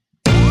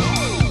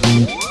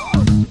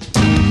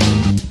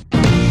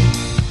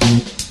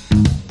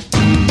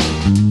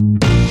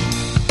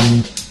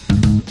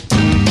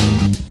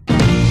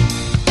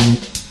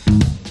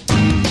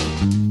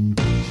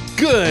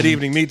Good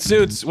evening, meat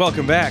suits.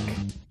 Welcome back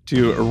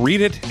to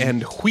Read It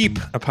and Weep,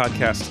 a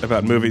podcast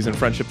about movies and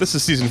friendship. This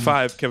is season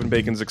 5, Kevin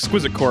Bacon's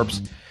Exquisite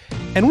Corpse.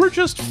 And we're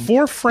just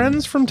 4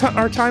 friends from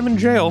our time in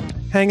jail,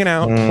 hanging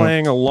out,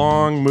 playing a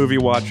long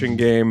movie-watching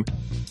game.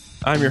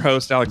 I'm your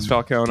host, Alex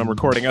Falcone. I'm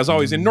recording, as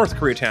always, in North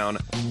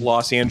Koreatown,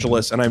 Los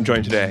Angeles, and I'm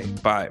joined today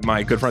by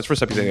my good friends.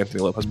 First up, he's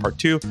Anthony Lopez, part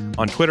 2,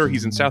 on Twitter.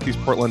 He's in Southeast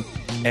Portland.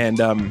 And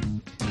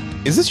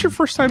is this your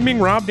first time being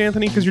robbed,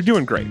 Anthony? Because you're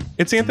doing great.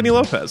 It's Anthony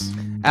Lopez.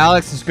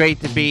 Alex, it's great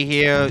to be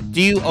here. Do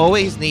you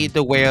always need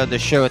to wear the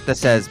shirt that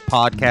says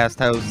podcast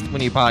host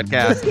when you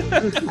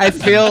podcast? I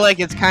feel like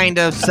it's kind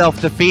of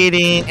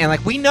self-defeating, and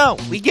like, we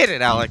get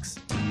it, Alex.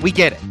 We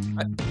get it.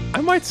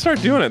 I might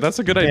start doing it. That's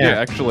a good idea,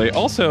 actually.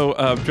 Also,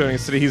 joining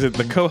us today, he's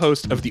the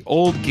co-host of the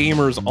Old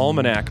Gamers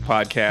Almanac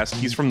podcast.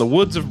 He's from the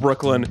woods of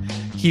Brooklyn.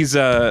 He's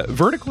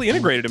vertically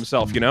integrated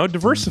himself,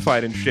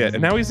 diversified and shit.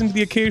 And now he's into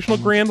the occasional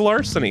grand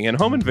larceny and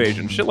home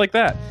invasion, shit like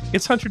that.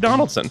 It's Hunter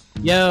Donaldson.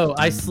 Yo,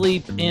 I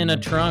sleep in a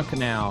trunk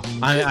now.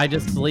 I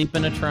just sleep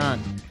in a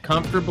trunk.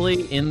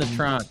 Comfortably in the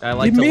trunk. I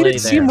like to lay there. You made it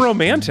seem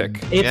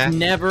romantic. It's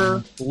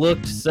never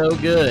looked so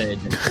good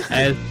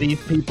as these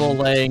people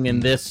laying in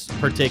this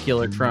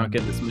particular trunk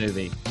in this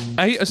movie.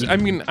 I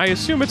mean, I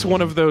assume it's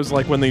one of those,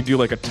 like, when they do,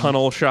 like, a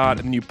tunnel shot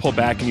and you pull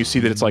back and you see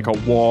that it's, like, a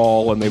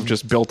wall and they've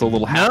just built a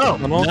little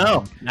tunnel.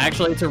 No.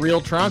 Actually, it's a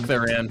real trunk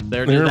they're in.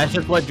 That's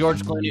just what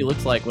George Clooney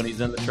looks like when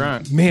he's in the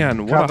trunk.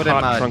 Man, what a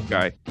hot trunk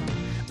guy.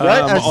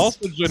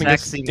 Also joining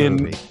us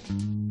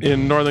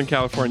in Northern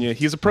California,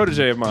 he's a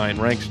protege of mine,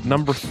 ranked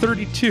number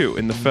 32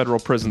 in the federal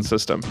prison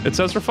system. It's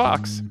Ezra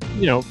Fox.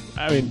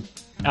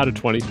 Out of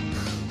 20.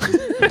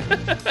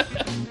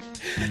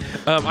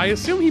 I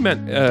assume he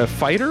meant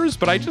fighters,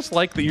 but I just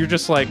like that you're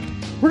just like,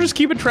 we're just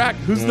keeping track.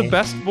 Who's the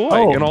best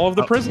boy in all of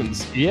the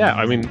prisons?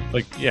 Yeah,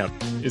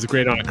 is it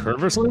graded on a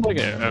curve or something?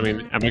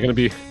 Am I going to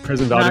be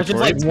prison valedictorian?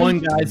 No, just like one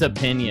guy's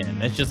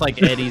opinion. It's just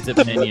like Eddie's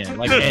opinion.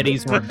 Like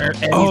Eddie's Eddie's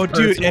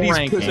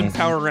rankings. prison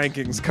power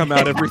rankings come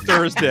out every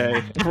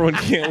Thursday. Everyone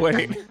can't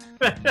wait.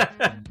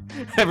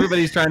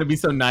 Everybody's trying to be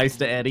so nice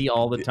to Eddie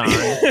all the time.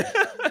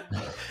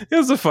 It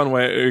was a fun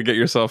way to get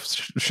yourself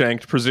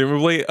shanked,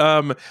 presumably.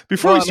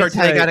 Before we start,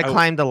 you got to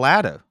climb the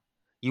ladder.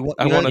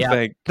 I want to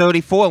thank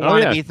 34.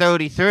 Want to be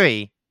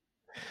 33?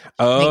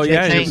 Oh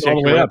yeah,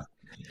 all the way up.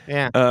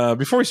 Yeah.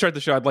 Before we start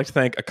the show, I'd like to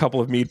thank a couple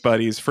of meat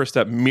buddies. First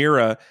up,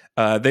 Mira.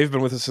 They've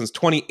been with us since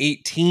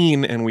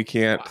 2018, and we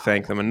can't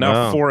thank them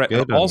enough for it.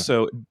 And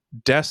also,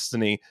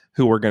 Destiny,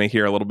 who we're going to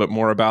hear a little bit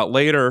more about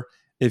later.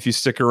 If you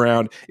stick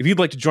around, if you'd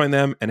like to join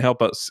them and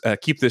help us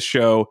keep this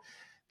show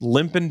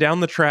limping down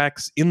the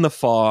tracks in the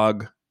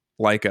fog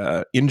like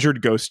a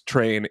injured ghost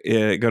train,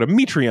 go to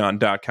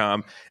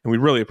Metreon.com, and we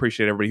really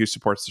appreciate everybody who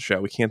supports the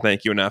show. We can't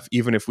thank you enough,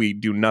 even if we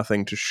do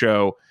nothing to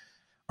show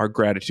our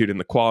gratitude in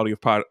the quality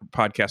of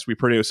podcasts we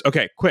produce.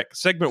 Okay, quick,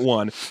 segment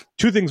 1.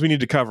 2 things we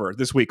need to cover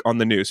this week on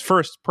the news.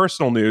 First,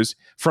 personal news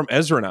from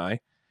Ezra and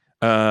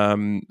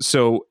I.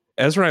 So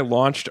Ezra and I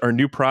launched our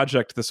new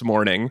project this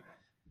morning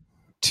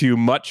to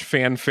much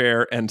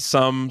fanfare and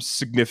some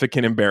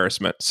significant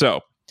embarrassment.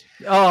 So,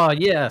 oh,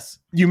 yes.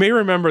 You may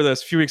remember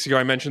this a few weeks ago.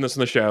 I mentioned this in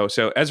the show.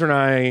 So Ezra and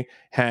I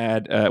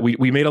had,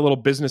 we made a little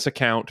business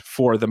account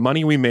for the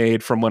money we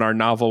made from when our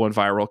novel went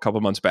viral a couple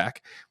months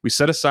back. We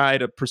set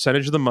aside a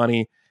percentage of the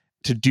money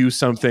to do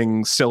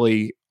something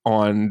silly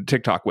on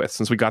TikTok with,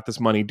 since we got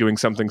this money doing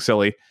something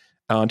silly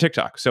on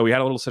TikTok. So we had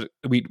a little,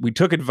 we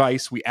took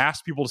advice. We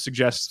asked people to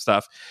suggest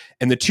stuff.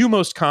 And the 2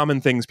 most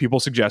common things people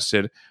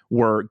suggested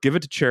were give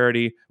it to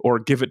charity or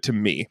give it to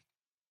me.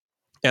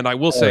 And I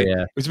will say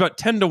it was about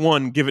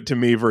 10-1 give it to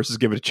me versus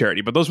give it to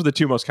charity. But those were the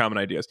 2 most common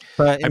ideas.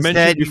 But I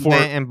mentioned before, you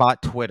went and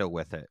bought Twitter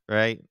with it,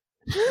 right?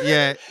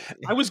 Yeah.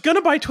 I was going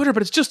to buy Twitter,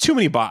 but it's just too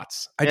many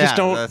bots. I just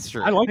don't. That's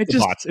true. I like the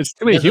bots. It's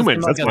too many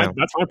humans. That's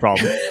my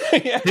problem.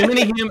 Too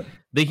many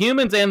the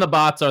humans and the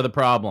bots are the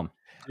problem.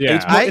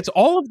 Yeah, it's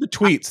all of the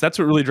tweets. That's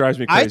what really drives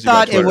me crazy. I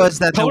thought it was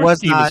that there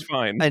was not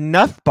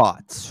enough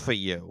bots for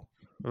you,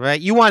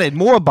 right? You wanted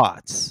more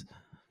bots.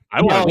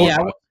 I wanted more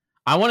bots.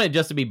 I want it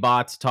just to be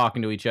bots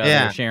talking to each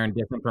other, sharing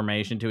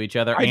disinformation to each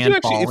other,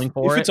 falling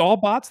for it. If it's all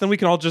bots, then we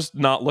can all just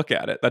not look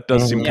at it. That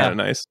does seem kind of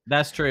nice.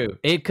 That's true.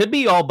 It could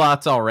be all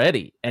bots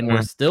already, and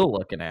we're still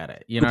looking at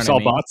it. You know what I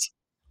mean? Bots.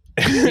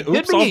 It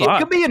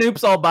could be an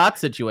oops all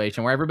bots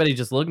situation where everybody's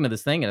just looking at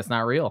this thing and it's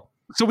not real.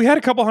 So we had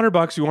a couple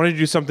 $100. We wanted to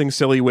do something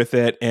silly with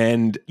it,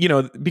 and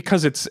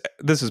because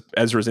this is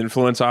Ezra's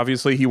influence.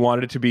 Obviously, he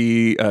wanted it to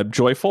be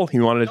joyful.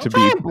 He wanted it to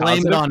be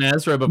blame it on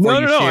Ezra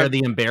before you share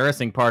the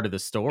embarrassing part of the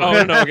story.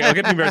 Oh no, okay, I'll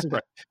get the embarrassing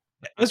part.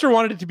 Ezra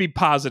wanted it to be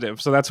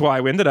positive, so that's why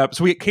we ended up.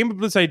 So we came up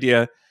with this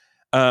idea.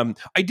 I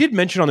did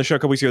mention on the show a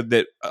couple weeks ago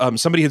that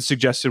somebody had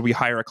suggested we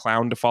hire a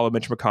clown to follow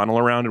Mitch McConnell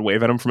around and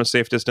wave at him from a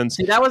safe distance.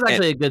 See, that was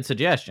actually a good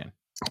suggestion.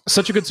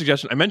 Such a good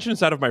suggestion. I mentioned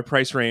it's out of my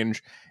price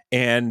range,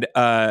 and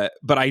but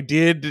I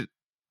did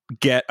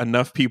get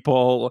enough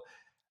people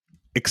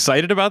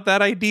excited about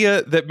that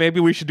idea that maybe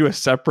we should do a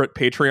separate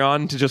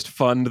Patreon to just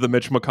fund the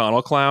Mitch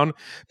McConnell clown,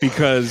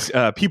 because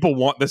people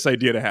want this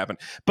idea to happen.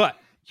 But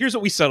here's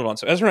what we settled on.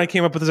 So Ezra and I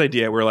came up with this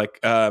idea. We're like,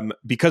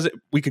 because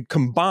we could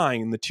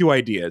combine the two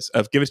ideas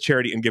of give it to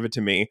charity and give it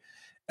to me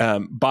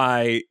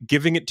by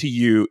giving it to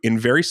you in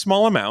very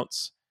small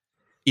amounts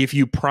if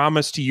you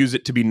promise to use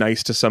it to be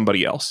nice to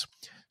somebody else.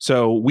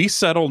 So we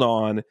settled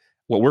on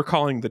what we're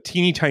calling the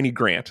teeny tiny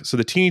grant. So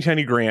the teeny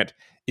tiny grant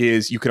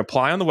is you can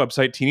apply on the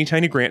website,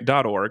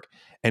 teenytinygrant.org.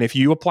 And if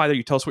you apply there,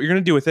 you tell us what you're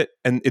going to do with it.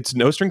 And it's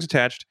no strings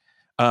attached.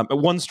 At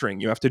one string,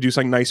 you have to do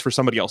something nice for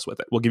somebody else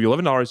with it. We'll give you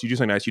 $11. You do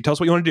something nice. You tell us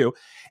what you want to do,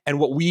 and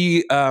what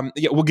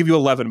we'll give you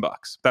 $11.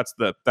 That's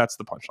the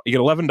punchline. You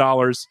get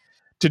 $11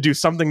 to do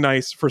something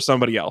nice for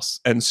somebody else.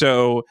 And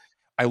so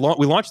we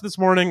launched this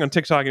morning on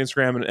TikTok and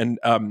Instagram, and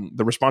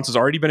the response has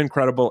already been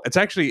incredible. It's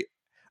actually,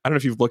 I don't know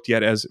if you've looked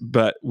yet,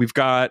 but we've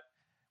got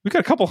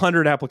a couple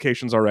hundred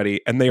applications already,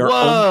 and they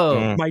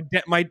are.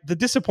 The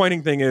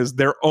disappointing thing is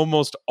they're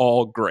almost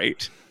all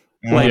great.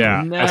 Like,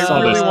 yeah, no. I saw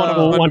I really this.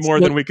 want more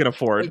than we can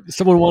afford.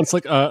 Someone wants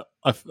like a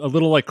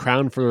little like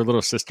crown for their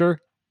little sister,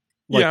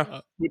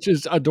 which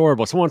is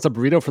adorable. Someone wants a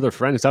burrito for their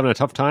friend who's having a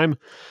tough time.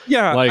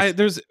 Yeah,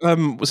 there's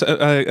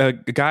a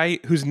guy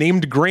who's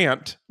named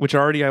Grant, which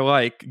already I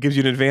like, gives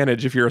you an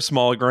advantage if you're a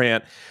small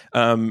Grant.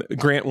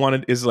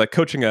 Grant is like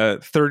coaching a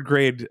third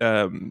grade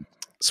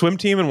swim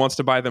team and wants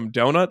to buy them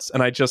donuts,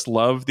 and I just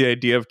love the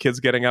idea of kids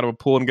getting out of a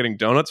pool and getting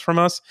donuts from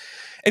us.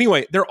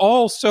 Anyway, they're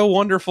all so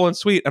wonderful and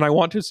sweet, and I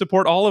want to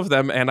support all of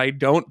them, and I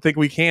don't think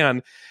we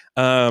can.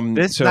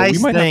 This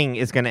nice thing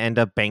is going to end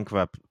up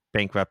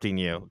bankrupting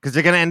you, because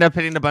you're going to end up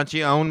putting a bunch of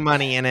your own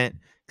money in it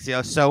because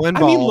you're so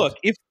involved. I mean, look,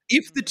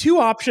 if the two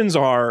options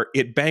are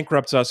it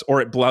bankrupts us or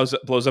it blows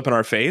up in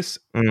our face,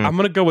 I'm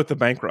going to go with the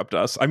bankrupt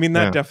us. I mean,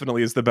 that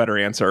definitely is the better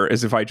answer,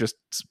 is if I just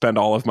spend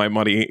all of my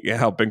money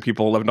helping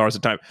people $11 a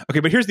time.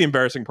 Okay, but here's the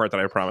embarrassing part that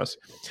I promise.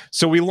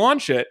 So we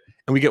launch it,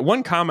 and we get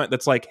one comment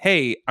that's like,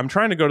 hey, I'm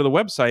trying to go to the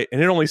website,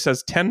 and it only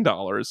says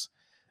 $10.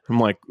 I'm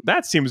like,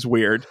 that seems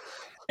weird.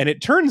 And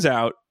it turns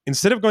out,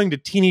 instead of going to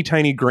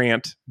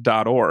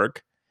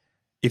teenytinygrant.org,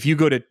 if you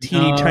go to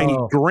Teeny Tiny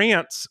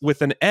Grants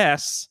with an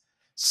S,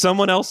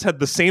 someone else had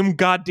the same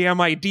goddamn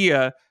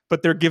idea,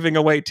 but they're giving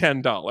away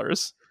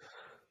 $10.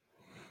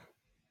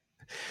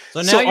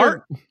 So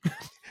now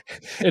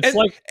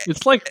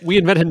it's like we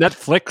invented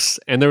Netflix,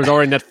 and there was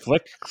already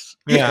Netflix.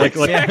 Yeah,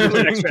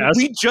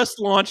 we just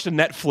launched a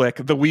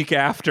Netflix the week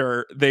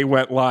after they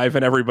went live,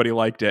 and everybody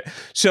liked it.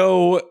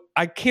 So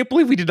I can't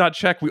believe we did not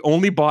check. We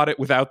only bought it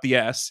without the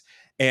S.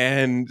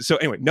 And so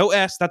anyway, no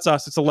S, that's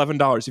us. It's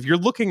 $11. If you're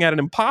looking at an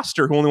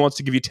imposter who only wants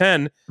to give you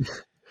 10,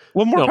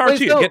 well, more power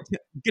to you.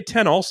 Get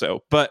 10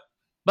 also. But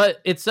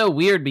it's so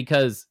weird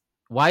because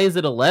why is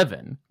it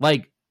 11?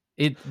 Like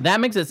that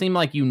makes it seem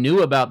like you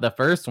knew about the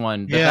first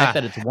one. The fact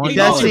that it's $1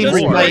 does seem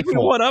more.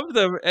 One of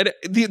them, and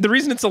the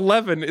reason it's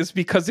 11 is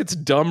because it's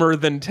dumber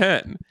than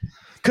 10.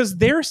 Because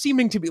they're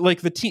seeming to be like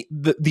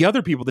the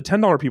other people, the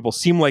 $10 people,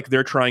 seem like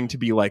they're trying to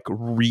be like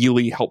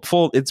really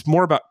helpful. It's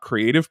more about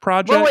creative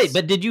projects. Well, wait,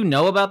 but did you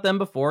know about them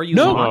before you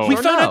launched? No, we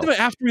found out them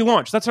after we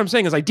launched. That's what I'm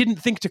saying, is I didn't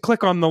think to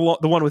click on the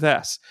one with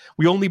S.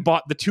 We only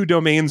bought the 2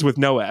 domains with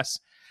no S.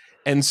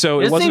 And so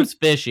it seems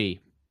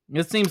fishy.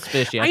 It seems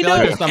fishy. I feel know.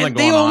 like there's something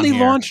going on. They only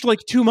launched like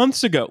 2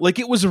 months ago. Like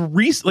it was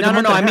recent.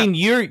 Like no. I mean,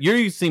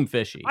 you seem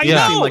fishy. I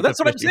know. Like that's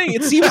what I'm saying.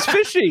 It seems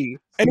fishy,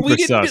 and we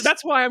didn't.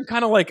 That's why I'm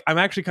kind of like I'm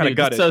actually kind of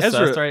gutted. It's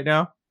so sus right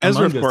now.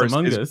 Ezra, of course,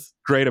 is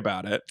great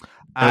about it.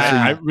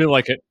 I really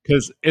like it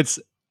because it's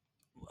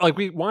like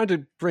we wanted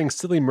to bring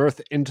silly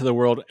mirth into the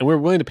world, and we're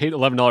willing to pay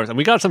 $11, and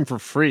we got some for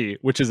free,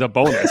 which is a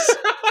bonus.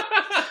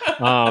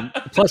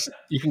 Plus,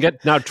 you can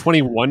get now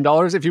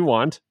 $21 if you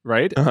want,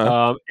 right?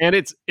 And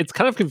it's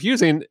kind of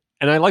confusing.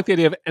 And I like the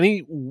idea of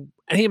any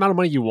amount of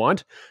money you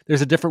want.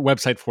 There's a different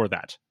website for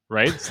that,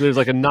 right? So there's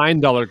like a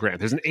 $9 grant.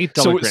 There's an $8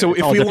 grant. So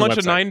if we launch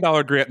a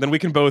 $9 grant, then we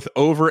can both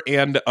over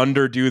and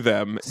underdo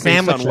them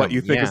based on what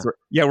you think is.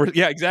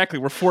 Exactly.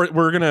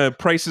 We're gonna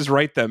prices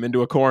right them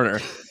into a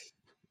corner.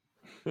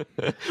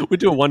 We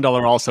do a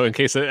 $1 also in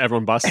case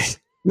everyone busts.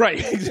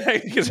 Right,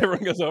 exactly, because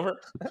everyone goes over.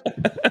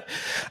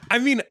 I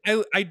mean,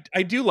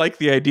 I do like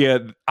the idea.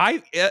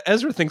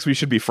 Ezra thinks we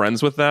should be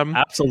friends with them.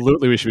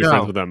 Absolutely, we should be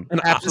friends with them. And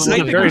I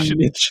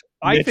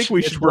think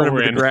we should burn them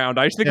to the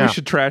ground. I think we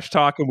should trash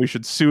talk and we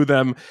should sue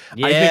them.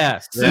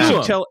 Yes. I think we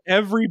should tell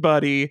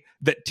everybody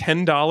that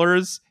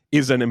 $10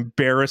 is an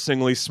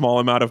embarrassingly small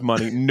amount of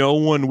money. No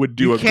one would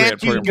do a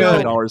grant for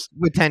 $10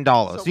 with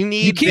 $10. You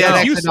need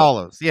that extra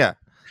dollars. Yeah.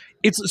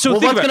 What's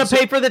going to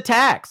pay for the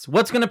tax?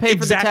 What's going to pay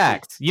for the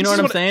tax? You know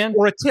what I'm saying?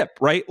 Or a tip,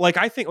 right? Like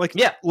I think, like a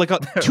 2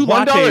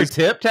 $1 lattes.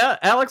 tip,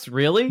 Alex.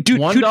 Really? Dude,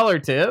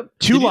 $1 tip.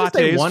 2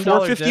 lattes,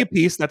 $4.50 a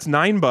piece. That's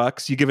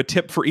 $9. You give a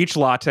tip for each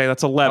latte.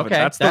 That's $11.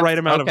 That's the right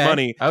amount of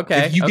money.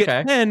 Okay. If you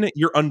get 10,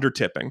 you're under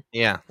tipping.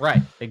 Yeah.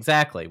 Right.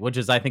 Exactly. Which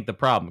is, I think, the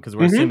problem because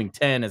we're assuming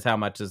 10 is how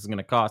much this is going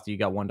to cost. You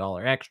got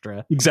 $1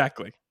 extra.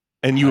 Exactly.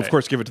 And you, of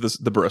course, give it to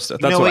the barista.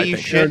 That's what I you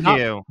think. should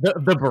do. The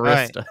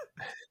barista. Right.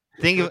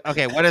 Think of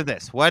what if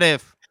this? What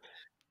if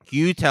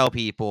you tell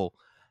people,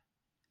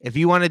 if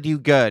you want to do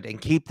good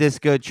and keep this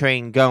good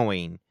train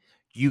going,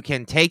 you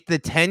can take the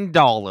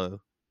 $10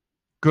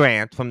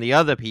 grant from the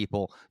other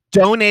people,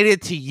 donate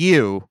it to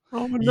you.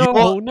 Oh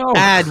You'll no!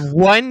 add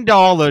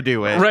 $1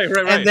 to it, right.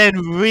 and then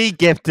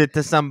re-gift it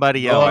to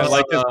somebody else. Oh, I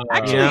like this.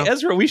 Actually,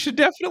 Ezra, we should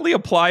definitely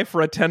apply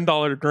for a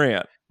 $10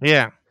 grant.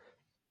 Yeah.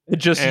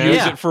 Just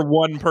use it for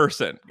one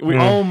person.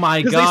 Oh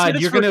my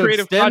God, you're going to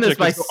extend this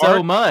by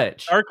so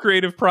much. Our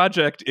creative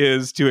project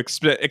is to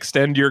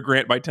extend your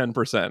grant by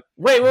 10%.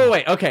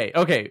 Wait.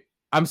 Okay.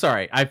 I'm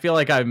sorry. I feel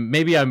like I'm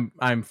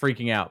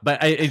freaking out.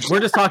 But we're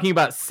just talking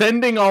about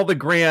sending all the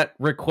grant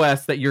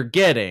requests that you're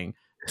getting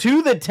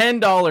to the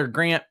 $10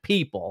 grant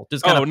people,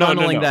 just kind of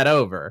funneling that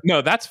over.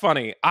 No, that's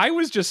funny. I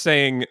was just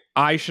saying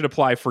I should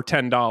apply for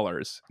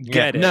 $10,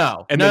 get it,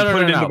 and then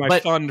put it into my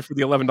fund for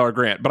the $11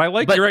 grant. But I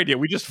like your idea.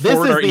 We just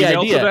forward our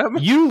email to them.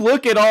 You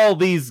look at all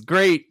these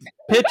great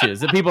pitches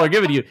that people are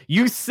giving you.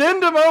 You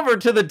send them over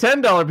to the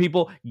 $10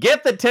 people,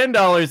 get the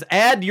 $10,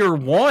 add your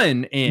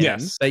one in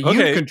that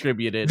you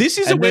contributed. This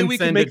is a way we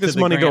can make this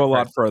money go a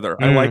lot further.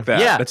 I like that.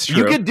 Yeah, that's true.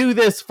 You could do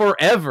this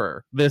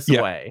forever this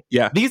way.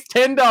 Yeah. These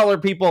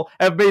 $10 people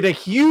have made a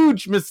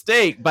huge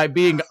mistake by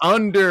being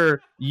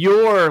under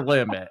your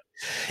limit.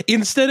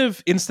 Instead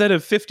of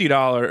 $50,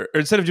 or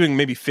instead of doing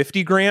maybe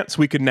 50 grants,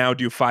 we could now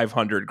do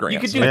 500 grants. You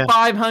could do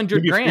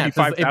 500 grants,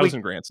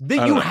 5,000 grants.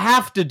 You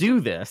have to do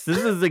this. This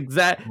is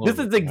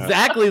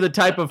exactly the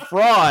type of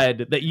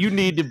fraud that you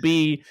need to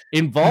be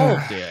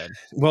involved in.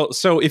 Well,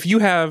 so if you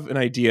have an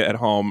idea at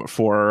home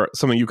for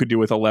something you could do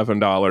with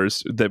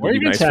 $11, that would be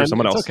nice 10, for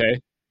someone else. Okay.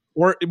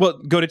 Or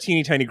go to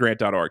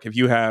teeny-tiny-grant.org if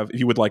you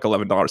would like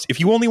 $11. If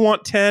you only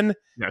want 10,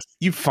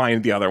 you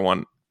find the other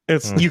one.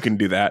 You can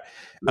do that.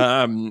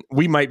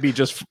 We might be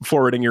just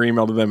forwarding your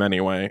email to them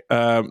anyway.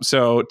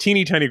 So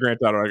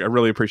teeny-tiny-grant.org. I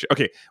really appreciate it.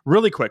 Okay,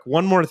 really quick.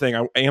 One more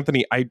thing.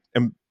 Anthony, I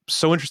am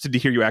so interested to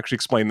hear you actually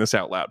explain this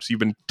out loud. So you've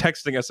been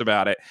texting us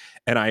about it,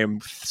 and I am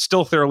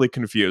still thoroughly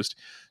confused.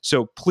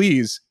 So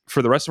please,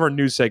 for the rest of our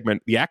news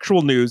segment, the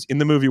actual news in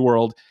the movie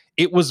world,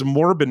 it was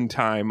Morbin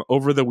time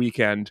over the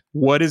weekend.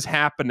 What is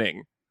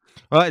happening?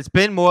 Well, it's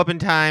been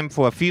Morbin time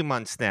for a few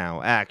months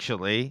now,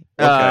 actually.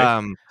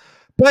 Okay.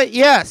 But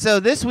yeah, so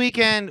this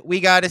weekend we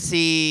got to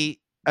see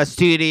a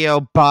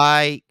studio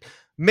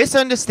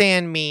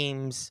misunderstand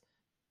memes,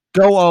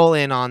 go all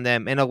in on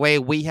them in a way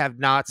we have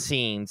not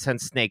seen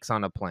since Snakes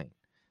on a Plane.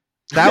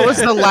 That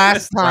was the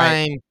last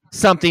time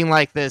something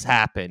like this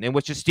happened, in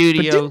which a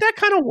studio. But didn't that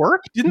kind of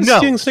work?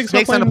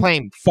 Snakes on a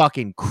Plane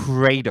fucking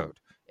cratered.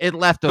 It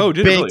left a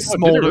big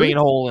smoldering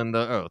hole in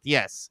the earth.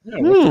 Yes.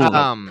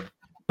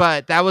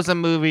 But that was a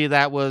movie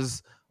that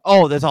was.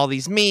 Oh, there's all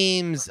these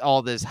memes,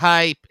 all this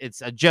hype.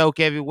 It's a joke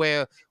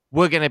everywhere.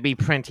 We're going to be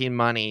printing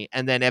money.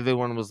 And then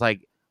everyone was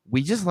like,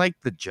 we just like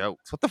the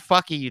jokes. What the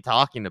fuck are you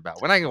talking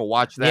about? We're not going to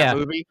watch that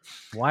movie.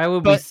 Why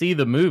would we see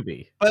the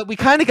movie? But we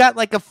kind of got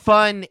like a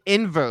fun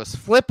inverse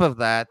flip of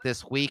that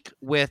this week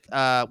with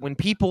when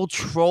people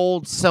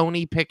trolled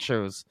Sony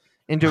Pictures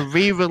into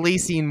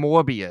re-releasing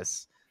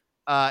Morbius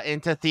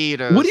into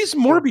theaters. What is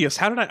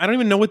Morbius? I don't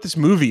even know what this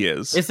movie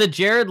is. It's a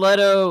Jared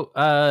Leto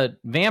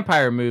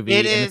vampire movie,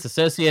 and it's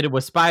associated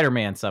with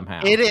Spider-Man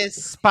somehow. It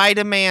is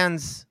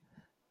Spider-Man's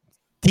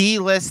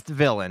D-list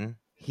villain.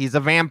 He's a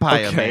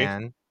vampire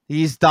man.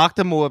 He's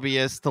Dr.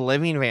 Morbius, the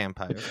living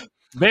vampire.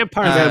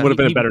 Vampire Man would have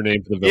been a better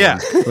name for the villain.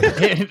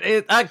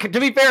 Yeah. To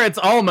be fair, it's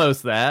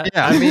almost that.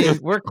 Yeah. I mean,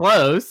 we're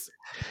close.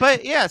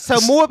 But yeah, so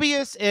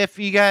Morbius, if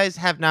you guys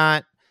have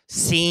not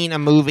seen a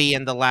movie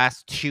in the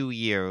last 2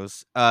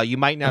 years, you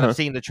might not have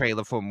seen the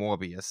trailer for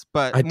Morbius,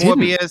 but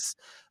Morbius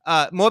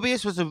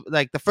was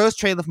the first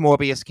trailer for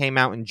Morbius came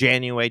out in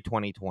January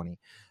 2020,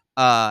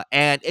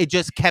 and it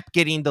just kept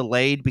getting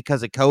delayed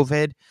because of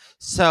COVID.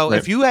 So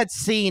if you had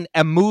seen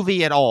a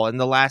movie at all in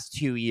the last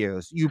 2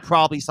 years, you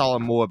probably saw a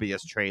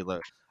Morbius trailer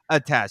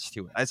attached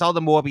to it. I saw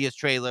the Morbius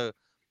trailer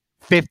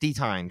 50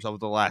 times over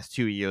the last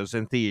 2 years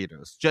in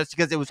theaters, just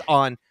because it was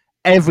on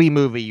every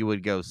movie you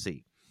would go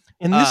see.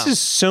 And this is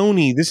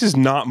Sony. This is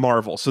not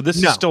Marvel. So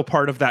this is still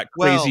part of that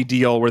crazy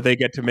deal where they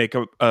get to make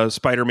a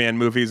Spider-Man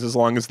movies as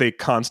long as they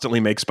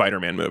constantly make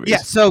Spider-Man movies. Yeah.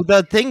 So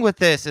the thing with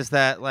this is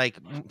that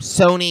like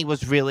Sony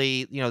was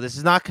really, this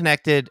is not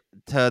connected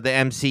to the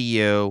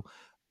MCU.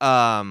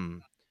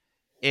 Venom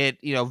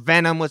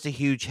was a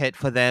huge hit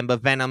for them,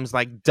 but Venom's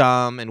like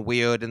dumb and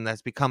weird, and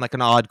that's become like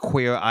an odd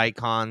queer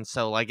icon.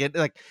 So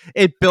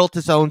it built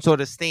its own sort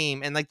of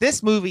steam. And like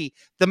this movie,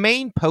 the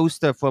main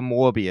poster for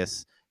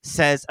Morbius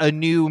says a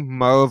new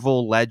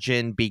Marvel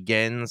legend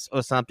begins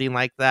or something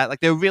like that. Like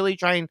they're really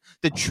trying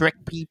to trick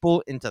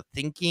people into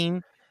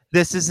thinking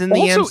this is in the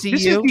MCU.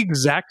 This is the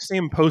exact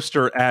same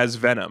poster as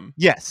Venom.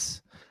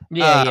 Yes.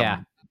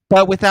 Yeah.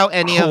 But without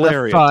any of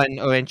the fun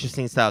or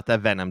interesting stuff that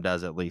Venom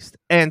does, at least.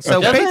 And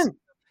so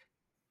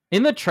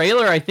in the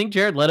trailer, I think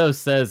Jared Leto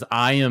says,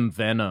 "I am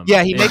Venom."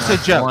 Yeah, he makes a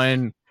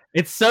joke.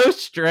 It's so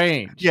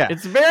strange. Yeah.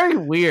 It's very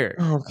weird.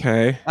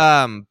 Okay.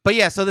 But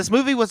yeah, so this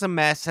movie was a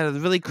mess, had a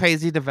really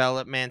crazy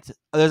development.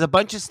 There's a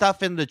bunch of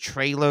stuff in the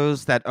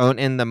trailers that aren't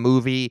in the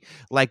movie,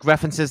 like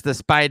references to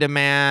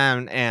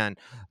Spider-Man and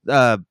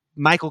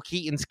Michael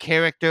Keaton's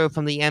character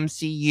from the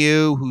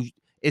MCU, who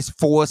is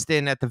forced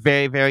in at the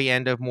very, very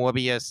end of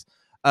Morbius.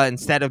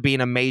 instead of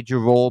being a major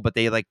role, but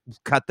they like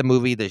cut the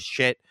movie to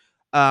shit.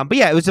 But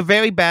yeah, it was a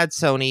very bad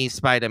Sony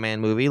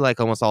Spider-Man movie, like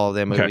almost all of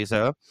their movies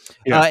are.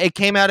 Yeah. It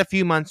came out a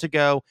few months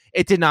ago.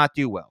 It did not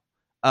do well.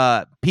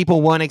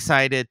 People weren't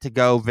excited to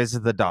go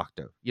visit the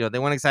doctor. You know, they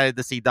weren't excited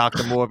to see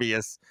Dr.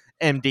 Morbius,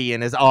 MD,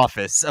 in his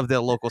office of their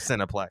local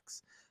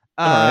Cineplex.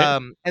 Right.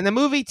 And the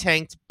movie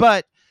tanked,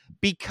 but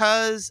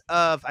because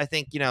of, I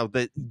think, you know,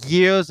 the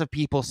years of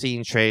people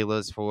seeing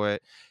trailers for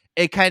it,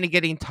 it kind of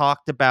getting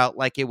talked about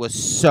like it was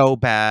so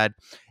bad.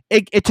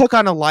 It took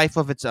on a life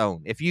of its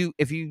own. If you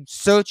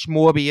search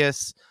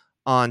Morbius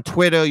on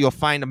Twitter, you'll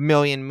find a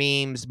million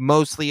memes,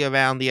 mostly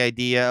around the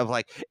idea of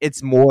like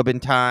it's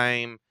Morbin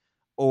time,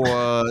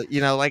 or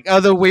you know, like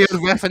other weird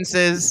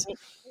references.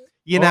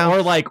 You know,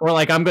 or like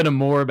I'm gonna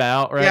morb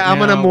out right. Yeah, I'm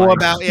gonna now, morb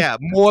like... out. Yeah,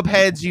 Morb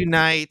heads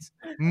unite.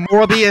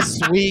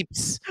 Morbius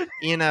sweeps.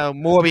 You know,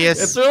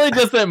 Morbius. It's really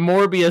just that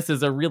Morbius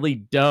is a really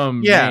dumb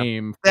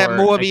name for that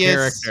Morbius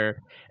a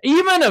character.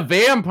 Even a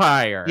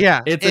vampire. Yeah,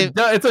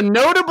 it's a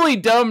notably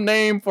dumb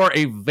name for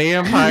a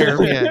vampire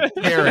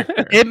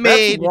character.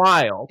 That's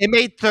wild. It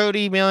made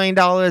 $30 million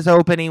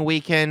opening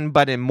weekend,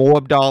 but in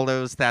Morb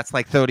dollars, that's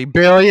like 30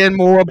 billion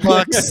more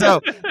bucks. So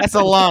that's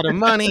a lot of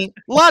money.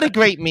 A lot of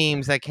great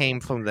memes that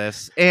came from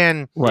this.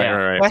 And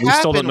right. We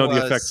still don't know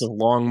the effects of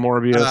long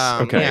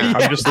Morbius. Okay,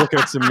 I'm just looking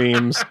at some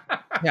memes.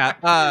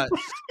 Yeah.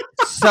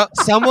 So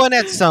someone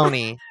at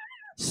Sony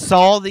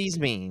saw these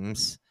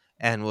memes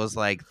and was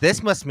like,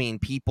 this must mean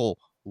people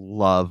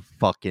love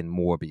fucking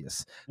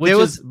Morbius. Which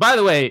is, by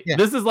the way,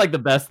 this is like the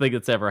best thing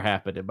that's ever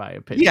happened in my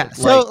opinion. Yeah,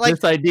 so like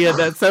this idea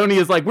that Sony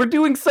is like, we're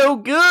doing so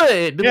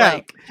good.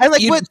 Yeah.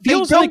 It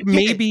feels like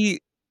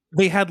maybe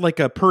they had like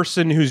a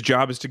person whose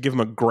job is to give them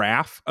a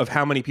graph of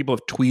how many people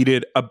have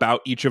tweeted about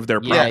each of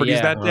their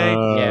properties that day.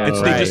 And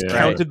so they just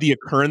counted the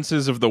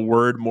occurrences of the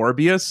word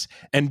Morbius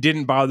and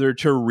didn't bother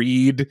to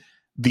read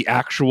the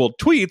actual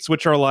tweets,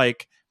 which are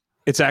like,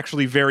 it's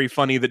actually very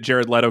funny that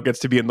Jared Leto gets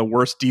to be in the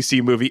worst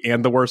DC movie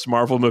and the worst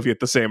Marvel movie at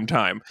the same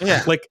time.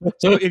 Yeah. Like,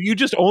 so if you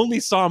just only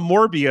saw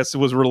Morbius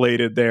was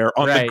related there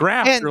on the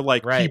graph, you're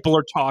like, people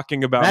are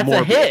talking about that's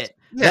Morbius. A hit.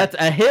 Yeah. That's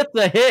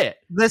a hit.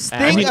 This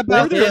thing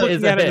about they're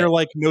looking at it, they're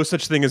like, no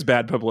such thing as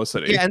bad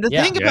publicity. Yeah, and the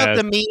thing about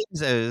the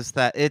memes is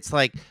that it's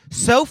like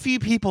so few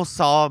people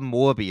saw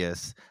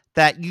Morbius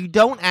that you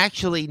don't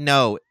actually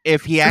know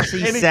if he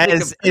actually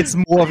says it's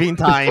Morbin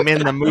time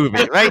in the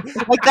movie, right?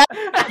 Like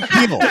that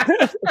people.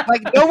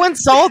 Like no one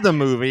saw the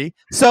movie,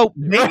 so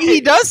maybe he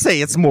does say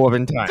it's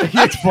Morbin time.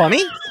 That's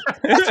funny.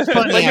 That's a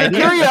funny like your idea.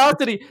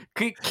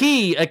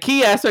 Curiosity, a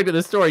key aspect of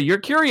the story. Your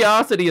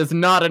curiosity is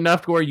not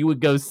enough to where you would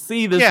go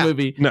see this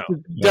movie to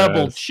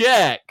double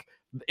check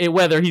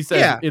whether he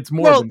says it's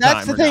Morbin time. Well,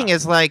 that's the thing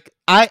is like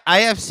I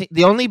have seen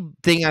the only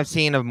thing I've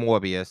seen of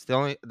Morbius,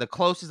 the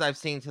closest I've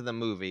seen to the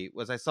movie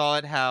was I saw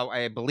it how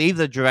I believe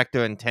the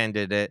director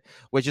intended it,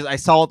 which is I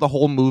saw the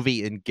whole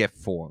movie in GIF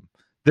form.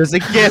 There's a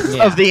GIF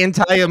of the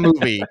entire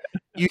movie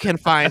you can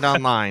find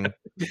online.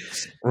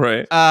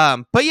 Right.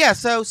 But yeah,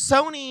 so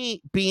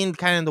Sony being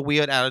kind of the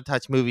weird out of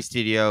touch movie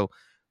studio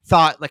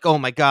thought like, oh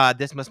my God,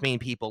 this must mean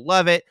people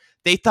love it.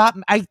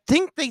 I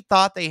think they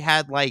thought they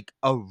had like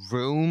a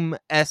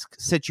Room-esque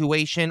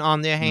situation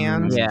on their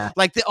hands. Yeah.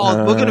 Like,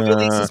 we're going to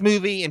release this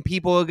movie and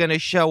people are going to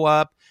show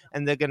up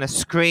and they're going to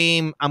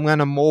scream, I'm going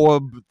to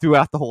morb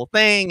throughout the whole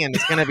thing and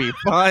it's going to be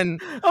fun.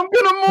 I'm going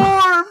to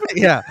morb.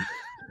 Yeah.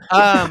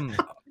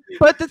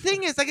 But the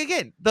thing is, like,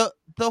 again, the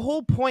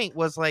whole point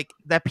was like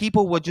that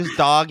people were just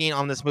dogging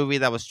on this movie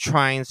that was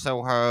trying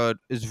so hard,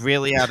 is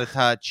really out of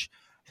touch.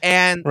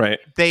 And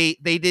they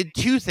did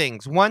two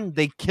things. One,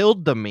 they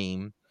killed the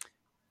meme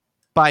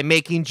by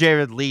making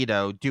Jared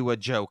Leto do a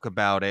joke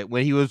about it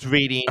when he was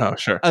reading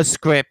a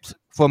script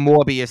for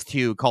Morbius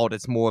 2 called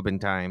It's Morbin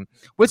Time,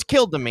 which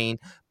killed the meme.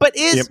 But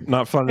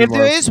not fun if anymore.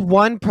 there is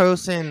one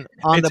person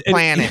on the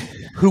planet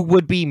who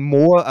would be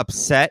more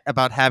upset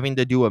about having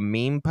to do a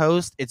meme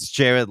post, it's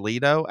Jared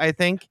Leto, I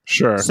think.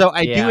 Sure. So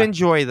I do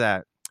enjoy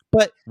that.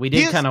 But we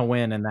did kind of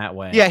win in that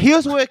way. Yeah,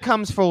 here's where it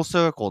comes full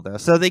circle, though.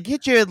 So they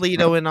get Jared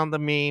Leto in on the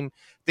meme.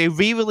 They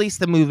re-released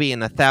the movie in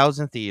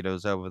 1,000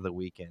 theaters over the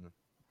weekend.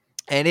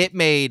 And it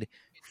made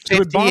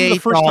 $58. It bombed the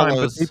first time,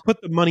 but they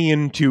put the money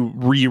in to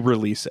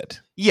re-release it.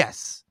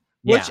 Yes.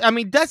 Which, I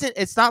mean,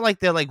 it's not like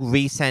they're like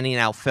resending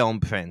out film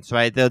prints,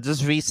 right? They're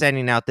just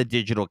resending out the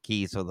digital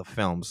keys of the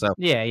film. So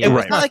it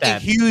was not like a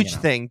huge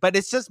thing, but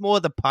it's just more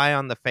the pie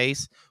on the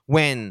face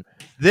when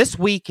this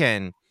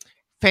weekend,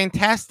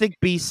 Fantastic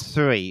Beasts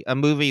 3, a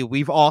movie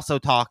we've also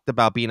talked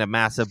about being a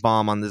massive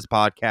bomb on this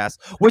podcast,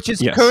 which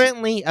is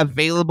currently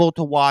available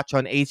to watch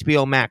on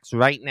HBO Max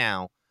right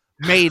now,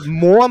 made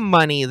more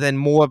money than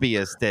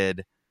Morbius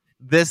did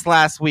this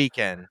last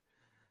weekend.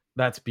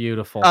 That's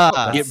beautiful.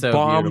 It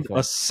bombed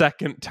a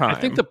second time. I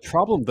think the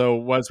problem, though,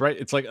 was, right,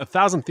 it's like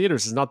 1,000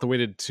 theaters is not the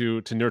way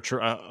to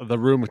nurture the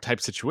room type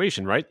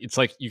situation, right? It's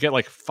like you get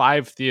like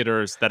 5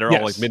 theaters that are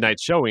all like midnight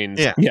showings,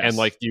 and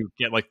like you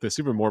get like the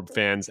Supermorb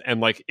fans, and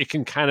like it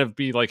can kind of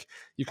be like,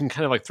 you can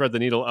kind of like thread the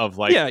needle of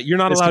like, you're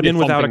not allowed in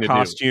without a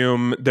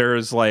costume.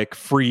 There's like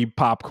free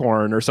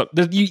popcorn or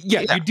something.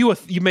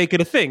 You make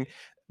it a thing.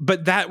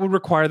 But that would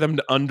require them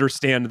to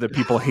understand that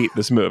people hate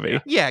this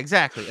movie. Yeah,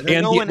 exactly.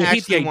 And no one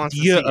actually wants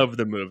the idea of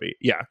the movie.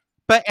 Yeah.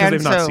 But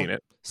they've not seen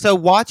it. So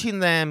watching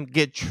them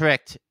get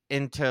tricked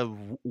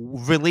into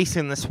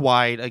releasing this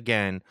wide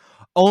again,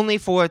 only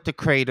for it to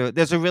crater.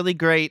 There's a really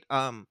great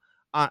on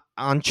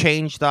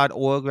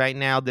change.org right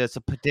now. There's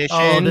a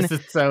petition this is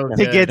so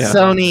to get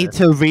Sony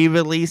to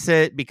re-release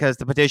it, because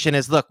the petition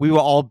is, look, we were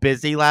all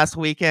busy last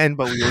weekend,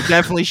 but we will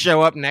definitely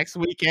show up next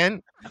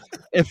weekend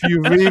if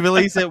you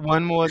re-release it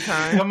one more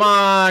time. Come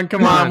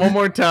on, one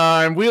more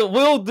time.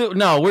 We'll do.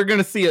 No, we're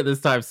gonna see it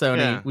this time, Sony.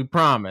 Yeah. We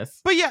promise.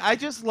 But yeah, I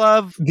just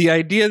love the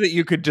idea that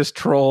you could just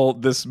troll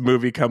this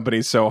movie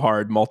company so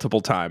hard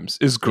multiple times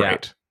is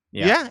great.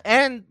 Yeah,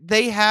 and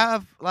they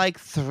have like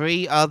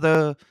 3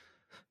 other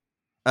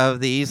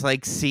of these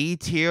like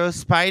C-tier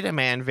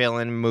Spider-Man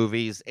villain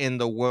movies in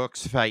the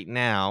works right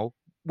now,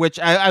 which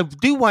I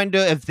do wonder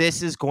if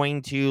this is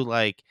going to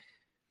like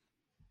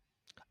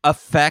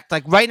affect,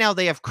 like right now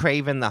they have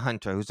Kraven the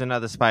Hunter, who's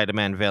another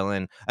Spider-Man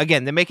villain.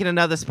 Again, they're making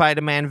another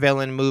Spider-Man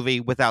villain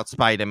movie without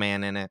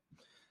Spider-Man in it.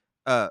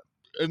 And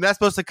that's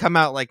supposed to come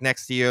out like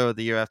next year or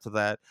the year after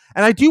that.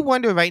 And I do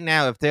wonder right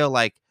now if they're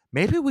like,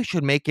 maybe we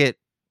should make it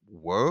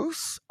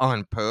worse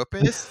on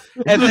purpose,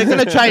 and they're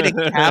gonna try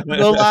to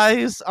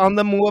capitalize on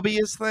the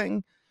Morbius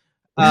thing.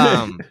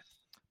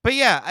 But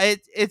yeah,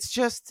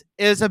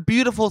 it's a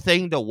beautiful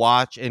thing to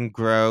watch and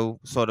grow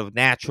sort of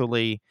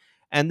naturally,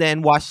 and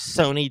then watch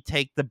Sony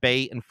take the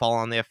bait and fall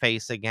on their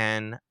face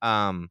again.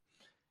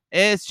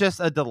 It's just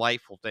a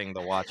delightful thing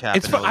to watch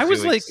happen.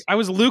 I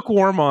was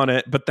lukewarm on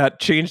it, but that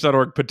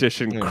change.org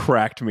petition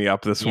cracked me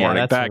up this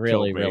morning. That's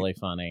really, really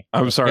funny.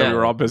 I'm sorry, we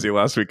were all busy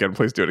last weekend.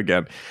 Please do it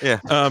again.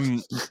 Yeah.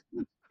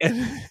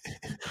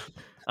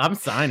 I'm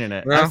signing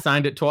it. I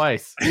signed it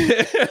twice.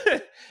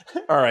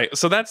 All right,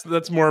 so that's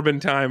Morbin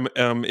time.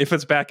 If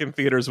it's back in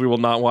theaters, we will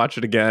not watch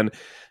it again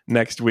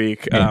next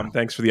week.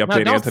 Thanks for the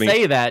update,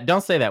 Anthony.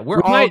 Don't say that.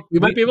 We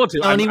might be able to.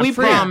 Sony, we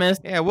promise.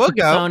 Yeah, we'll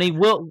go. Sony,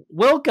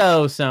 we'll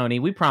go. Sony,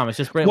 we promise.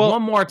 Just bring it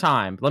one more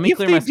time. Let me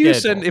clear my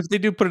schedule. If they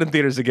do put it in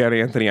theaters again,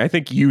 Anthony, I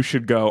think you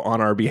should go on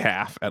our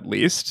behalf at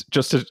least,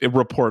 just to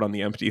report on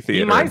the empty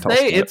theater. You might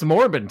say it's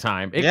Morbin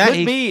time. It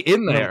could be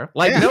in there.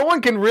 Like no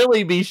one can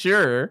really be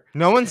sure.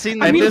 No one's seen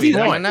the movie.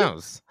 No one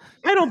knows.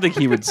 I don't think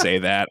he would say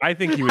that. I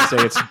think he would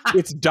say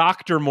it's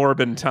Dr.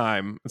 Morbin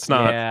time. It's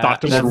not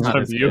Dr.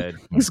 Morbin.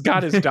 He's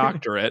got his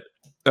doctorate.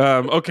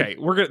 Okay,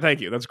 we're good.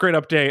 Thank you. That's a great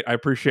update. I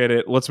appreciate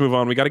it. Let's move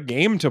on. We got a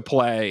game to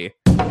play.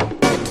 All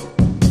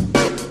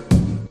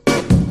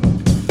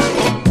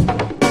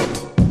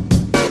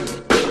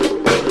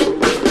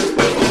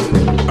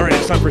right,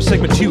 it's time for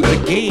segment 2 of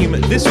the game.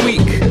 This week,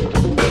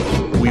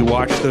 we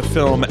watched the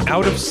film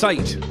Out of Sight,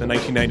 the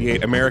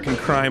 1998 American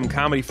crime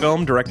comedy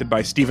film directed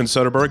by Steven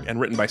Soderbergh and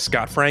written by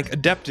Scott Frank,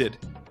 adapted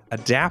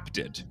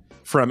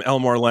from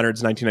Elmore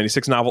Leonard's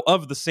 1996 novel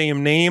of the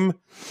same name,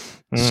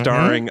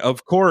 starring,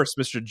 of course,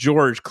 Mr.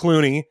 George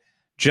Clooney,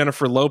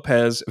 Jennifer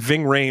Lopez,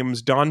 Ving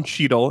Rhames, Don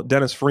Cheadle,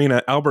 Dennis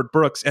Farina, Albert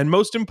Brooks, and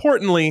most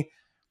importantly,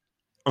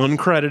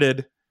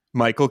 uncredited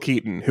Michael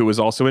Keaton, who was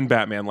also in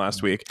Batman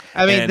last week.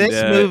 I mean,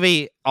 this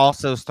movie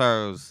also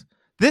stars...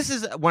 This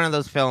is one of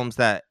those films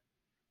that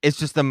it's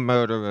just a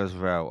murderer's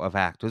row of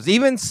actors.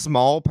 Even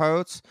small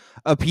parts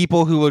of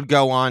people who would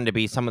go on to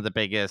be some of the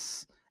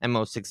biggest and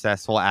most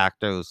successful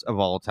actors of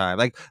all time.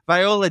 Like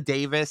Viola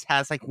Davis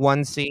has like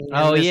one scene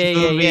in this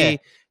movie. Yeah.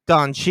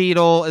 Don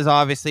Cheadle is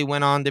obviously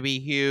went on to be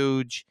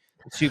huge.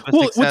 Super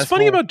successful. What's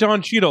funny about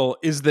Don Cheadle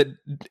is that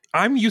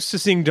I'm used to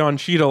seeing Don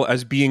Cheadle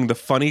as being the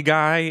funny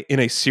guy in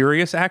a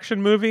serious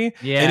action movie.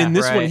 Yeah, and in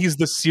this one, he's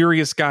the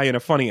serious guy in a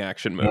funny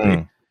action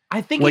movie. I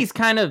think he's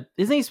kind of...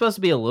 Isn't he supposed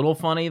to be a little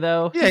funny,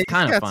 though? Yeah, he's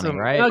kind of funny,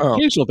 right?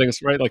 Occasional things,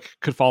 right? Like,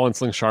 could fall in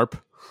Sling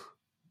Sharp.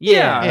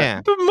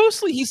 Yeah. But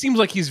mostly, he seems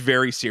like he's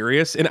very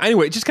serious. And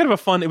anyway, just kind of a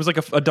fun... It was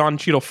like a Don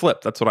Cheadle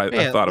flip. That's what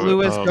I thought of it.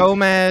 Louis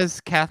Gomez,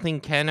 Kathleen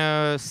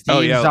Kenner,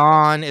 Steve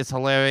Zahn is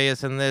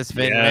hilarious in this.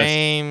 Ving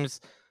Rhames.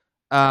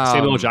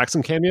 Samuel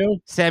Jackson cameo?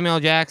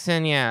 Samuel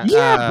Jackson,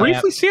 Yeah,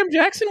 briefly Sam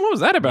Jackson? What was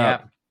that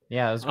about?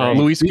 Yeah, it was great.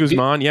 Luis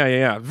Guzman,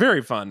 yeah.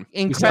 Very fun.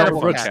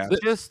 Incredible cast.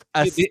 Just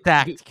a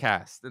stacked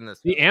cast in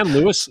this. The Anne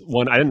Lewis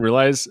one, I didn't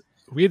realize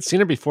we had seen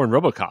her before in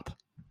RoboCop.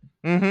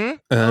 Mm-hmm.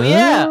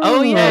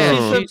 Oh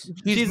yeah.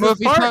 She's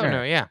Murphy's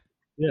partner.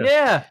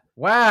 Yeah.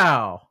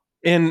 Wow.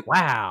 And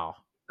wow.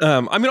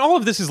 I mean, all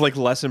of this is like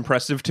less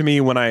impressive to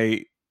me when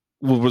I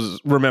was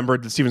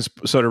remembered that Steven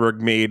Soderbergh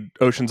made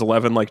Ocean's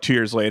 11 like 2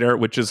 years later,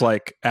 which is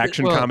like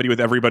action comedy with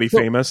everybody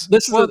famous.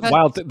 This is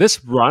wild.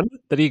 This run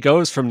that he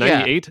goes from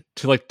 98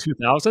 to like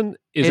 2000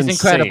 is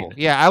incredible.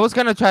 Yeah, I was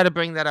gonna try to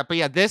bring that up, but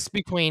yeah, this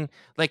between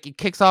like it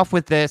kicks off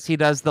with this. He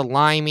does the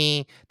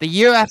Limey. The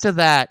year after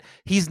that,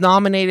 he's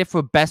nominated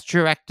for Best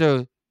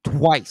Director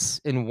twice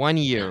in 1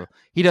 year.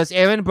 He does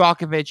Aaron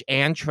Brockovich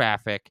and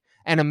Traffic,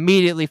 and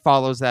immediately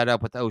follows that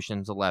up with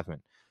Ocean's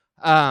 11.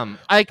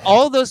 Like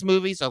all those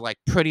movies are like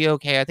pretty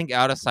okay. I think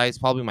Out of Sight is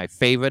probably my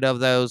favorite of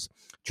those.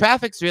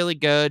 Traffic's really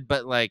good,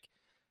 but like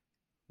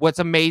what's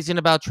amazing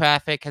about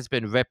Traffic has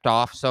been ripped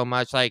off so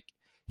much. Like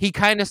he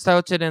kind of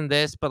starts it in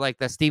this, but like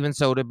the Steven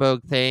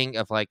Soderbergh thing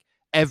of like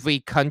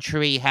every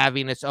country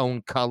having its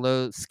own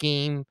color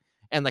scheme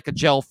and like a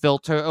gel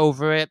filter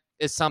over it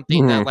is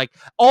something that like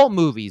all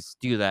movies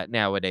do that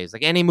nowadays.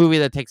 Like any movie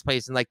that takes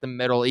place in like the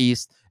Middle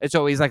East, it's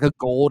always like a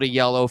gold or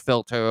yellow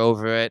filter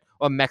over it.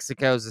 Or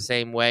Mexico is the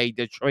same way.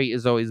 Detroit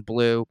is always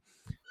blue.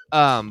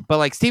 But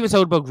like Steven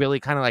Soderbergh really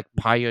kind of like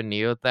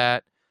pioneered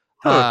that.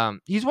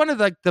 He's one of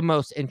like the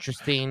most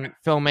interesting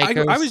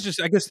filmmakers.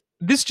 I guess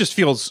this just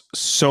feels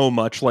so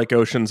much like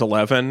Ocean's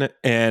 11,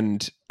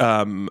 and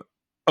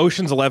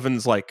Ocean's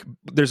 11's like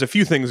there's a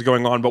few things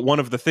going on, but one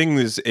of the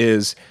things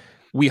is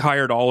we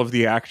hired all of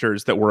the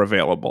actors that were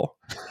available.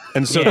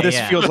 And so this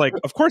feels like,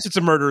 of course it's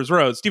a murderer's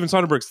row. Steven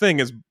Soderbergh's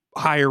thing is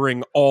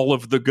hiring all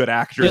of the good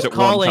actors at one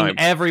time. Calling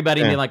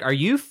everybody and being like, are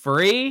you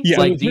free? Yeah.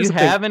 Like, do you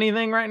have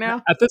anything right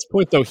now? At this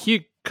point, though,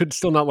 he could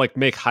still not like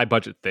make high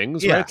budget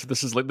things, right? So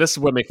this is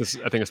what makes this,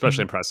 I think,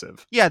 especially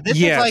impressive. Yeah,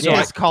 this is like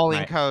his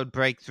calling code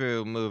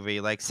breakthrough movie.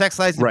 Like Sex,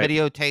 Lies, and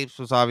Videotapes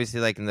was obviously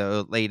like in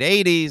the late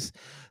 80s.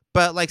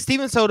 But like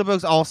Steven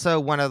Soderbergh's also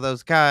one of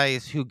those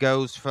guys who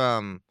goes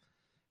from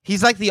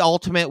he's like the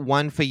ultimate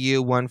one for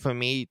you, one for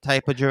me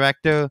type of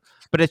director.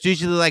 But it's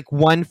usually like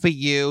one for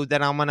you.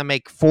 Then I'm going to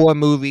make 4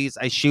 movies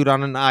I shoot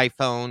on an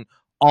iPhone,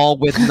 all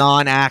with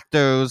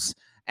non-actors.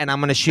 And I'm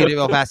going to shoot it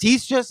real fast.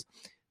 He's just,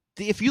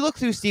 if you look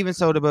through Steven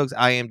Soderbergh's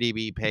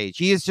IMDb page,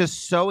 he is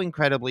just so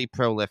incredibly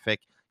prolific.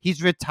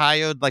 He's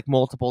retired like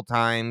multiple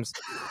times.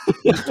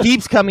 He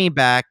keeps coming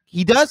back.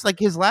 He does like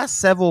his last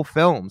several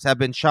films have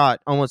been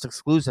shot almost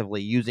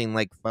exclusively using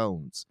like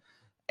phones.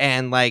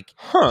 And like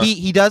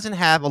he doesn't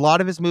have a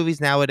lot of his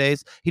movies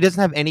nowadays. He doesn't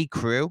have any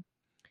crew.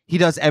 He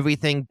does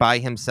everything by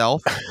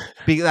himself.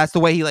 Because that's the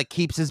way he like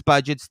keeps his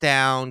budgets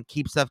down,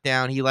 keeps stuff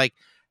down. He like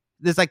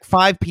there's like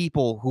 5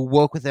 people who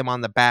work with him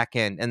on the back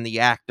end and the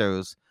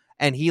actors.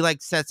 And he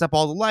like sets up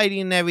all the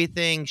lighting and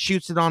everything,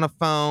 shoots it on a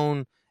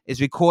phone,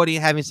 is recording,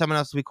 having someone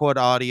else record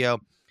audio.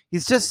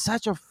 He's just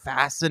such a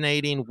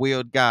fascinating,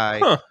 weird guy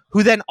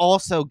who then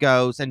also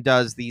goes and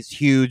does these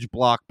huge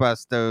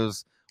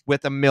blockbusters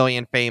with 1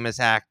 million famous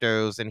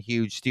actors and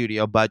huge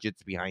studio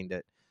budgets behind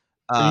it.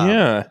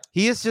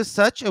 He is just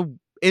such a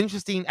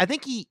interesting. I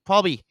think he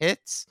probably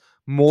hits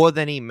more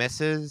than he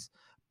misses.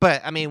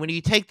 But I mean, when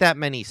you take that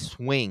many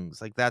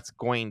swings, like that's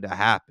going to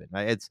happen.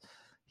 Right?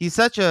 He's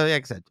such a,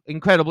 like I said,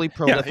 incredibly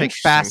prolific,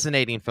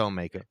 fascinating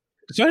filmmaker.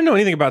 So I don't know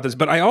anything about this,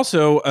 but I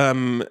also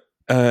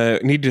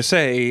need to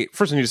say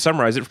first. I need to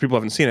summarize it for people who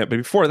haven't seen it. But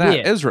before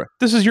that, Ezra,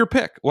 this is your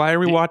pick. Why are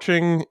we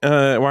watching?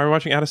 Why are we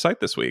watching Out of Sight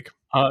this week?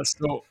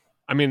 So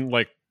I mean,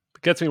 like,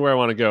 it gets me where I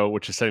want to go,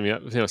 which is setting me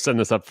up, setting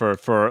this up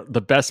for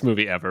the best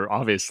movie ever.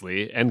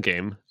 Obviously,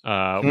 Endgame.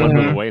 1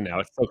 move away now.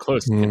 It's so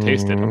close. You can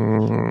taste it. 1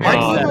 move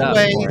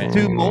away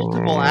to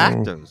multiple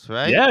actors,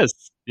 right? Yes.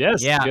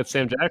 Yeah. You get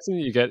Sam Jackson.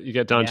 You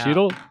get Don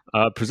Cheadle.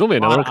 Presumably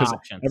another one because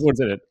everyone's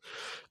in it.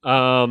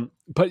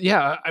 But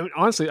yeah, I mean,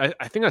 honestly,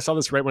 I think I saw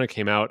this right when it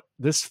came out.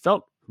 This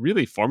felt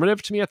really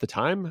formative to me at the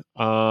time.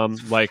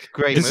 Like,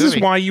 great. This is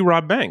why you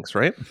rob banks,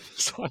 right?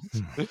 So,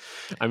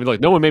 I mean,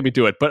 like, no one made me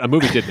do it, but a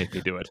movie did make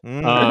me do it.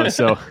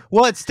 So,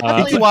 well, it's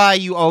definitely why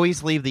you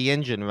always leave the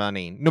engine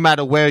running, no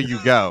matter where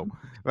you go.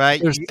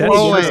 Right?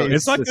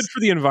 It's not good for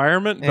the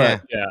environment,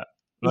 but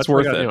it's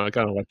worth it. I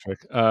got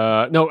electric.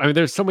 No, I mean,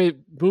 there's so many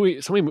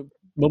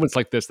moments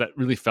like this that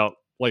really felt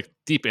like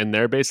deep in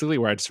there, basically,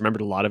 where I just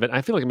remembered a lot of it.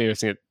 I feel like maybe I've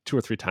seen it 2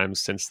 or 3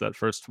 times since that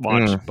first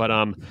watch. But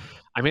I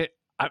mean,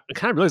 I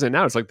kind of realize it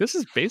now. It's like this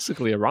is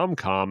basically a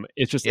rom-com.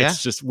 It's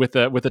just with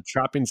the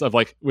trappings of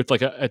like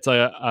it's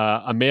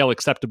a male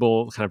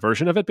acceptable kind of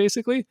version of it,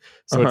 basically.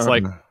 So it's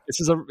like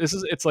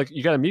it's like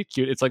you got to meet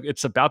cute. It's like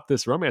it's about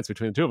this romance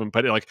between the two of them,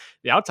 but like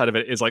the outside of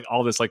it is like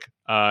all this like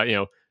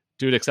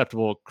dude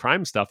acceptable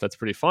crime stuff that's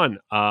pretty fun.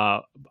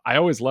 I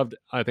always loved,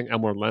 I think,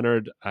 Elmore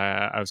Leonard.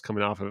 I was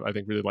coming off of, I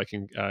think, really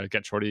liking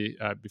Get Shorty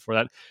before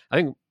that. I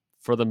think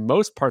for the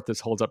most part,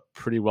 this holds up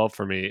pretty well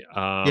for me.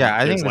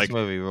 I think this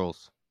movie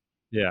rules.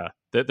 Yeah,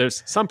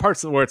 there's some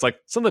parts where it's like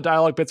some of the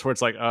dialogue bits where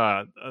it's like,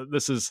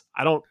 this is,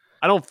 I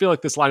don't feel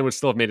like this line would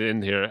still have made it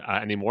in here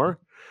anymore.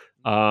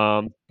 But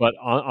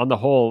on the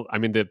whole, I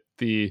mean,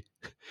 the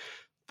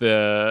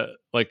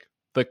like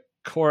the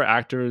core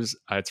actors.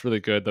 It's really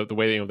good. The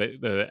way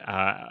the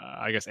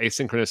I guess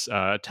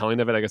asynchronous telling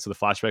of it, I guess, with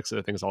the flashbacks,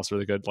 I think is also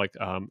really good. Like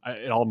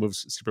it all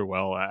moves super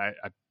well. I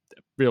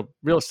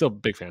real still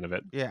big fan of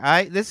it.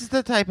 Yeah, this is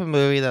the type of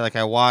movie that like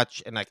I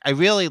watch and like I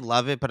really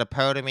love it, but a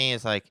part of me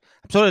is like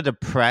I'm sort of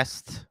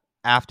depressed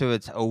after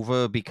it's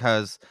over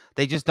because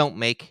they just don't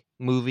make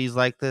movies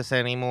like this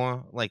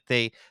anymore. Like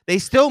they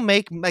still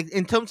make, like,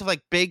 in terms of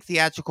like big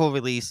theatrical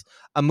release,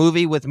 a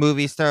movie with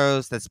movie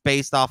stars that's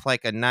based off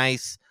like a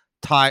nice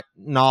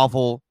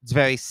novel. It's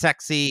very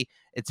sexy,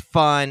 it's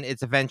fun,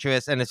 it's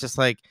adventurous, and it's just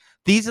like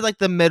these are like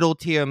the middle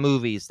tier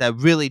movies that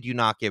really do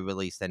not get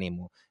released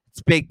anymore.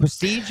 It's big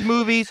prestige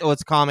movies or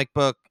it's comic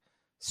book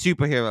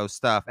superhero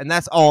stuff, and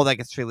that's all that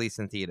gets released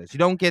in theaters. You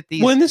don't get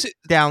these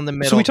down the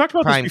middle. So we talked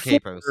about prime this before,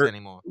 capers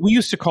anymore. We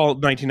used to call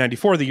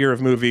 1994 the year of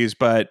movies,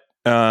 but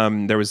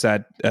there was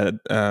that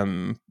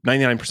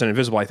 99%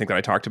 Invisible, I think, that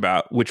I talked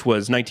about, which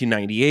was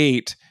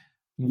 1998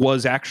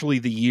 was actually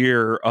the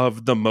year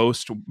of the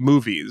most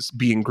movies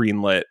being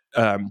greenlit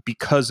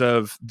because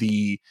of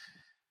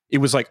it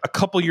was like a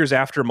couple years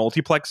after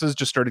multiplexes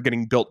just started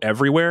getting built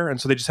everywhere.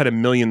 And so they just had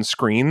 1 million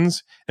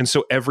screens. And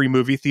so every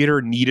movie theater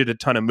needed a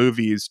ton of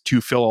movies to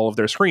fill all of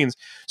their screens.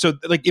 So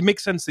like it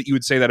makes sense that you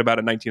would say that about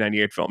a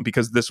 1998 film,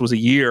 because this was a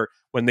year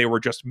when they were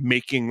just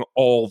making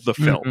all the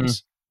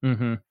films.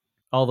 Mm-hmm.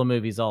 All the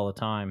movies all the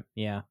time.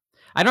 Yeah.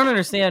 I don't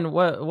understand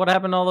what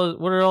happened to all those.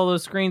 What are all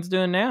those screens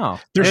doing now?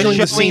 They're showing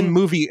the same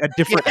movie at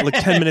different, like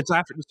 10 minutes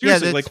after.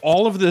 Seriously, like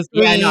all of the.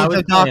 Yeah, no,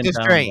 Doctor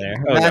Strange.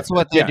 That's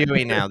what they're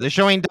doing now. They're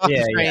showing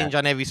Doctor Strange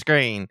on every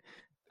screen.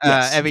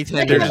 Every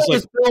 10 minutes. They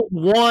just built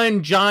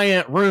one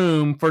giant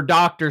room for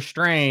Doctor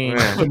Strange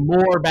to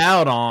morb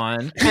out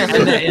on,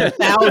 and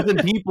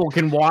 1,000 people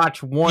can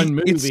watch one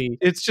movie.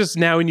 It's just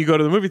now when you go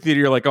to the movie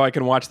theater, you're like, oh, I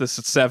can watch this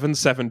at 7,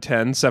 7:10,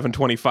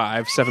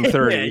 7:25,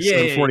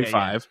 7:30,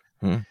 7:45.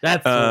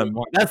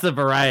 That's the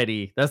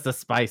variety. That's the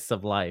spice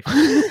of life.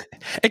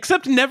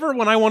 Except never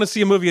when I want to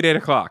see a movie at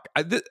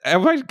 8:00.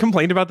 Have I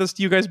complained about this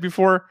to you guys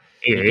before?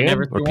 8 a.m.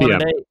 or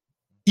p.m.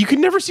 You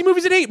can never see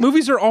movies at 8.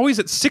 Movies are always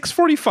at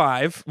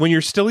 6:45 when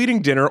you're still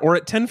eating dinner, or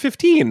at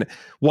 10:15.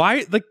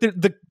 Why? Like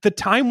the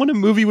time when a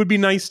movie would be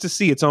nice to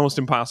see, it's almost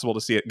impossible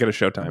to see it, get a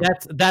showtime.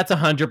 That's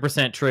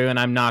 100% true, and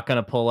I'm not going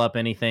to pull up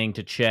anything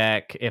to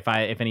check if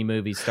any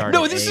movies start.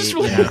 No, this is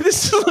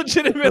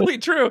legitimately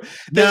true.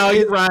 No,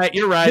 you're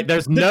right.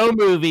 There's no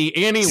movie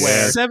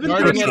anywhere.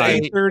 7:30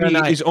 to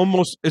 8:30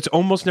 is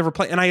almost never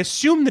played, and I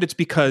assume that it's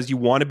because you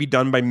want to be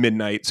done by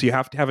midnight, so you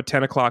have to have a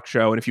 10 o'clock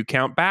show, and if you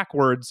count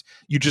backwards,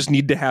 you just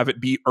need to have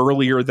it be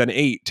earlier than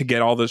 8 to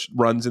get all those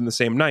runs in the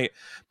same night.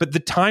 But the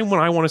time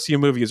when I want to see a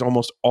movie is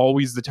almost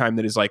always the time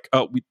that is like,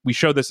 oh, we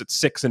show this at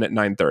 6 and at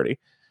 9:30,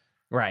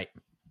 right?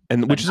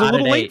 And which is a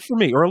little late for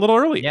me, or a little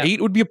early. Yep.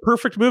 8 would be a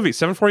perfect movie.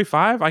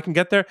 7:45, I can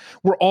get there.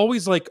 We're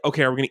always like,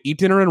 okay, are we going to eat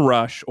dinner and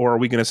rush, or are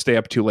we going to stay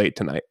up too late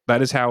tonight?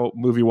 That is how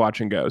movie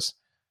watching goes.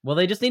 Well,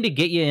 they just need to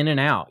get you in and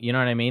out. You know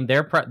what I mean?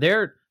 They're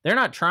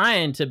not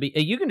trying to be.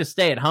 You can just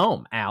stay at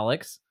home,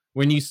 Alex.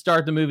 When you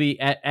start the movie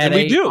at and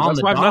 8 we do.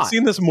 That's why I've not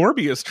seen this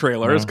Morbius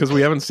trailer, is because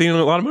we haven't seen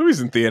a lot of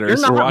movies in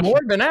theaters. You're not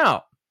morbing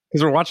out.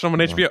 Because we're watching them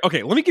on HBO.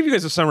 Okay, let me give you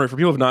guys a summary for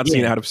people who have not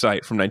seen Out of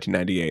Sight from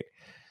 1998,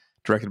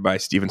 directed by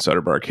Steven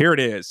Soderbergh. Here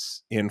it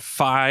is in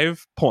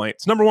 5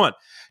 points. Number 1,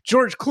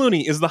 George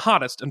Clooney is the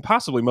hottest and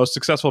possibly most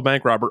successful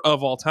bank robber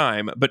of all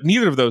time, but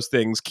neither of those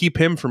things keep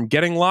him from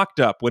getting locked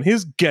up when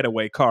his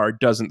getaway car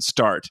doesn't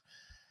start.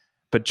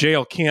 But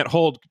jail can't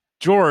hold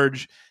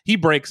George. He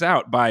breaks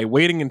out by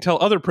waiting until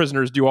other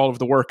prisoners do all of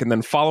the work and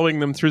then following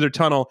them through their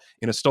tunnel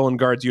in a stolen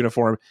guard's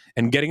uniform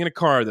and getting in a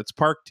car that's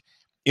parked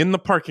in the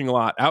parking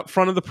lot out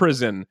front of the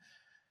prison,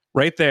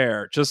 right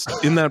there, just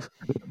in that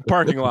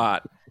parking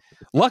lot.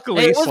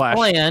 Luckily,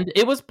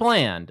 it was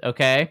planned.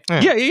 Okay.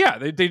 Yeah.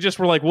 They just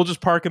were like, we'll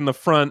just park in the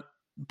front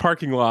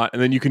parking lot,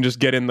 and then you can just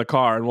get in the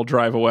car, and we'll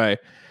drive away.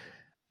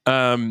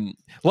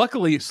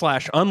 Luckily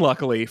 /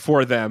 unluckily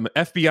for them,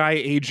 FBI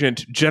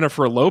agent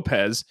Jennifer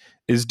Lopez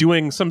is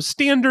doing some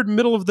standard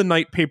middle of the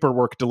night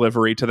paperwork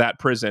delivery to that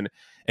prison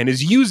and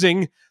is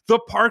using the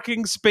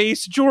parking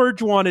space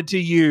George wanted to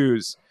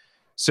use.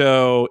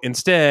 So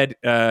instead,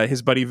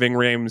 his buddy Ving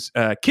Rhames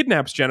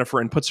kidnaps Jennifer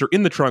and puts her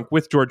in the trunk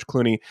with George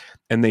Clooney,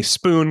 and they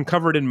spoon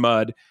covered in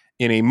mud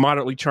in a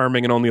moderately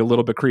charming and only a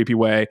little bit creepy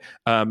way,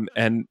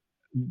 and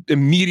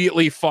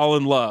immediately fall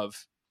in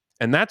love.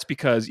 And that's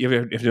because, if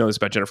you know this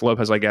about Jennifer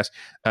Lopez, I guess,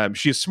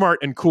 she's smart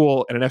and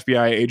cool and an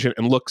FBI agent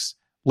and looks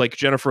like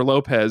Jennifer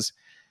Lopez,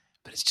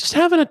 but it's just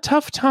having a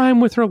tough time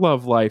with her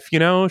love life. You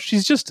know,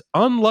 she's just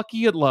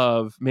unlucky at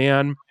love,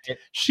 man.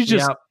 She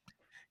just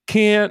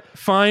can't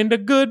find a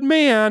good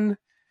man.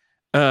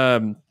 She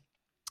found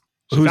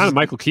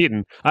Michael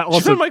Keaton. She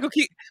found Michael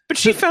Keaton, but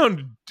she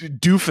found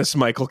doofus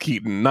Michael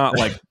Keaton, not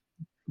like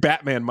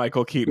Batman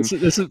Michael Keaton.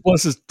 This is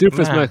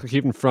doofus Michael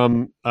Keaton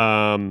from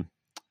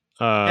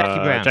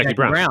Jackie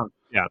Brown.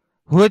 Yeah.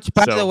 Which,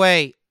 by the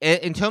way,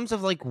 in terms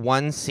of like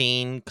one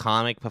scene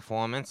comic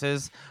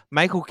performances,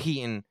 Michael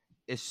Keaton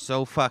is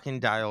so fucking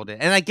dialed in.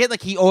 And I get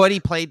like he already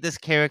played this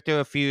character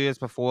a few years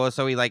before,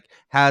 so he like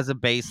has a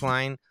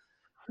baseline.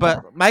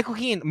 But Michael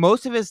Keaton,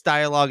 most of his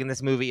dialogue in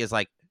this movie is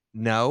like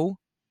no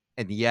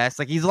and yes.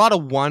 Like he's a lot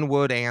of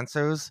one-word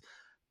answers,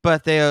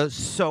 but they're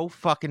so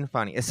fucking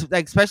funny. It's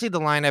like, especially the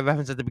line I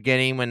referenced at the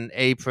beginning when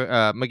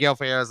Miguel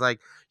Ferrer is like,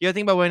 "You ever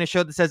think about wearing a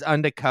shirt that says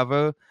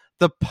undercover?"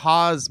 The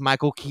pause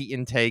Michael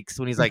Keaton takes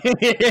when he's like,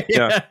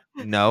 Yeah.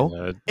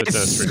 "No."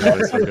 It's so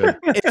good.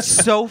 It's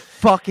so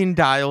fucking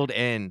dialed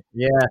in.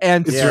 Yeah.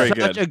 And It's such very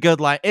good. a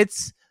good line.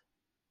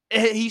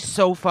 He's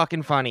so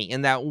fucking funny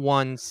in that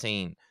one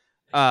scene.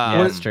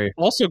 Yeah, that's true.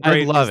 Also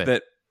great love is it.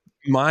 that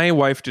my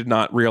wife did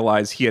not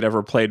realize he had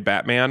ever played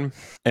Batman,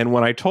 and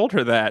when I told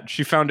her that,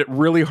 she found it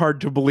really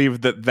hard to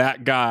believe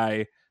that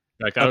guy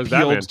was appealed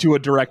Batman. to a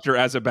director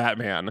as a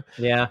Batman.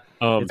 Yeah.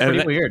 It's and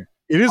pretty weird.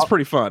 It is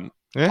pretty fun.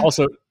 Yeah.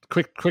 Also,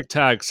 quick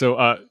tag.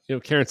 So,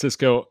 Karen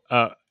Cisco,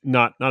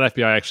 not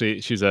FBI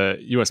actually. She's a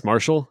U.S.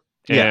 Marshal,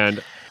 Yeah.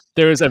 and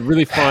there's a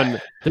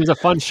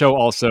fun show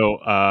also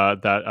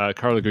that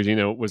Carla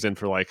Gugino was in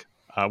for like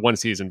one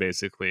season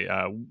basically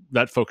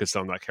that focused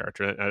on that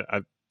character.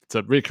 It's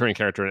a recurring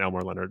character in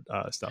Elmore Leonard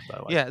stuff that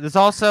I like. Yeah, there's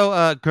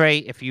also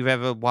great if you've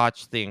ever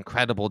watched The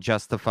Incredible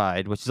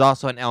Justified, which is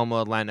also an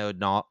Elmore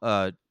Leonard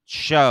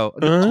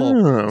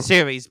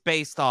series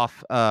based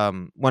off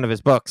one of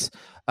his books.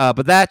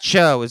 But that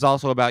show is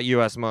also about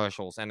U.S.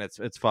 Marshals, and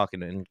it's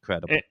fucking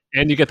incredible.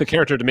 And you get the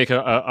character to make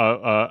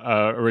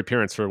a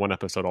reappearance for one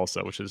episode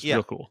also, which is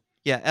real cool.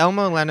 Yeah,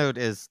 Elmore Leonard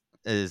is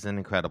an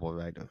incredible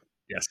writer.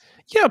 Yes.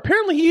 Yeah,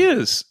 apparently he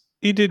is.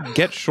 He did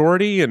Get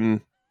Shorty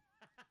and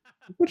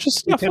which is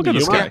stuff. Look at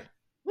this guy.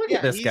 Look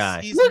at this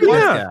guy. Look at this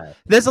that. guy.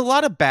 There's a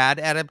lot of bad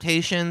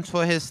adaptations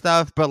for his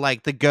stuff, but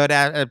like the good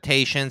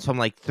adaptations from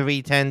like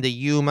 310 to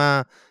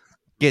Yuma,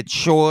 Get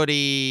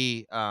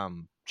Shorty,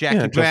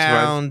 Jackie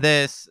Brown,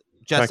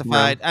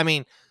 Justified. I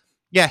mean,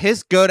 yeah,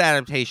 his good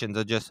adaptations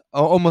are just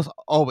almost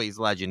always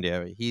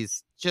legendary.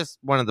 He's just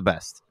one of the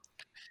best.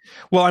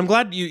 Well, I'm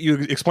glad you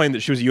explained that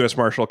she was a U.S.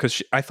 Marshal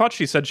because I thought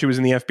she said she was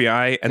in the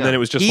FBI, and then it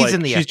was just he's like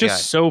in the she's FBI.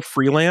 just so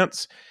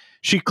freelance.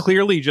 She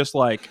clearly just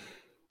like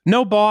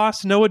no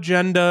boss, no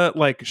agenda.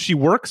 Like she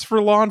works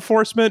for law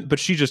enforcement, but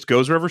she just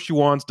goes wherever she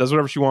wants, does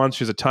whatever she wants.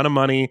 She has a ton of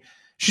money.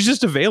 She's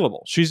just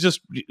available. She's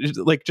just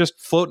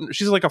floating.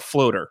 She's like a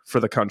floater for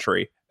the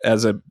country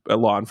as a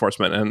law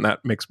enforcement, and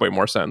that makes way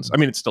more sense. I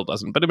mean, it still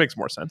doesn't, but it makes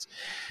more sense.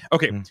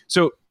 Okay,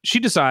 so she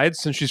decides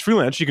since she's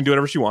freelance, she can do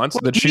whatever she wants.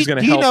 That she's going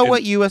to help. Do you know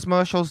what U.S.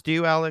 Marshals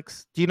do,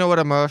 Alex? Do you know what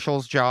a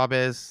marshal's job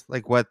is?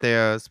 Like what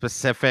their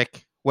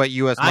specific what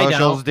U.S.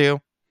 Marshals do?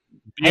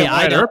 Hey,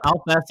 I don't.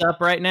 I'll fess up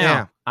right now.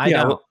 Yeah. I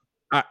don't.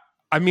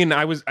 I mean,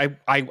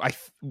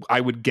 I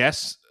would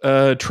guess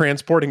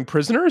transporting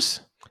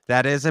prisoners.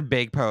 That is a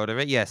big part of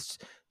it. Yes,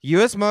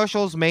 U.S.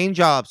 Marshals' main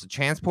jobs are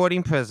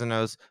transporting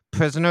prisoners,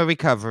 prisoner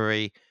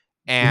recovery,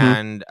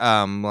 and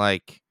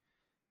like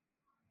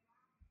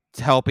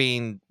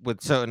helping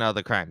with certain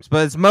other crimes.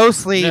 But it's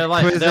mostly they're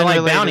like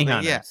bounty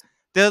hunters. Yeah,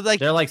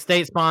 they're like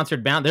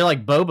state-sponsored bounty. They're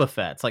like Boba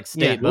Fett's, like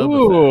state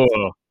Boba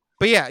Fett.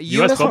 But yeah,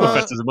 U.S. Boba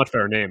Fett is a much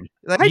better name.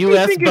 Like,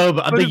 U.S.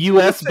 Boba, the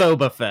U.S.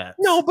 Boba Fett.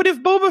 No, but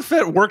if Boba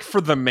Fett worked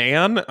for the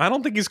man, I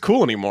don't think he's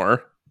cool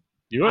anymore.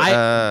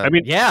 I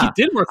mean, he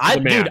did work for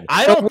the man. Dude,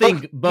 I don't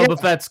think Boba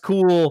Fett's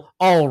cool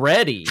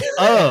already.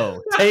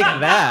 Oh, take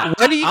that.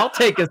 I'll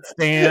take a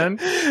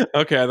stand.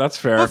 Okay, that's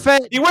fair.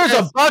 He wears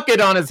a bucket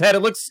on his head.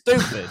 It looks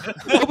stupid.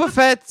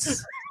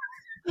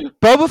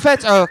 Boba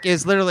Fett's arc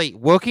is literally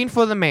working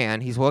for the man.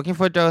 He's working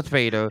for Darth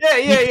Vader.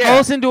 He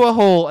falls into a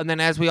hole, and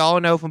then, as we all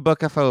know from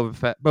Book of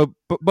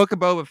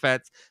Boba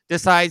Fett,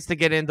 decides to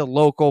get into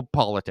local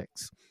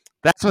politics.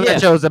 That's what that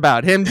show's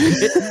about. Him,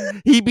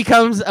 he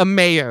becomes a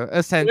mayor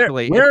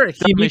essentially. Where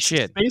he meets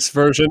the space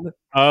version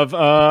of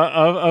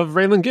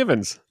Raylan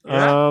Givens.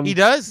 He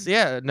does.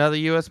 Yeah, another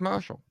U.S.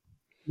 Marshal.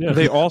 Yeah.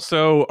 They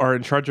also are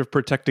in charge of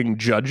protecting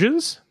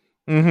judges.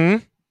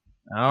 Mm-hmm.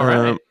 All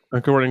right.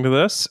 According to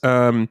this,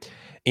 and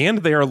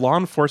they are law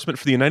enforcement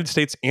for the United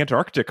States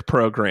Antarctic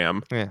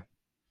Program. Yeah.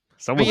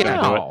 Someone's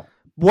gonna do it.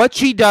 What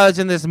she does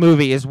in this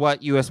movie is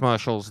what U.S.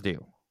 Marshals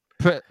do.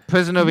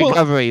 Prisoner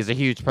recovery is a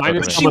huge part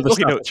of it. Some of the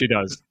stuff she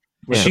does.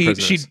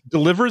 She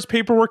delivers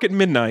paperwork at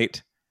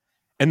midnight,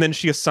 and then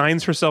she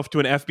assigns herself to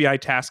an FBI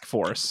task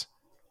force,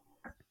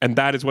 and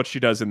that is what she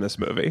does in this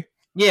movie.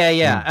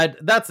 Yeah.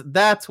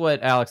 That's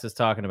what Alex is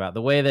talking about.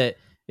 The way that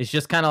it's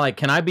just kind of like,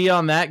 can I be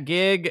on that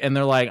gig? And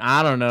they're like,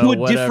 I don't know,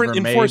 to a different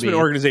enforcement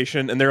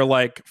organization, and they're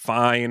like,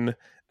 fine.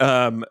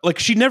 Like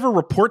she never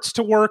reports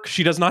to work.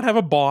 She does not have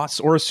a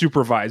boss or a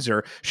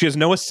supervisor. She has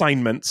no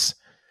assignments.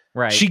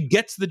 Right. She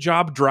gets the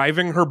job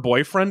driving her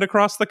boyfriend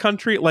across the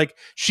country. Like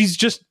she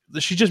just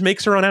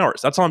makes her own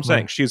hours. That's all I'm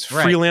saying. She's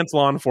freelance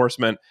law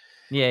enforcement.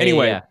 Yeah.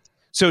 Anyway,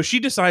 so she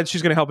decides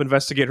she's going to help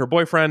investigate her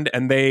boyfriend,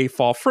 and they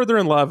fall further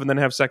in love and then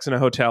have sex in a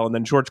hotel. And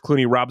then George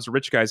Clooney robs a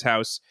rich guy's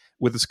house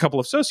with a couple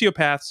of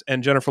sociopaths,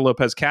 and Jennifer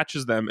Lopez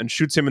catches them and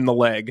shoots him in the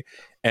leg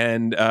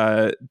and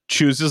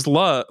chooses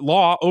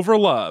law over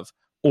love.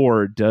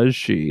 Or does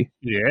she?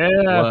 Yeah.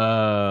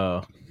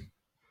 Whoa.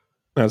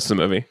 That's the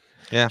movie.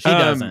 Yeah. She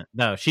doesn't.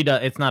 No, she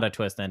does. It's not a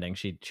twist ending.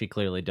 She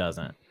clearly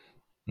doesn't.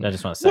 I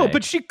just want to say. Well,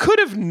 but she could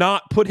have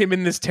not put him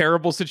in this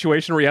terrible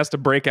situation where he has to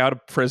break out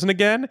of prison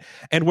again,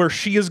 and where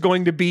she is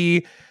going to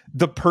be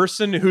the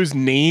person whose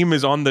name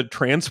is on the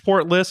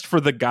transport list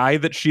for the guy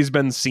that she's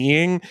been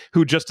seeing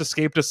who just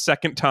escaped a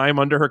second time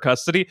under her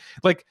custody.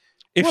 Like,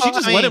 if she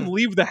just let him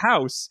leave the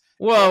house,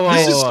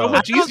 this is so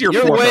much easier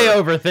You're for way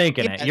her.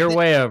 overthinking it. You're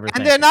way overthinking.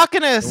 And they're not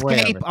going to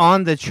escape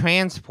on the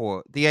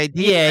transport. The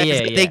idea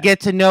is that they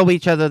get to know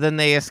each other, then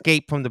they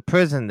escape from the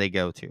prison they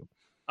go to.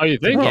 Oh, you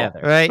think?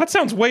 Right? That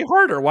sounds way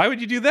harder. Why would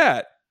you do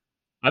that?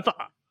 I thought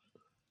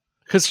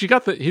because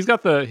he's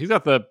got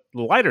the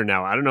lighter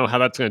now. I don't know how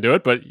that's going to do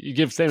it, but you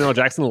give Samuel L.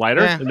 Jackson the lighter,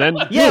 and then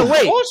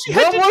wait, all she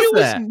had to do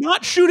was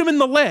not shoot him in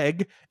the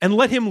leg and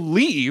let him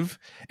leave.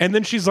 And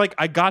then she's like,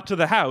 "I got to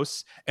the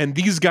house, and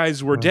these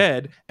guys were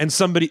dead, and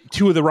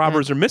two of the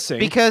robbers are missing."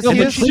 Because the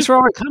police were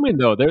already coming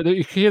though.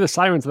 You can hear the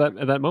sirens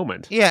at that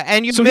moment. Yeah,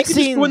 and you're so missing.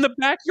 He could just go in the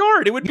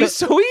backyard. It would be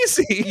so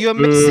easy. You're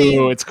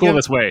missing. It's cool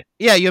this way.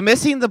 Yeah, you're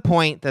missing the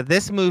point that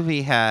this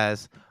movie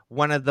has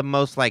one of the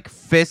most like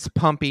fist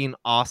pumping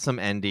awesome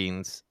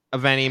endings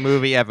of any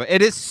movie ever.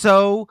 It is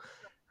so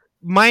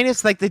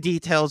minus like the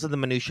details and the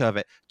minutia of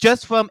it,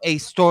 just from a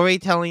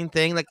storytelling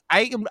thing. Like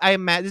I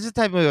imagine this is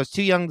the type of movie I was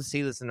too young to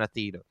see this in a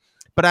theater,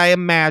 but I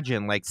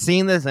imagine like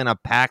seeing this in a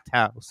packed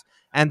house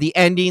and the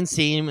ending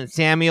scene when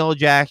Samuel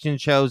Jackson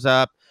shows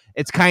up.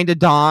 It's kind of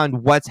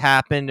dawned what's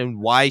happened and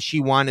why she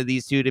wanted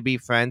these two to be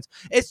friends.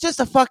 It's just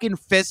a fucking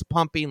fist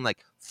pumping, like,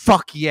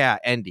 fuck yeah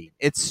ending.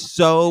 It's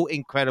so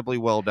incredibly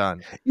well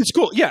done. It's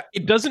cool. Yeah,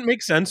 it doesn't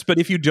make sense, but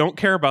if you don't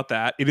care about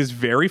that, it is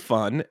very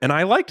fun, and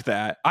I liked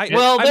that.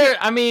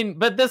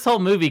 But this whole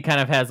movie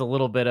kind of has a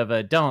little bit of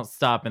a don't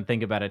stop and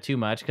think about it too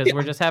much because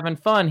we're just having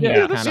fun here.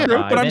 Yeah, that's true,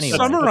 but I'm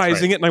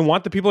summarizing it, and I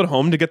want the people at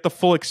home to get the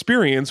full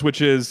experience,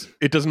 which is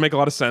it doesn't make a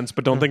lot of sense,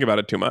 but don't think about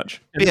it too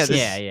much.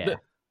 Yeah.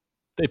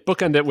 They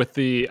bookend it with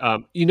the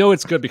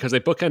it's good because they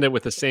bookend it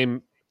with the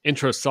same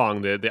intro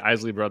song, the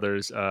Isley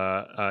Brothers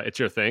It's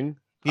Your Thing.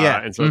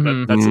 And so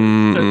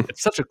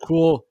it's such a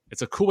cool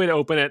way to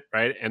open it,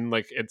 right? And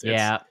like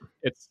the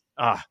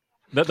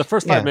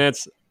first 5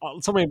 minutes,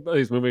 so many of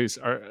these movies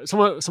are so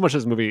much of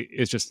this movie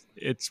is just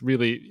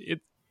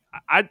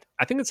I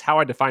think it's how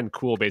I defined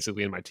cool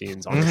basically in my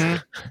teens, honestly.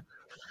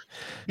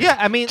 Yeah,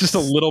 I mean, just a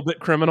little bit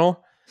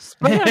criminal.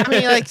 But I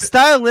mean, like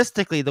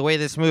stylistically, the way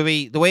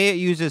it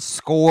uses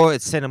score,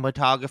 its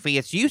cinematography,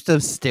 its use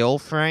of still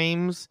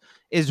frames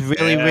is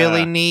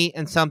really neat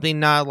and something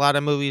not a lot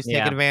of movies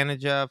take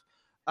advantage of.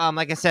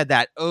 Like I said,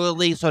 that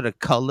early sort of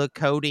color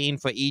coding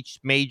for each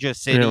major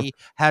city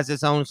has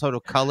its own sort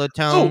of color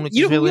tone.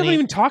 Who we haven't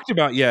even talked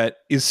about yet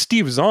is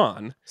Steve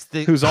Zahn,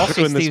 who's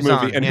also in this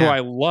movie and who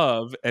I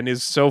love and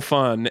is so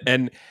fun.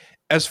 And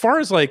as far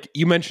as like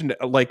you mentioned,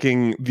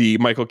 liking the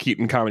Michael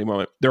Keaton comedy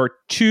moment, there are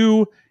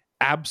 2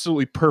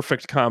 absolutely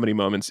perfect comedy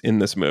moments in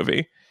this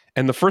movie.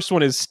 And the first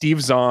one is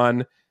Steve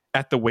Zahn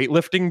at the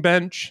weightlifting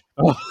bench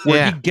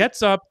where he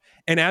gets up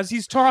and as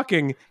he's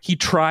talking, he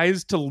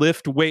tries to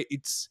lift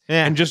weights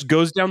and just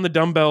goes down the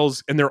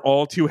dumbbells and they're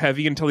all too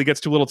heavy until he gets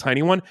to a little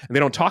tiny one. And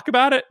they don't talk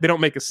about it. They don't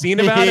make a scene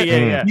about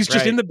it. He's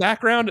just in the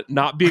background,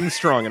 not being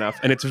strong enough.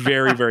 And it's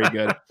very, very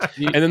good.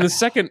 And then the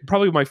second,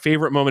 probably my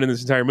favorite moment in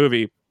this entire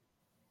movie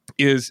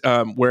is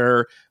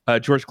where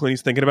George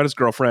Clooney's thinking about his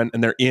girlfriend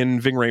and they're in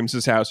Ving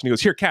Rhames' house and he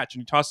goes, "Here, catch,"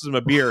 and he tosses him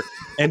a beer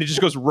and it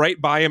just goes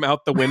right by him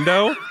out the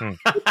window.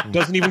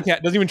 doesn't even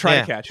try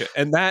to catch it.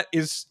 And that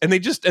is, and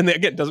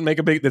again, doesn't make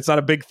it's not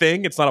a big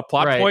thing. It's not a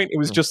plot point. It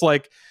was just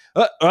like,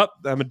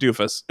 I'm a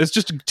doofus. It's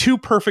just 2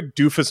 perfect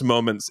doofus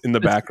moments in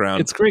the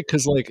background. It's great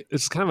because like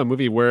it's kind of a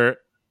movie where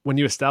when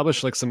you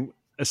establish like some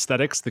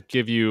aesthetics that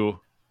give you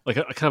like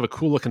a kind of a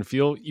cool look and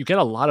feel, you get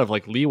a lot of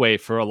like leeway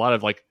for a lot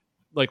of like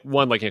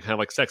one, like kind of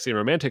like sexy and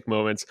romantic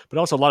moments, but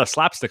also a lot of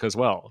slapstick as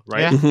well,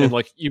 right? And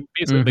like you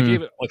basically they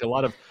gave it like a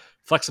lot of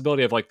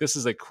flexibility of like this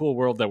is a cool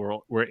world that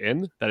we're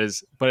in. That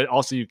is, but it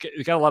also you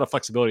got a lot of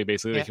flexibility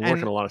basically. They can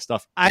work on a lot of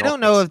stuff. I don't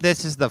know if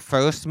this is the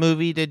first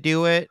movie to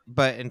do it,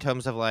 but in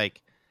terms of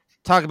like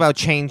talk about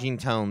changing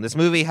tone, this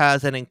movie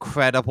has an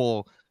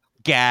incredible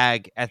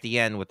gag at the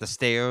end with the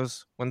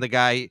stairs when the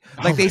guy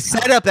they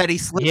set up that he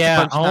slips a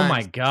bunch of times.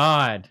 My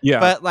god.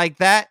 But like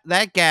that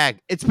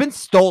gag, it's been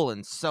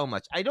stolen so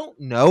much. I don't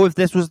know if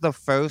this was the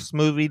first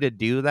movie to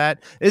do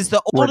that. It's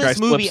the oldest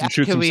movie I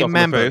can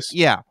remember.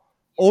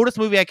 Oldest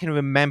movie I can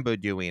remember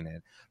doing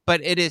it.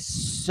 But it is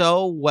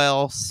so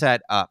well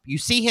set up. You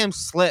see him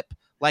slip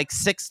like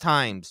 6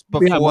 times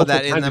before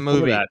that in the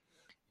movie.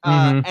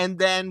 And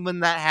then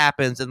when that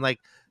happens and like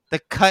the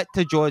cut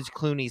to George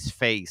Clooney's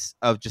face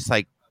of just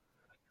like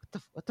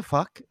what the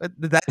fuck?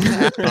 Did that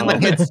happen?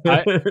 Like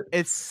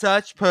it's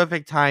such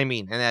perfect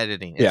timing and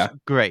editing. It's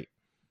great.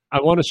 I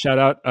want to shout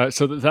out.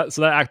 So that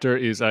actor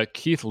is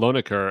Keith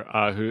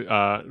Loneker, who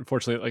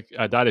unfortunately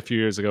died a few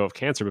years ago of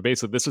cancer. But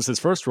basically, this was his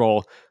first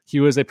role. He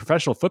was a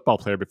professional football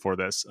player before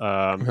this,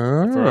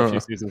 for a few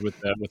seasons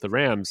with the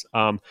Rams.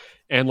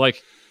 And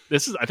like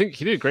I think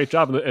he did a great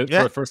job for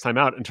the first time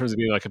out in terms of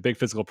being like a big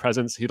physical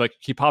presence.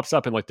 He pops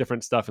up in like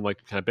different stuff and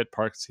like kind of bit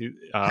parts.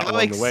 How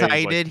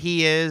excited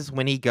he is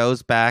when he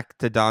goes back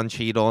to Don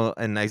Cheadle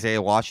and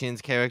Isaiah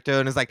Washington's character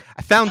and is like,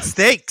 I found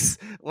steaks.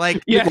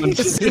 Like, the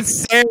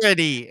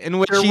sincerity in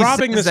which they're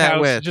robbing this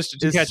house. With just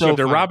to catch you up,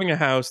 they're robbing a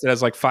house that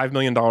has like $5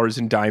 million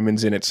in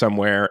diamonds in it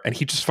somewhere, and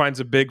he just finds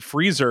a big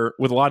freezer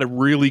with a lot of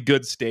really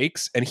good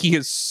steaks, and he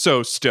is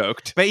so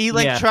stoked. But he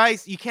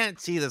tries. You can't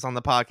see this on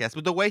the podcast,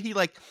 but the way he's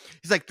like,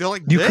 they're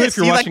like, you this. could if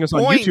you're watching us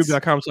on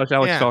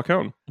YouTube.com/Alex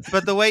Falcone.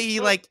 But the way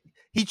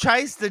he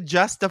tries to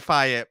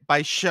justify it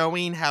by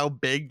showing how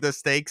big the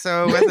steaks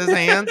are with his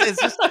hands.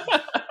 It's just,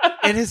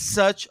 it is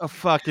such a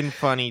fucking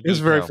funny detail. It's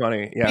very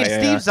funny. Yeah,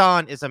 Steve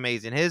Zahn is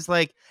amazing. His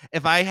like,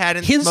 if I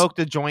hadn't smoked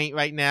a joint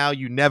right now,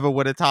 you never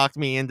would have talked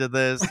me into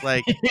this.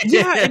 Like,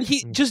 and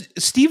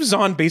Steve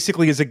Zahn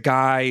basically is a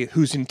guy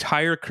whose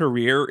entire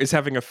career is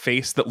having a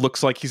face that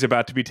looks like he's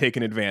about to be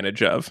taken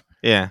advantage of.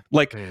 Yeah,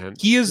 like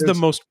he is the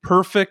most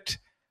perfect,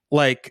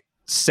 like,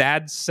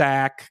 sad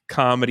sack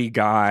comedy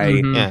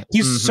guy.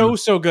 He's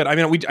so good. I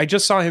mean, I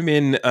just saw him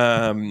in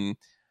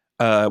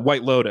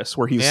White Lotus,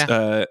 where he's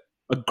a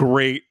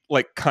great,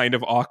 like, kind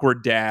of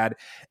awkward dad.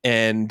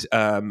 And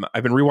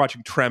I've been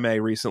rewatching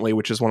Treme recently,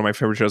 which is one of my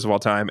favorite shows of all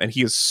time. And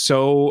he is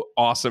so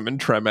awesome in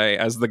Treme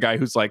as the guy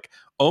who's like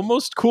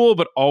almost cool,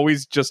 but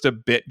always just a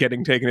bit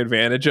getting taken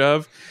advantage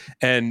of,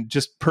 and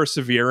just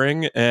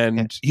persevering.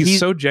 And he's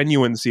so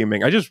genuine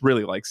seeming. I just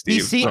really like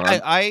Steve. You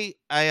guys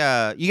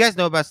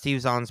know about Steve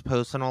Zahn's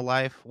personal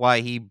life?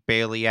 Why he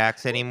barely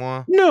acts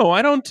anymore? No,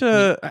 I don't.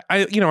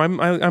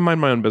 I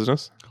mind my own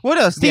business. What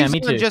else? Steve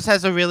Zahn just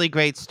has a really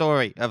great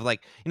story of,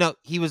 like,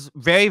 he was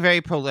very, very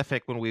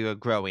prolific when we were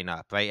growing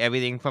up, right?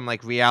 Everything from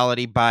like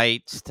Reality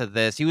Bites to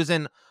this. He was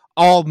in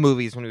all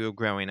movies when we were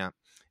growing up.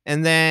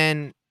 And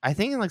then I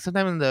think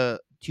sometime in the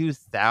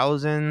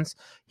 2000s,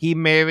 he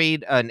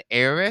married an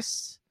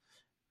heiress,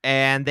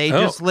 and they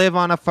just live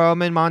on a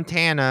farm in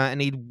Montana, and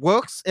he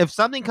works. If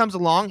something comes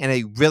along and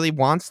he really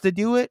wants to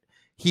do it,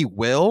 he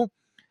will.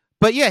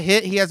 But yeah,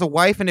 he has a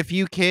wife and a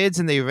few kids,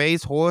 and they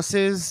raise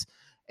horses.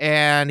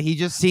 And he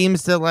just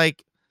seems to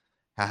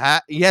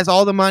he has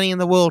all the money in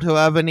the world he'll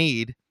ever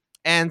need.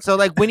 And so,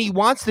 like, when he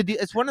wants to do,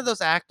 it's one of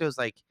those actors,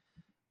 like,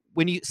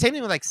 same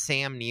thing with like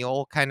Sam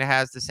Neill kind of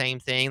has the same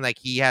thing. Like,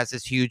 he has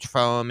this huge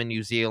farm in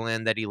New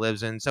Zealand that he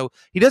lives in. So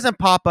he doesn't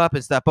pop up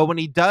and stuff. But when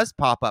he does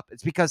pop up,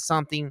 it's because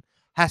something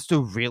has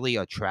to really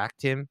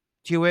attract him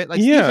to it.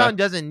 Like, Steve Zahn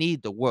doesn't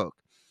need the work.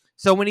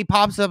 So when he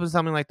pops up in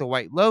something like The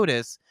White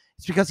Lotus,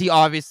 it's because he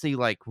obviously,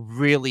 like,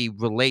 really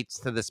relates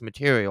to this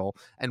material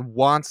and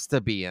wants to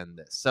be in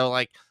this. So,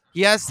 like,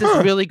 he has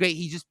this really great,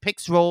 he just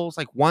picks roles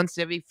like once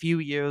every few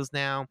years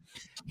now.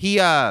 He,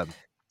 I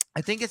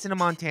think it's in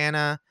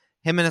Montana.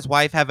 Him and his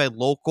wife have a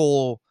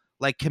local,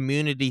 like,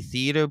 community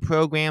theater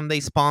program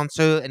they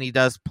sponsor, and he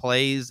does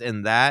plays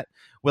in that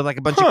with, like,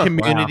 a bunch of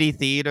community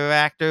theater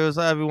actors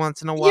every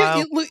once in a while.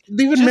 Yeah,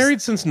 they've been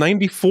married since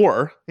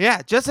 '94.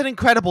 Yeah, just an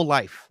incredible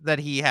life that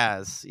he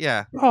has.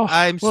 Yeah,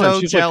 I'm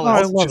so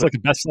jealous. She's like a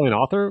best-selling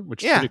author,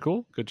 which is pretty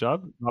cool. Good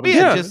job.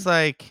 Just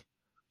like,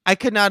 I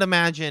could not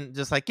imagine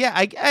just like,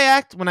 I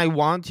act when I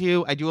want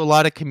to. I do a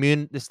lot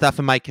of stuff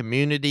in my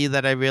community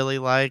that I really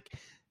like.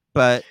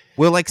 But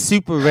we're like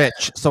super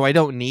rich, so I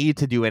don't need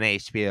to do an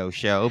HBO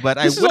show. But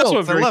this is also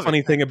a very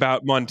funny thing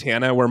about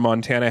Montana, where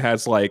Montana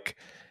has like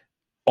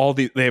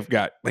they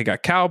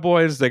got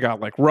cowboys, they got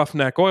like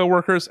roughneck oil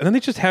workers, and then they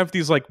just have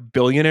these like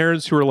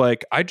billionaires who are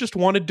like, I just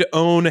wanted to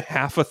own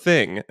half a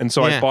thing, and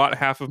so I bought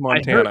half of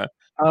Montana.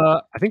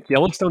 I think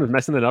Yellowstone is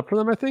messing it up for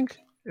them. I think,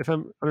 if I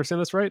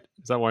understand this right,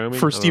 is that Wyoming?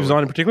 For Steve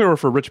Zahn in particular, or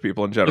for rich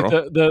people in general?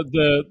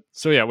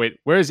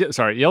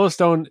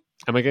 Yellowstone.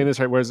 Am I getting this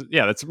right?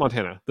 That's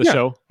Montana. The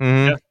show.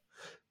 Mm-hmm.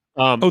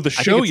 Yeah. The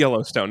show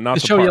Yellowstone, not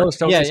the show park.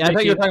 Yellowstone. Yeah, I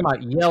thought you were talking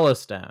about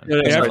Yellowstone.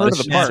 I've heard of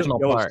the park.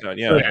 Yellowstone.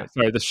 Yeah.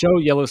 Sorry, the show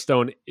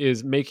Yellowstone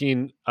is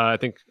making, I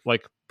think,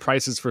 like,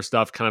 prices for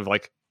stuff kind of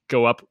like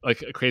go up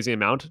like a crazy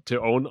amount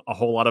to own a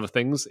whole lot of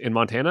things in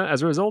Montana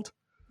as a result.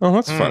 Oh,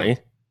 that's funny.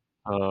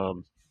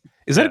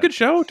 Is that a good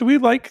show? Do we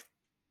like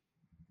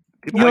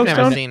Yellowstone? I've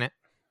never seen it.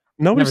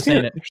 Nobody's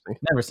seen it.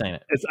 Never seen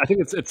it. I think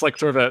it's like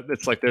sort of I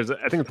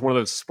think it's one of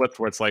those splits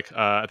where it's like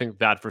I think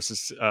that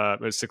versus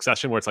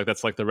Succession, where it's like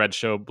that's like the red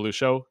show, blue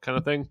show kind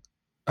of thing.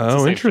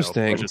 Oh,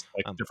 interesting. Show, just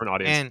like different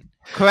audience. And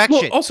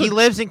correction, he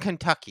lives in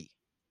Kentucky.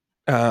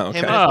 Okay.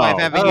 Him and his wife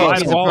have a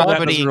piece of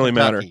property doesn't really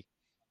matter.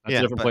 That's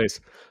a different place.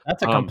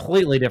 That's a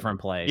completely different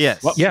place. Yes.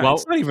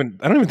 It's not even.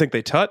 I don't even think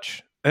they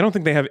touch. I don't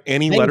think they have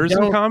any letters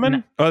in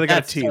common. They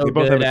got a T. They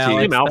both have a T.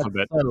 Same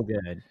alphabet. So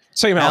good.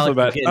 Same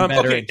alphabet.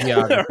 Okay.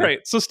 All right.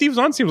 So Steve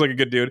Zahn seems like a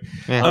good dude.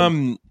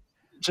 Yeah.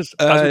 Just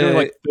as we're doing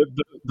like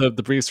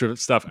the brief sort of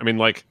stuff. I mean,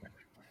 like,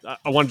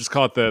 I want to just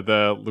call it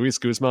the Luis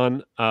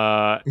Guzman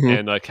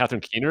and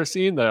Catherine Keener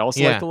scene that I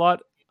also liked a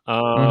lot.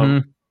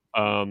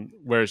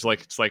 Where it's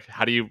like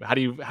how do you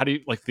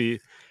like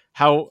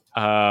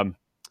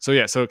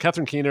So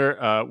Catherine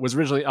Keener was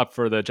originally up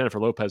for the Jennifer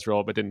Lopez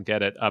role, but didn't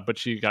get it. But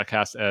she got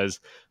cast as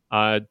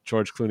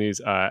George Clooney's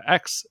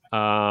ex,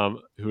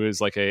 who is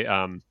like a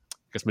I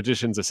guess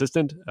magician's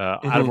assistant,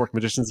 out of work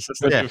magician's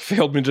assistant,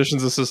 failed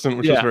magician's assistant,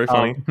 which is very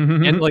funny.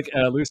 And like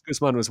Luis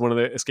Guzman was one of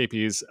the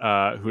escapees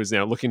who is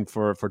now looking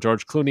for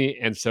George Clooney,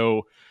 and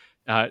so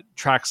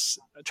tries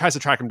to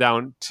track him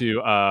down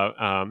to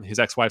his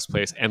ex-wife's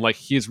place, and like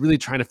he's really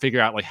trying to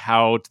figure out like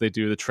how do they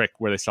do the trick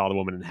where they saw the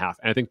woman in half.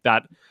 And I think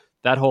that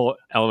whole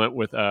element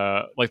with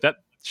like that,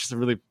 just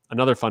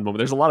another fun moment.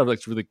 There's a lot of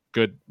like really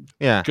good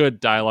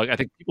dialogue. I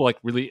think people like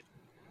really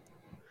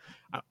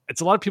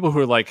it's a lot of people who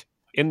are like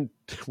in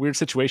weird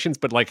situations,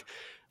 but like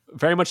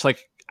very much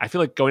like I feel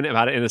like going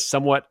about it in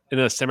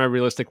a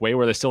semi-realistic way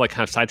where they're still like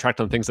kind of sidetracked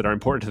on things that are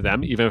important to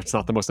them, even if it's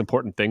not the most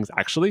important things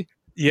actually.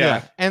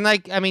 Yeah. And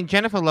like, I mean,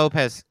 Jennifer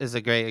Lopez is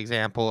a great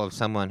example of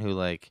someone who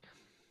like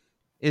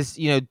is,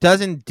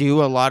 doesn't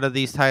do a lot of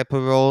these type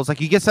of roles.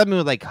 Like you get something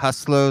with like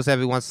Hustlers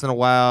every once in a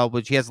while,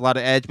 but she has a lot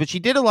of edge, but she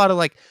did a lot of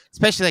like,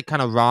 especially like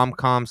kind of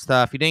rom-com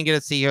stuff. You didn't get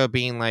to see her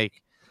being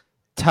like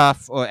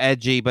tough or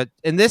edgy, but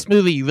in this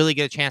movie you really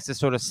get a chance to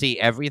sort of see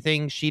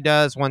everything she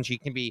does. One, she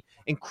can be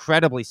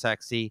incredibly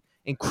sexy,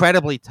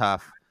 incredibly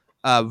tough,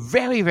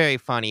 very, very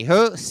funny.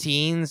 Her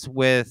scenes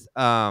with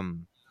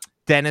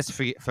Dennis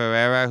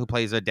Ferreira, who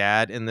plays her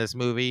dad in this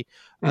movie,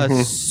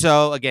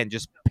 so again,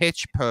 just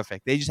pitch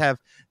perfect. They just have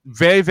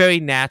very, very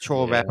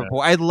natural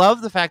rapport. I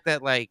love the fact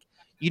that like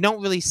you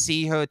don't really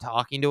see her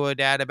talking to her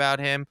dad about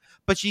him,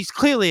 but she's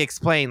clearly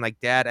explained like,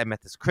 Dad, I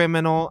met this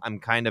criminal, I'm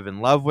kind of in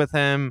love with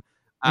him.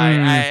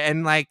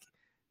 And like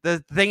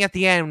the thing at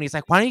the end when he's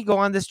like, why don't you go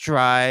on this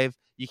drive?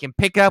 You can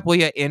pick up where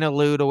your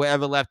interlude or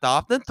whatever left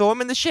off, then throw him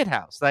in the shit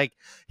house. Like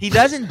he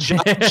doesn't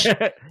judge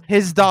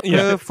his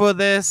daughter for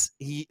this.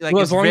 He like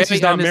as long as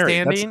he's not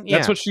married.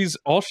 That's what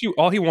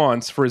all he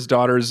wants for his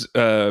daughter's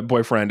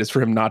boyfriend is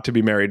for him not to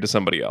be married to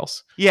somebody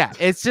else. Yeah,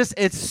 it's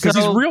because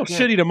he's real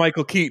shitty to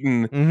Michael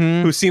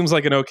Keaton, who seems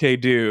like an okay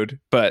dude,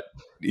 but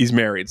he's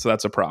married, so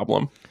that's a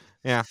problem.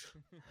 Yeah.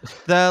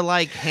 The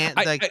like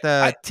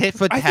the tit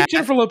for tat. I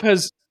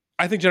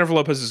think Jennifer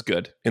Lopez is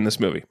good in this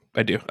movie.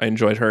 I do. I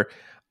enjoyed her.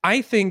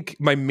 I think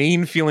my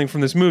main feeling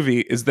from this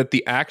movie is that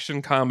the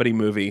action comedy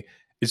movie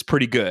is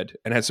pretty good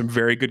and has some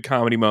very good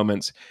comedy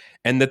moments,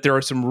 and that there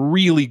are some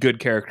really good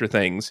character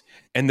things,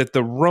 and that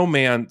the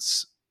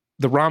romance,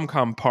 the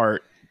rom-com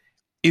part,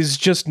 is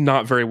just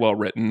not very well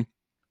written.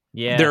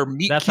 Yeah, their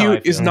meet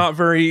cute is not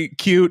very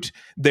cute.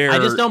 I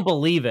just don't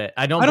believe it.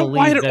 I don't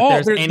believe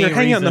that there's any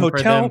reason for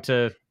them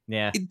to.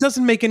 Yeah, it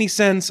doesn't make any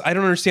sense. I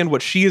don't understand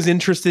what she is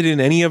interested in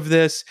any of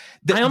this.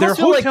 I almost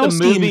feel like the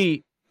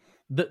movie.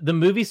 The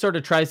movie sort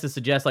of tries to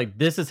suggest like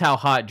this is how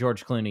hot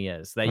George Clooney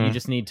is, that you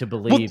just need to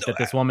believe that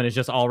this woman is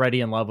just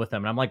already in love with him.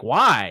 And I'm like,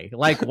 why?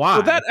 Like,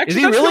 why? Is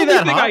he really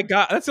that hot?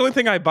 That's the only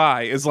thing I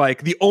buy is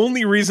like the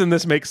only reason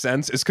this makes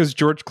sense is because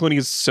George Clooney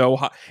is so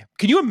hot.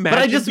 Can you imagine?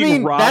 But I just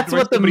mean that's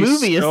what the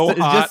movie is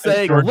just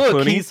saying.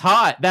 Look, he's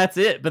hot. That's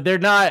it. But they're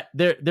not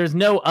there. There's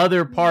no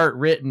other part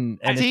written.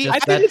 And I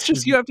think it's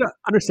just you have to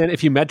understand.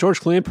 If you met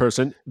George Clooney in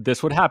person,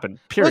 this would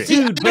happen. Period.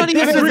 Dude, but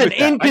this is an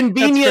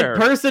inconvenient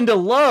person to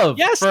love.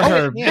 Yes, for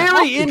her.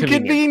 Very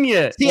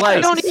inconvenient. See, like,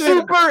 I don't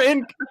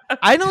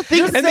think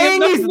you're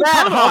saying he's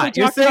that hot.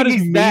 You're saying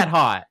he's that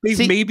hot.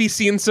 They've maybe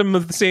seen some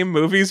of the same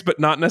movies, but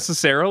not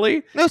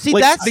necessarily. No, see,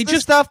 like, that's the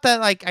stuff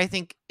that like I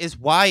think is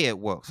why it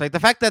works. Like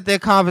the fact that their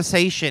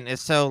conversation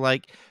is so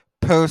like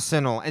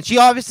personal, and she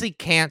obviously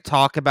can't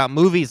talk about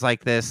movies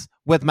like this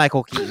with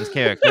Michael Keaton's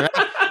character.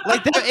 Right?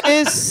 Like there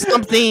is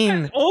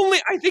something.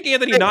 I think,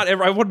 Anthony, not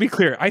ever. I want to be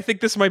clear. I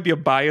think this might be a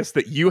bias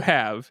that you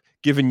have,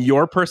 given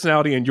your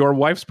personality and your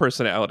wife's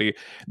personality,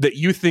 that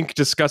you think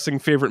discussing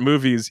favorite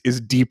movies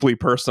is deeply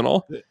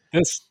personal.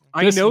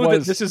 I know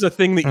that this is a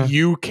thing that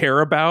you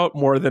care about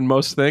more than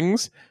most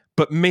things,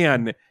 but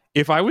man,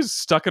 if I was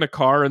stuck in a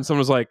car and someone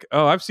was like,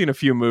 "Oh, I've seen a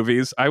few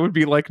movies," I would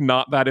be like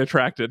not that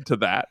attracted to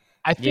that.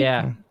 I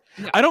think.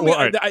 I don't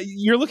mean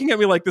you're looking at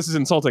me like this is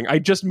insulting. I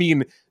just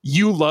mean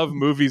you love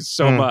movies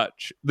so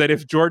much that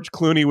if George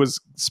Clooney was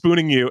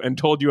spooning you and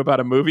told you about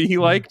a movie he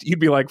liked,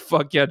 you'd be like,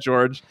 "Fuck yeah,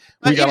 George,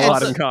 we got a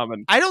lot in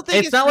common." I don't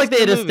think it's not like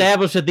they had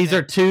established that these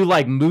are two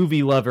like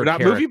movie lover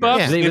characters. Not movie buffs.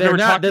 Yeah. They've never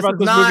talked about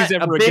those movies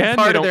ever again.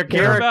 Part of their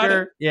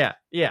character. Yeah.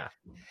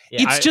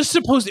 It's just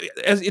supposed to,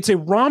 it's a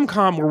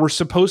rom-com where we're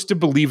supposed to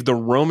believe the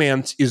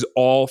romance is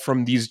all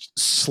from these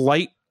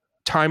slight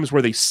times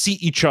where they see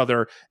each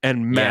other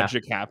and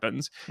magic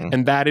happens,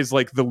 and that is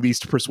like the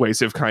least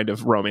persuasive kind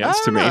of romance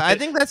to me. I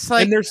think that's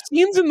like, and their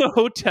scenes in the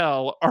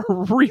hotel are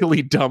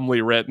really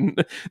dumbly written.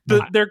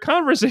 Their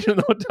conversation in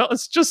the hotel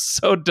is just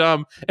so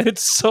dumb, and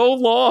it's so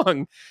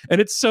long, and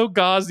it's so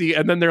gauzy,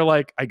 and then they're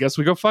like, "I guess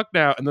we go fuck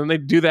now," and then they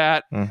do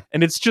that,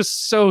 and it's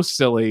just so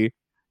silly.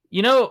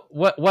 You know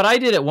what I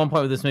did at one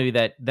point with this movie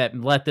that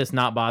let this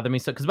not bother me.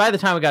 So because by the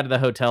time we got to the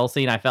hotel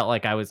scene, I felt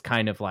like I was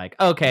kind of like,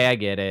 okay, I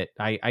get it.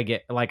 I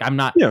get, like, I'm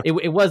not. Yeah.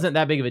 It wasn't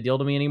that big of a deal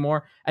to me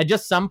anymore. At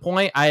just some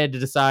point, I had to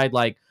decide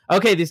like,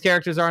 okay, these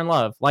characters are in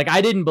love. Like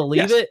I didn't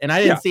believe it, and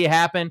I didn't see it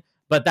happen.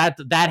 but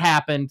that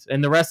happened,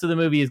 and the rest of the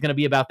movie is going to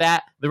be about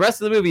that. The rest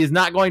of the movie is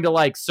not going to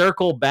like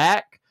circle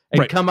back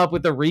and come up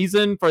with a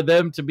reason for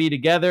them to be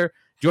together.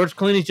 George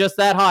Clooney's just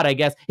that hot, I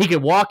guess. He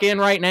could walk in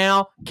right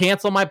now,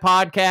 cancel my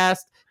podcast,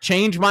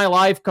 change my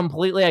life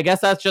completely. I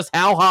guess that's just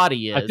how hot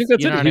he is. I think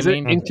that's it. He's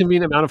an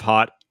inconvenient amount of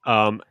hot.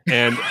 And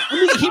I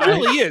mean, he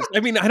really is.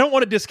 I mean, I don't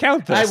want to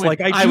discount this.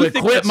 I would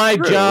quit my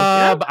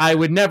job. Yeah. I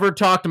would never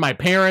talk to my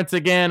parents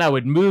again. I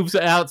would move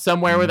out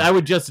somewhere with. I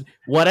would just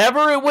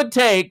whatever it would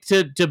take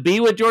to be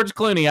with George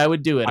Clooney. I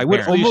would do it. I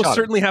would almost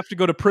certainly have to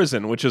go to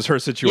prison, which is her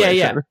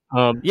situation.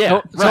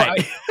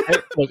 Right.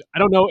 I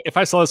don't know if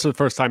I saw this for the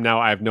first time. Now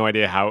I have no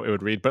idea how it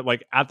would read. But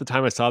like at the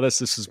time I saw this,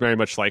 this was very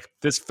much like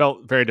this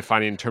felt very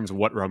defining in terms of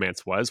what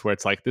romance was. Where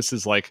it's like this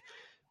is like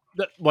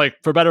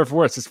for better or for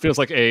worse, this feels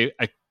like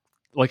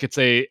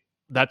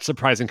that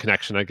surprising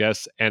connection, I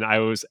guess. And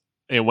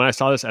when I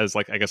saw this as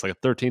like, I guess like a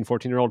 13,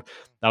 14-year-old,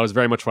 that was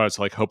very much what I was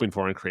like hoping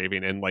for and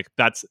craving. And like,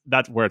 that's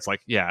where it's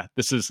like,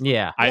 this is,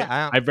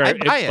 I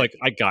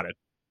got it.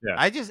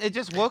 Yeah. It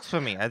just works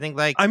for me. I think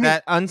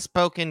that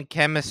unspoken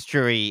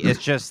chemistry is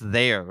just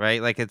there,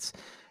 right? Like it's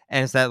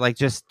that like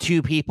just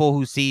two people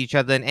who see each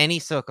other in any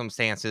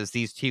circumstances,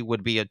 these two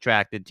would be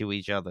attracted to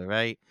each other,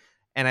 right?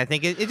 And I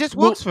think it just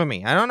works for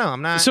me. I don't know.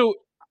 I'm not. So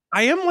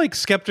I am like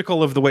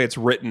skeptical of the way it's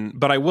written,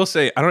 but I will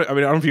say, I don't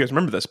know if you guys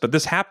remember this, but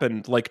this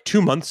happened like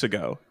 2 months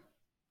ago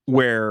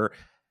where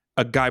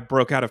a guy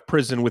broke out of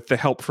prison with the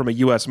help from a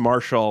U.S.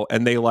 Marshal,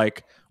 and they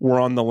like were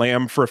on the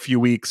lam for a few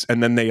weeks,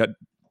 and then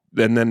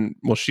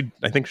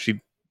I think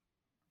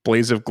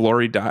Blaze of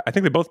Glory died. I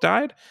think they both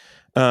died.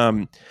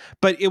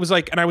 But it was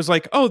like, and I was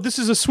like, oh, this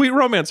is a sweet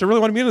romance. I really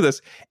want to be into this.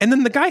 And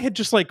then the guy had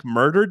just like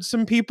murdered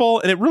some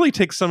people, and it really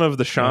takes some of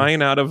the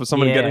shine out of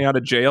someone getting out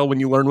of jail when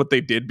you learn what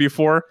they did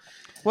before.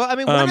 Well, I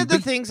mean, one of the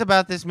things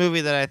about this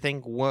movie that I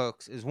think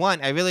works is one,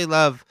 I really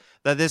love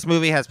that this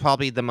movie has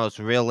probably the most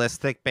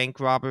realistic bank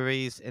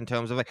robberies in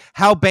terms of like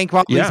how bank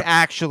robberies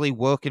actually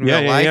work in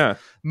real life. Yeah.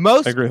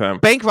 Most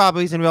bank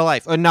robberies in real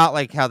life are not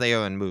like how they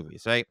are in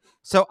movies, right?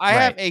 So I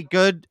have a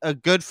good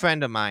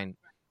friend of mine,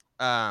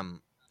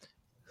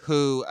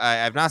 who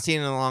I've not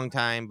seen in a long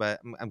time, but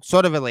I'm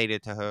sort of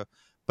related to her.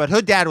 But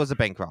her dad was a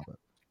bank robber.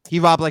 He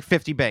robbed like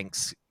 50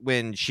 banks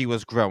when she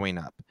was growing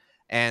up,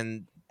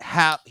 and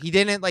how he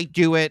didn't like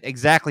do it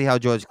exactly how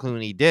George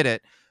Clooney did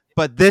it,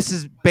 but this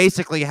is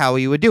basically how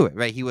he would do it,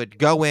 right? He would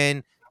go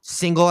in,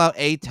 single out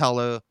a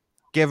teller,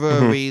 give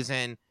her a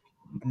reason,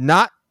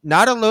 not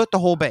alert the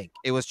whole bank.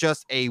 It was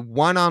just a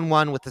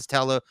one-on-one with this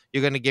teller.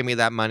 You're going to give me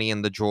that money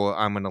in the drawer.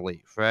 I'm going to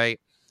leave, right?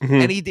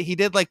 And he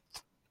did like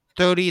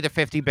 30 to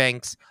 50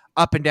 banks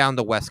up and down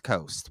the West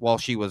Coast while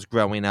she was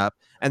growing up,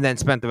 and then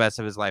spent the rest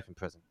of his life in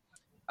prison.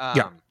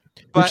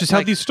 Which is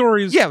how these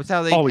stories it's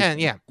how they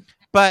end,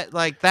 But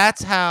like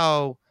that's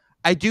how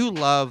I do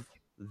love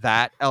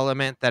that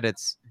element, that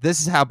this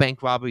is how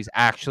bank robberies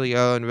actually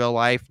are in real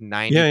life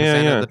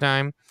 90% of the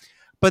time.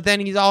 But then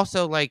he's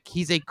also like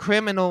he's a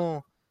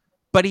criminal,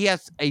 but he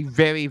has a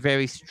very,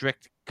 very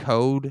strict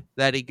code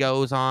that he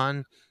goes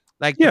on.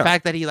 Like the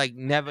fact that he like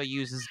never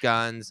uses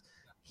guns.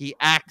 He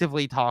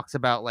actively talks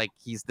about like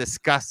he's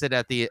disgusted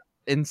at the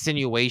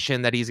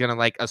insinuation that he's gonna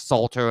like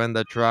assault her in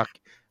the truck,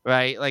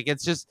 right? Like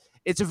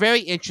it's a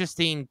very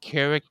interesting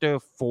character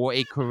for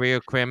a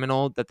career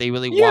criminal that they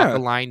really walk the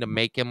line to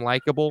make him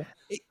likable.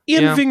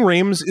 And Ving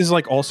Rhames is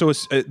like also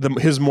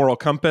his moral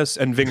compass,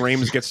 and Ving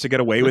Rhames gets to get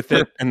away with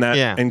it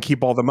and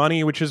keep all the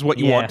money, which is what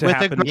you want to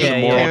happen to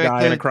a moral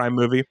guy in a crime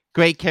movie.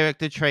 Great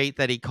character trait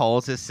that he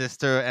calls his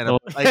sister and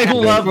I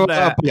love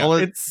that.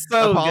 It's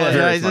so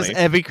apologizes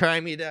every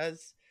crime he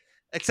does,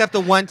 except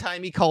the one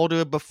time he called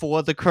her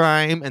before the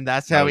crime, and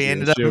that's how he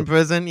ended up in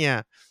prison.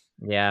 Yeah.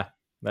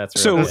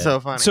 That's really so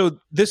funny. So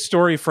this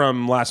story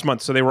from last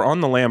month. So they were on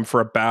the lam for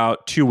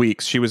about 2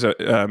 weeks. She was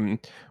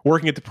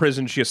working at the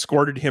prison. She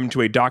escorted him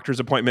to a doctor's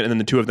appointment, and then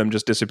the two of them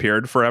just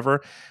disappeared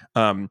forever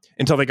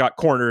until they got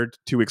cornered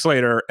 2 weeks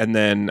later. And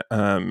then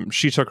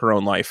she took her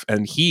own life,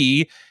 and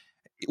he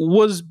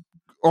was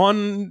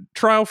on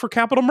trial for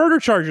capital murder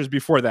charges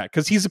before that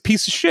because he's a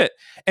piece of shit.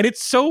 And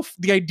it's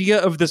the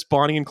idea of this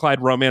Bonnie and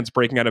Clyde romance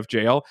breaking out of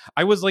jail,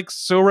 I was like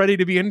so ready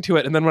to be into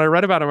it. And then when I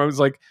read about him, I was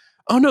like,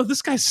 oh no,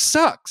 this guy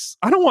sucks.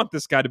 I don't want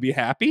this guy to be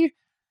happy.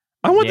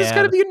 I want this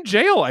guy to be in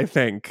jail, I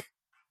think.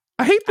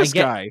 I hate this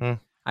guy.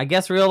 I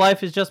guess real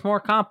life is just more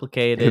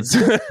complicated.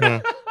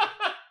 All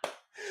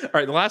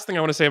right, the last thing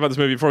I want to say about this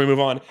movie before we move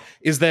on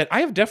is that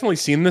I have definitely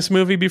seen this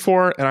movie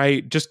before, and I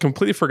just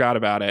completely forgot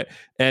about it.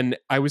 And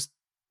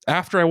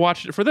after I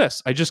watched it for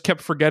this, I just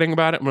kept forgetting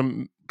about it.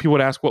 When people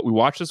would ask what we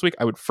watched this week,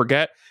 I would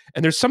forget.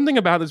 And there's something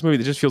about this movie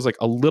that just feels like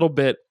a little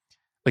bit,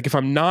 like if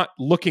I'm not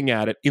looking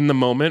at it in the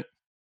moment,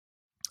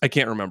 I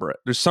can't remember it.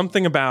 There's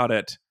something about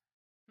it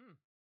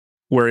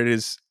where it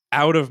is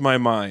out of my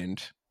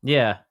mind.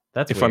 Yeah,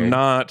 that's if weird. I'm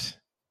not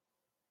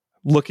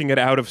looking at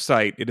out of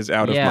sight, it is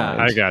out of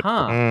mind. I got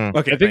you.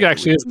 Okay, I think it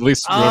actually is the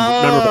least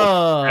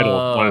memorable title,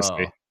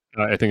 honestly.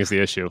 I think is the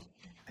issue.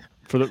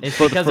 It's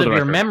because of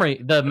your memory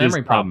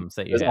problems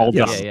that you have.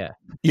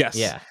 Yes.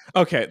 Yeah.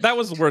 Okay, that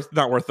was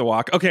not worth the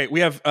walk. Okay, we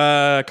have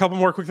a couple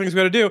more quick things we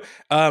got to do.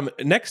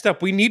 Next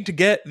up, we need to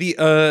get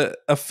the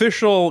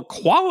official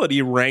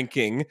quality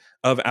ranking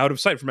of Out of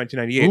Sight from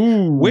 1998.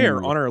 Ooh.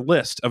 Where on our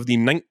list of the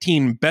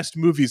 19 best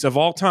movies of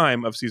all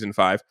time of season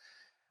 5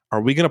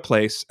 are we going to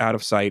place Out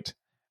of Sight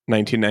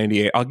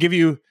 1998? I'll give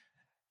you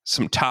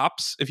some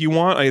tops if you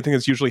want. I think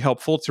it's usually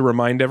helpful to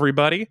remind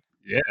everybody.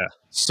 Yeah.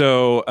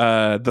 So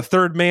The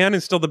Third Man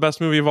is still the best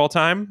movie of all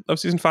time of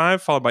season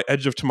 5, followed by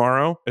Edge of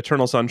Tomorrow,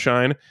 Eternal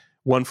Sunshine,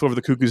 One Flew Over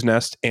the Cuckoo's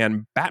Nest,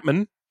 and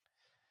Batman,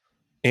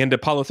 and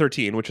Apollo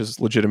 13, which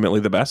is legitimately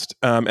the best.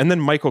 And then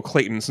Michael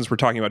Clayton, since we're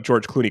talking about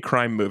George Clooney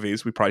crime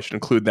movies, we probably should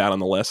include that on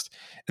the list.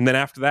 And then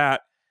after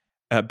that,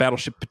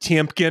 Battleship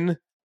Potemkin,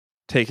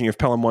 Taking of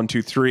Pelham 1,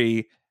 2,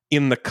 3,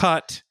 In the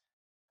Cut,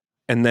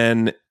 and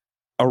then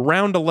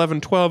around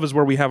 11, 12 is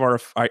where we have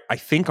I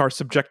think our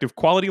subjective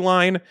quality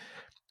line,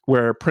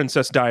 where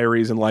Princess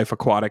Diaries and Life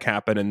Aquatic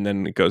happen, and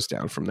then it goes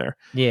down from there.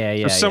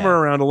 Yeah. So somewhere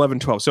around 11,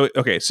 12. So,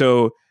 okay,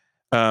 so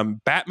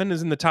Batman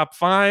is in the top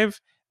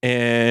 5,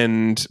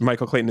 and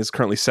Michael Clayton is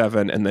currently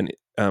 7, and then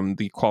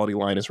the quality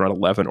line is around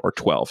 11 or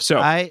 12.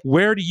 So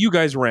where do you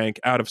guys rank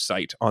Out of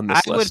Sight on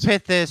this list? I would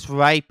put this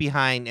right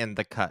behind In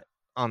the Cut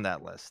on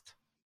that list.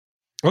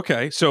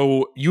 Okay,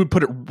 so you would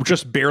put it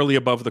just barely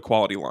above the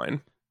quality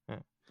line.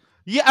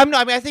 Yeah,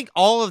 I think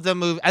all of the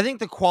movies, I think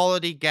the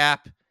quality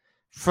gap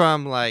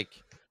from like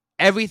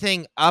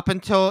everything up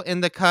until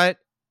In the Cut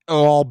are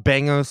all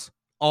bangers,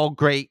 all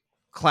great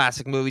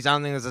classic movies. I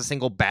don't think there's a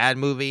single bad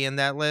movie in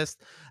that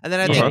list. And then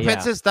I think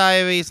Princess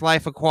Diaries,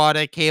 Life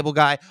Aquatic, Cable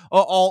Guy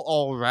are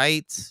all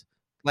right,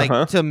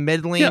 like to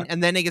middling,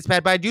 and then it gets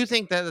bad. But I do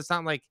think that it's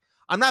not like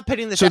I'm not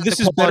pitting this. So this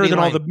is better than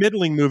all the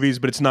middling movies,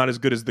 but it's not as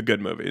good as the good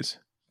movies.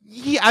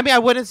 Yeah, I mean,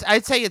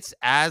 I'd say it's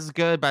as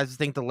good, but I just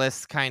think the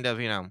list kind of,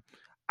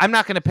 I'm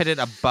not going to put it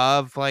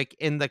above like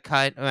In the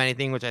Cut or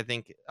anything, which I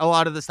think a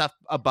lot of the stuff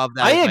above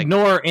that. I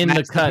ignore In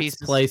the Cut's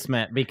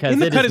placement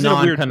because it is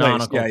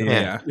non-canonical.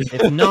 Yeah.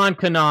 It's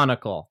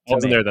non-canonical. I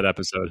wasn't there that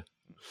episode.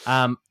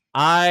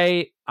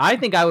 I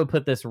think I would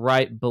put this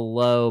right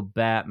below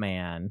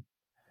Batman.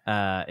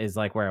 Is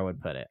like where I would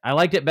put it. I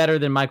liked it better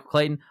than Michael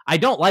Clayton. I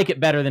don't like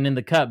it better than In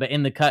the Cut, but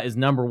In the Cut is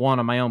number 1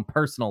 on my own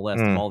personal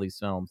list of all these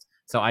films.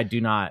 So I do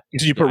not.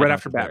 So you put right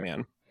after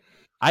Batman?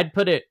 I'd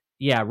put it.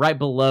 Yeah, right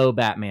below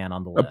Batman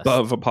on the list.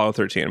 Above Apollo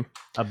 13.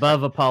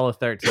 Above Apollo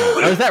 13.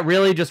 Oh, is that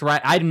really just right?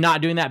 I'm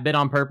not doing that bit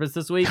on purpose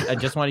this week. I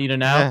just want you to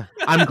know.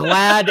 I'm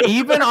glad,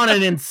 even on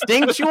an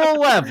instinctual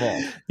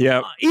level.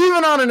 Yeah.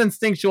 Even on an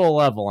instinctual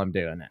level, I'm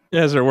doing it.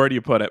 Ezra, where do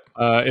you put it?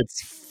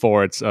 It's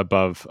 4. It's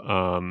above.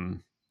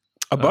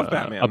 Above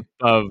Batman.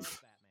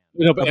 Above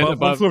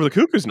One Flew Over the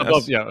Cuckoo's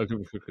Nest.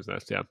 Cuckoo's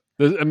Nest. Yeah.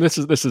 This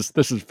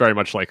is very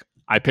much like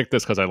I picked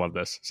this because I love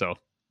this. So.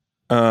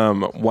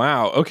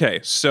 Wow. Okay.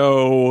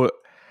 So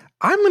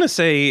I'm going to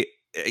say,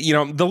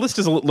 the list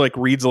is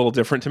reads a little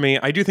different to me.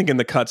 I do think In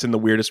the Cut's in the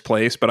weirdest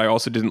place, but I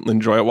also didn't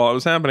enjoy it while it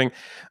was happening.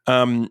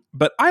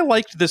 But I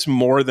liked this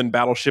more than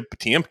Battleship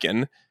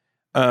Potemkin.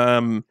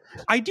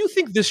 I do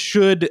think this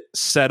should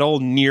settle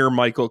near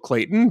Michael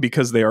Clayton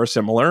because they are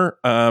similar.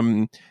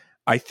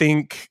 I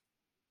think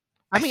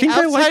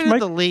outside of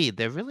the lead,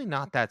 they're really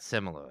not that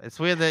similar. It's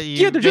weird that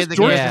you... they're just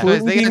George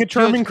Clooney being a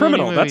charming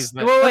criminal. That's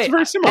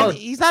very similar.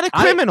 He's not a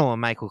criminal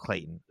in Michael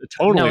Clayton.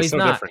 Totally, he's so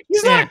not. Different.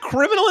 He's not a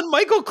criminal in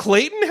Michael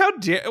Clayton?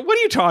 What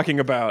are you talking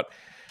about?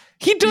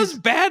 He does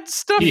bad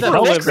stuff. He's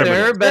a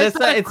fixer, but it's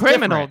not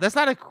criminal. That's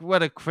not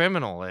what a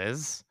criminal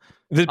is.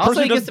 The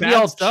person who does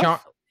bad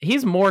stuff?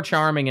 He's more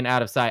charming and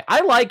Out of Sight. I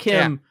like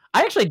him. Yeah.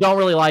 I actually don't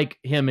really like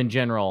him in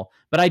general,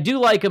 but I do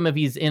like him if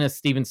he's in a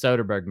Steven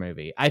Soderbergh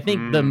movie. I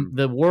think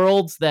the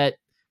worlds that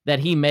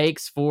he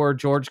makes for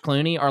George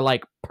Clooney are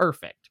like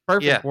perfect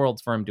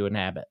worlds for him to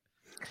inhabit.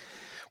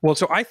 Well,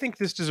 so I think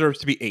this deserves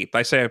to be 8th.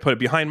 I say I put it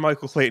behind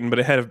Michael Clayton, but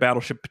ahead of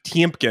Battleship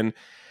Potemkin,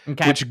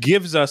 which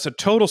gives us a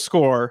total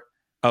score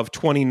of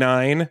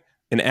 29,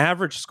 an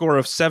average score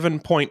of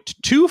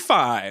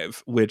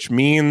 7.25, which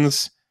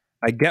means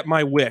I get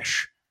my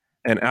wish.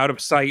 And Out of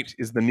Sight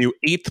is the new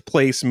 8th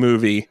place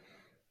movie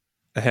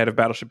ahead of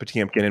Battleship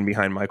Potemkin and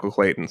behind Michael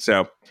Clayton.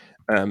 So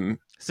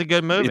it's a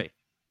good movie.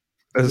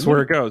 This is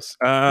where it goes.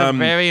 It's a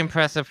very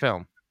impressive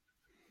film.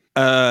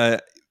 Okay.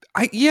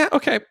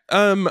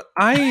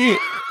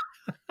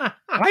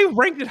 I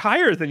ranked it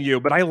higher than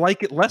you, but I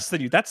like it less than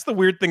you. That's the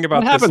weird thing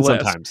about this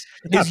list. Sometimes.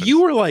 Is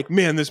you were like,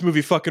 man, this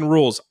movie fucking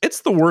rules.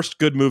 It's the worst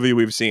good movie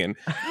we've seen.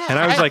 And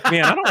I was like,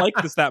 man, I don't like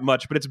this that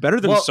much, but it's better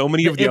than so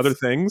many of the other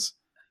things.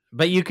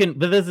 But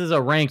this is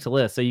a ranked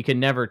list, so you can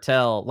never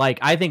tell. Like,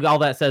 I think all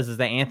that says is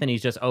that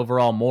Anthony's just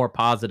overall more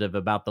positive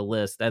about the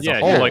list as a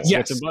whole. Like,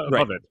 yes,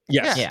 above it.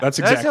 Yes, that's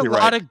exactly right. There's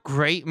a lot of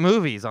great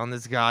movies on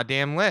this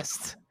goddamn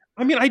list.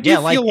 I mean, I do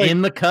feel like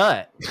In the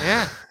Cut.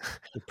 Yeah.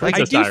 I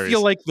do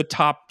feel like the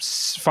top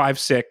 5,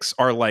 6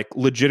 are like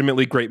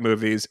legitimately great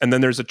movies, and then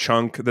there's a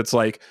chunk that's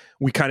like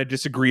we kind of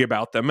disagree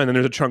about them, and then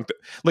there's a chunk that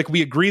like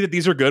we agree that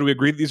these are good, we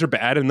agree that these are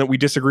bad, and that we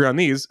disagree on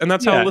these, and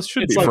that's how a list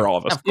should be for all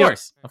of us. Of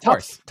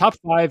course. Top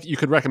 5, you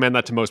could recommend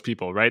that to most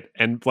people, right?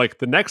 And like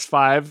the next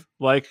 5,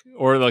 like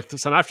or like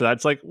some after that,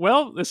 it's like,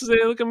 well, this is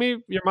look at me,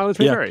 your mileage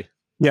may vary.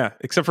 Yeah,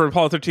 except for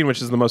Apollo 13,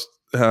 which is the most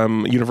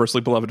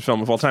universally beloved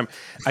film of all time.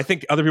 I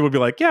think other people would be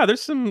like, yeah,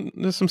 there's some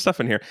stuff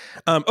in here.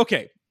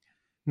 Okay.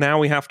 Now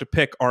we have to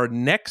pick our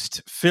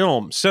next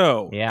film.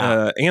 So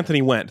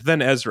Anthony went,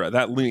 then Ezra.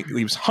 That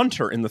leaves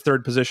Hunter in the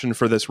 3rd position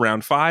for this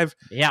round 5.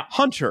 Yeah.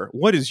 Hunter,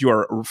 what is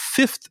your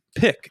 5th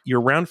pick,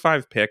 your round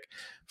 5 pick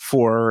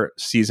for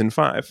season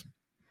 5?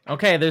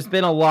 Okay, there's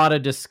been a lot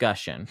of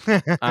discussion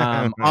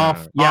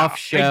off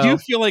show. I do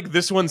feel like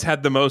this one's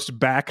had the most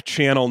back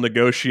channel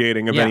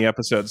negotiating of any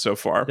episode so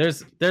far.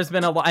 There's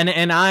been a lot,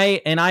 and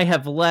I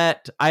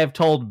have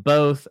told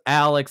both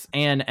Alex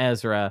and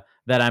Ezra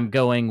that I'm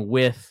going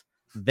with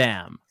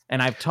them,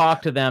 and I've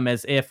talked to them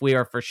as if we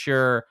are for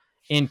sure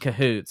in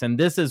cahoots, and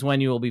this is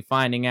when you will be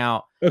finding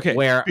out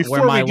where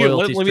my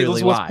loyalties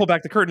truly lie. Let's pull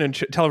back the curtain and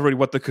tell everybody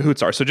what the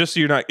cahoots are. So just so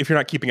if you're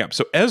not keeping up,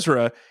 so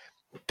Ezra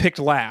picked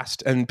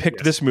last and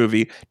picked this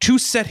movie to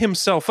set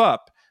himself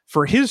up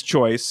for his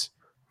choice,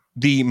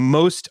 the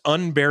most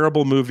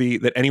unbearable movie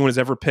that anyone has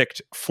ever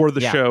picked for the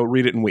show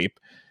Read It and Weep.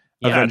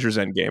 Avengers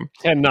Endgame.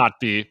 Cannot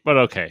be, but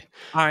okay.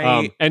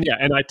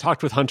 And I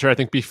talked with Hunter, I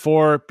think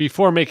before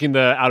making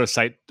the Out of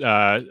Sight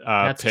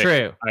that's pick.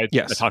 True. I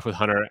talked with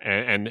Hunter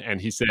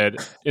and he said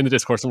in the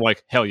discourse, I'm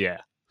like, hell yeah.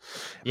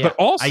 But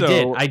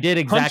also I did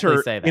exactly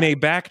Hunter, say that. In a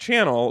back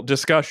channel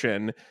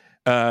discussion,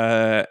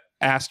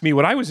 asked me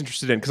what I was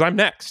interested in because I'm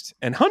next.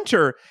 And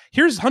Hunter,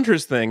 here's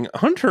Hunter's thing.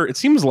 Hunter, it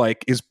seems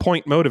like, is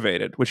point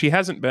motivated, which he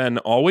hasn't been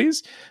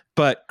always.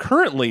 But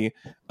currently,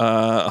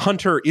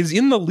 Hunter is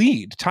in the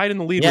lead, tied in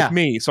the lead with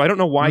me. So I don't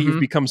know why you've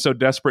become so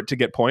desperate to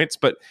get points,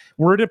 but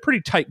we're in a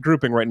pretty tight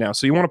grouping right now.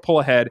 So you want to pull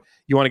ahead.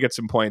 You want to get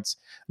some points.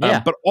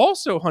 But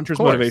also Hunter's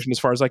motivation, as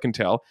far as I can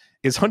tell,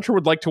 is Hunter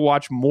would like to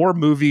watch more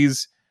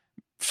movies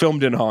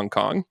filmed in Hong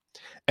Kong.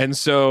 And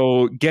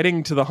so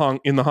getting to the Hong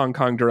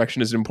Kong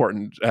direction is an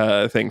important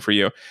thing for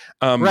you.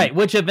 Right,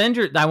 which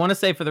Avengers, I want to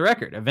say for the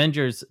record,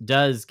 Avengers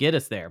does get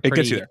us there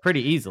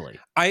pretty easily.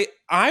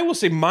 I will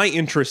say my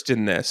interest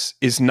in this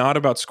is not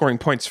about scoring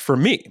points for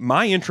me.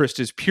 My interest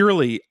is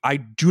purely, I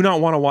do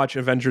not want to watch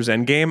Avengers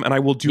Endgame, and I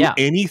will do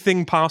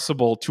anything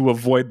possible to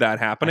avoid that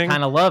happening. I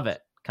kind of love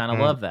it.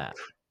 Love that.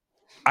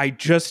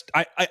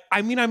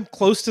 I mean, I'm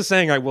close to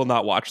saying I will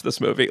not watch this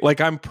movie. Like,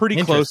 I'm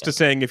pretty close to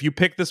saying if you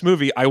pick this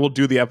movie, I will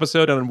do the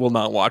episode and will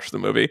not watch the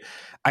movie.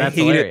 I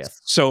hate it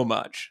so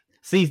much.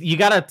 See, you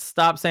got to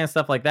stop saying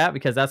stuff like that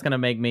because that's going to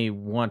make me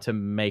want to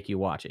make you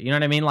watch it. You know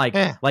what I mean? Like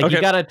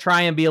you got to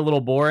try and be a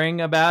little boring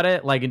about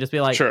it. Like, and just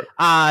be like,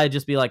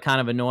 just be like kind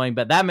of annoying.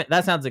 But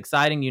that sounds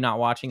exciting. You not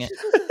watching it.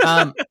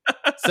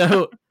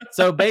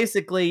 So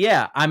basically,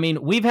 I mean,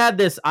 we've had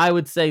this, I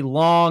would say,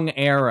 long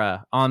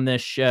era on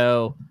this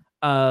show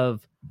of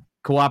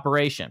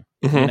cooperation,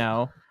 you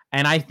know,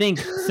 and I think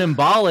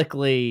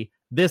symbolically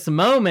this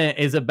moment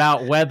is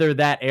about whether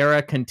that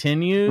era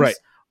continues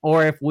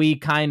or if we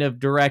kind of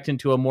direct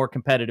into a more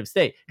competitive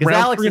state. Because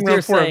Alex is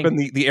here saying have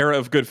been the era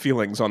of good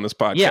feelings on this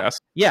podcast.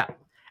 Yeah.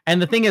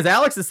 And the thing is,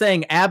 Alex is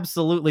saying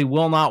absolutely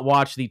will not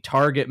watch the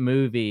target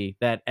movie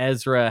that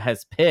Ezra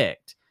has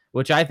picked,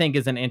 which I think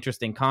is an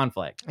interesting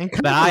conflict.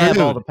 But I have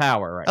all the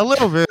power, right? A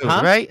little rude,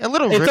 right? A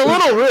little rude. It's a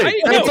little rude.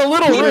 It's a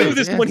little rude. He knew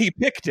this when he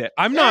picked it.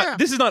 I'm not,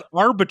 this is not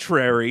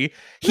arbitrary.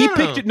 He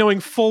picked it knowing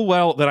full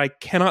well that I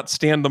cannot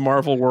stand the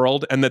Marvel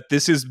world and that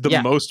this is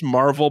the most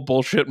Marvel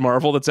bullshit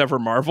Marvel that's ever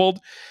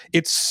Marveled.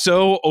 It's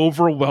so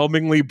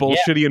overwhelmingly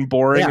bullshitty and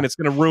boring, and it's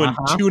going to ruin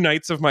 2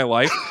 nights of my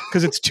life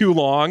because it's too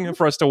long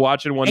for us to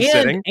watch in one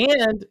sitting.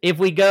 And if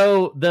we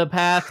go the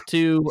path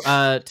to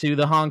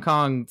the Hong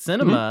Kong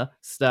cinema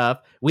stuff,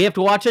 we have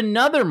to watch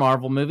another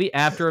Marvel movie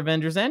after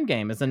Avengers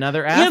Endgame is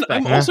another aspect.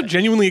 And I'm also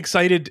genuinely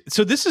excited.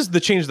 So this is the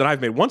change that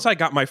I've made. Once I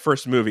got my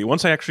first movie,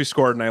 once I actually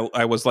scored and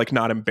I was like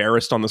not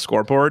embarrassed on the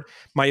scoreboard,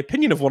 my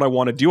opinion of what I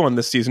want to do on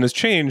this season has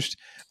changed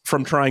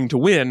from trying to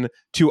win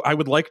to I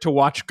would like to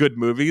watch good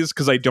movies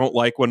because I don't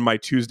like when my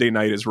Tuesday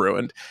night is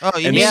ruined. Oh,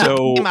 you mean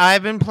the game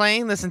I've been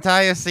playing this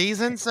entire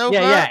season so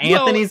far? Yeah,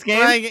 Anthony's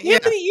game?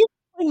 Anthony, you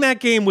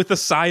that game with the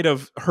side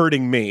of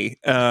hurting me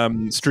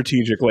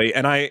strategically,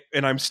 and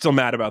I'm still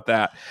mad about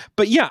that.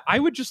 But yeah, I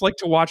would just like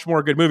to watch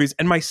more good movies.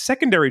 And my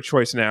secondary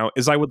choice now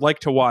is I would like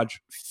to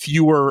watch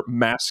fewer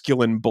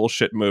masculine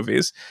bullshit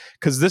movies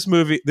because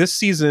this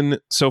season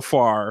so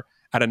far,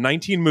 out of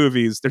 19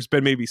 movies, there's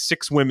been maybe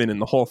 6 women in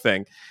the whole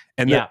thing.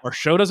 And our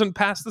show doesn't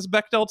pass this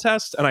Bechdel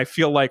test. And I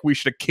feel like we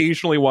should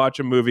occasionally watch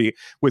a movie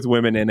with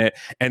women in it.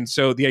 And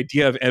so the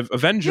idea of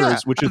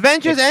Avengers, which is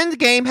Avengers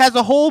Endgame has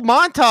a whole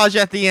montage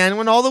at the end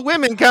when all the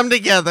women come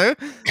together.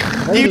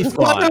 You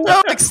want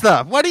heroic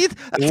stuff. What do you?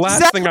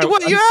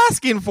 What you're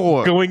asking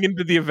for? Going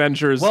into the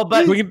Avengers. Well,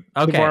 but the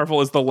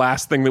Marvel is the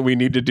last thing that we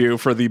need to do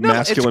for the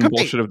masculine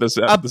bullshit of this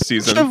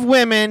season. A bunch of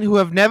women who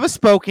have never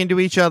spoken to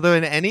each other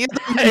in any of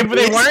the if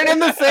they weren't in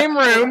the same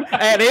room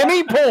at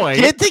any point,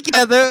 get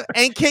together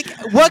and kick.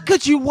 What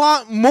could you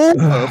want more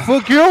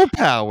for girl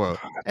power?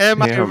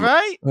 Am I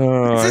right?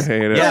 Oh, I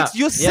hate it. Yeah,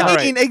 you're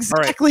saying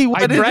exactly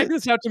what it is. I dragged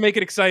this out to make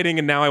it exciting,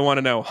 and now I want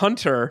to know,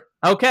 Hunter.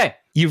 Okay.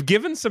 You've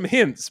given some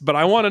hints, but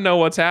I want to know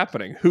what's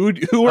happening. Who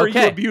are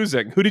you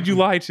abusing? Who did you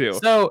lie to?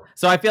 So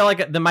I feel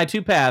like my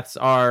two paths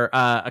are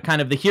a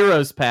kind of the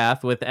hero's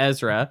path with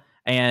Ezra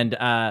and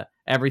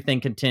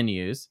everything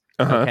continues.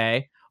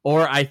 Okay.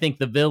 Or I think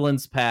the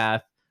villain's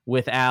path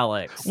with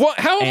Alex. What?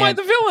 How am I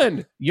the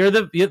villain? You're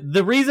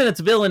the reason it's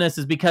villainous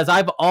is because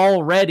I've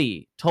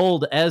already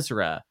told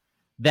Ezra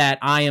that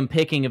I am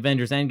picking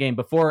Avengers Endgame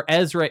before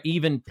Ezra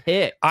even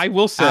picked. I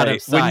will say,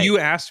 when you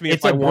asked me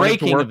if I wanted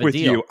to work with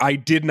you, I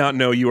did not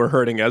know you were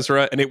hurting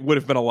Ezra, and it would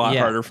have been a lot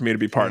harder for me to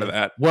be part of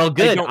that. Well,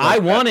 good. I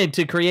wanted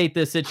to create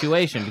this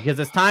situation because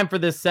it's time for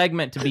this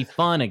segment to be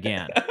fun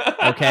again.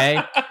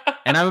 Okay?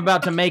 And I'm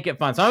about to make it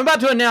fun. So I'm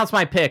about to announce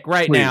my pick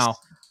right now.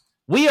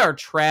 We are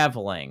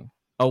traveling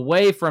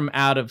away from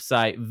Out of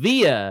Sight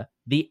via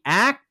the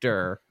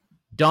actor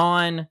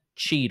Don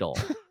Cheadle.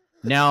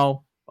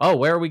 Now... Oh,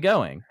 where are we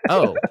going?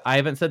 Oh, I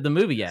haven't said the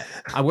movie yet.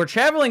 We're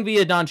traveling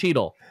via Don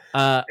Cheadle.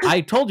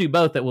 I told you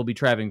both that we'll be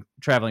traveling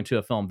to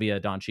a film via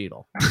Don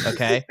Cheadle.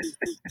 Okay?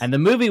 And the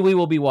movie we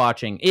will be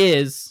watching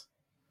is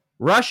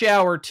Rush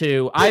Hour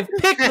 2. I've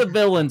picked the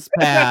villain's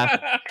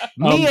path.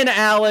 Me and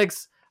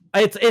Alex.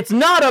 It's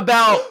not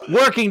about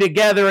working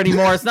together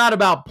anymore. It's not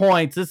about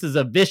points. This is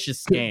a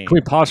vicious game. Can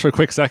we pause for a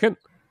quick second?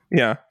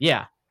 Yeah.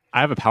 Yeah. I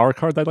have a power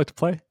card that I'd like to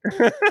play.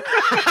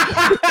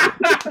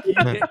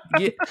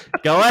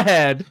 Go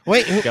ahead.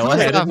 Wait, go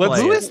ahead.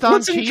 Who is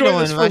Don Cheadle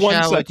in Rush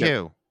Hour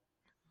 2?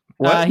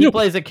 He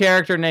plays a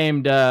character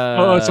named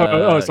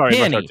sorry.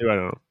 Kenny. Rush Hour 2, I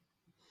don't know.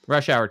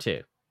 Rush Hour 2.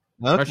 Okay.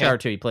 Rush Hour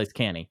 2, he plays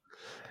Kenny.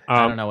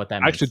 I don't know what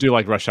that means. I actually do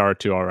like Rush Hour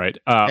 2, all right.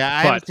 I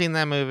haven't seen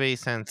that movie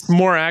since.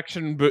 More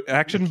action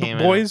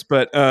boys,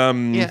 but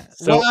yeah.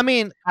 So, well, I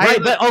mean,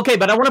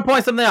 but I want to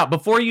point something out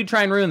before you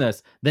try and ruin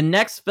this. The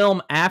next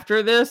film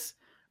after this,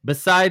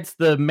 besides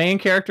the main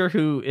character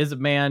who is a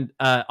man,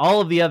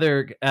 all of the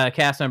other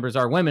cast members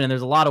are women, and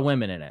there's a lot of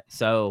women in it.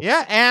 So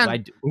yeah,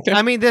 and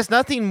I mean, there's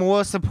nothing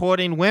more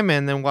supporting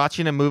women than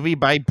watching a movie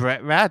by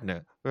Brett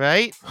Ratner,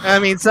 right? I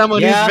mean,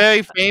 someone who's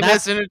very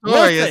famous and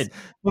notorious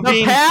for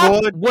being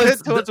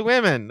towards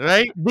women,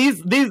 right?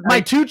 These my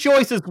two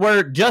choices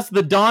were just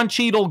the Don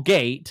Cheadle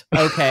gate,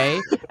 okay,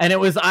 and it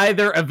was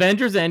either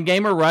Avengers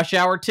Endgame or Rush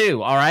Hour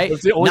 2. All right,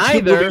 it's the only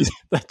neither two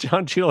that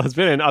Don Cheadle has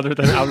been in other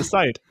than Out of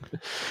Sight.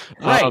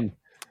 Right.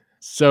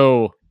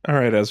 So, all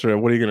right, Ezra,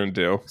 what are you going to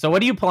do? So,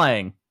 what are you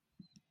playing?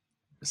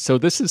 So,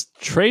 this is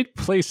trade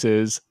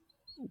places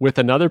with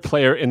another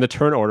player in the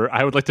turn order.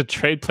 I would like to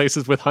trade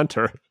places with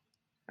Hunter.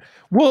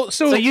 Well,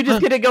 so you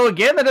just get to go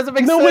again? That doesn't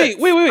make sense. No, wait.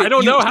 I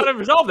don't know how to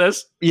resolve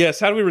this. Yes,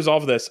 how do we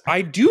resolve this?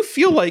 I do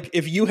feel like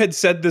if you had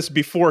said this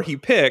before he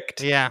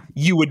picked,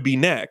 you would be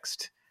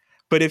next.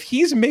 But if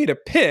he's made a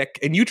pick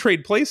and you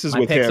trade places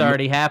with him, pick's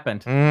already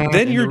happened.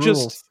 Then you're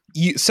just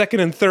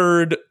second and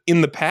third in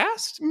the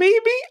past,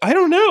 maybe? I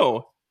don't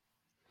know.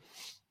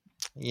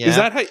 Yeah. Is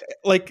that how,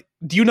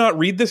 do you not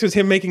read this as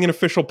him making an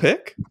official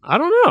pick? I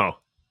don't know.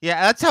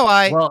 Yeah, that's how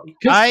I... Well,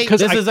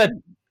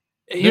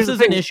 this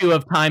is an issue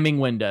of timing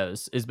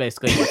windows is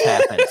basically what's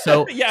happened.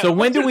 So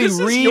when do we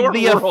read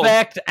the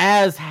effect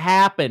as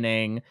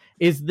happening?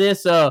 Is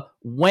this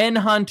when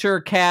Hunter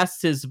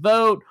casts his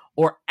vote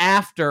or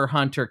after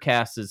Hunter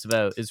casts his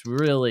vote is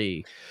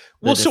really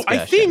the discussion. So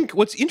I think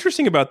what's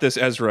interesting about this,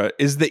 Ezra,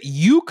 is that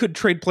you could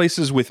trade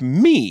places with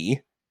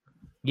me.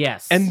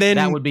 Yes, and then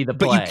that would be the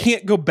play. But you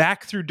can't go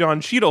back through Don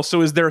Cheadle.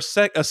 So is there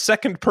a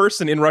second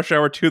person in Rush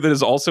Hour 2 that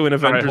is also in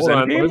Avengers Endgame?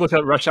 Let me look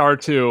at Rush Hour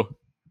 2.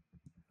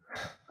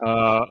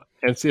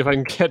 And see if I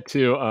can get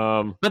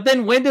to. But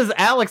then when does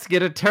Alex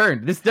get a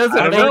turn? This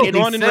doesn't make any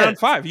sense. In round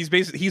 5.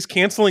 He's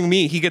canceling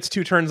me. He gets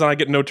 2 turns, and I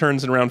get no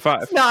turns in round 5.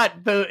 That's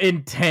not the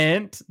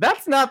intent.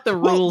 That's not the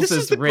rules. This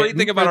is the great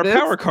thing about our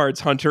power cards,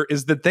 Hunter,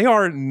 is that they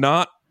are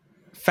not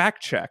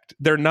fact checked.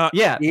 They're not.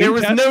 Yeah, there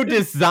was no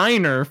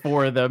designer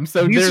for them,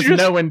 so there's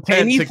no intent.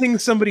 Anything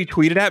somebody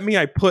tweeted at me,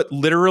 I put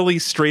literally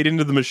straight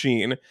into the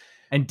machine.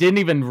 And you didn't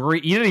even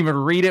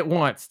read it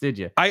once, did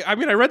you? I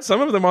mean, I read some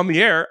of them on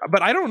the air,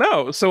 but I don't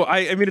know. So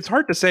I mean, it's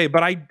hard to say.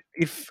 But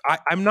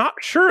I'm not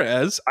sure.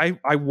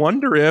 I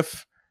wonder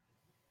if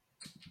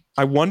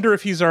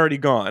he's already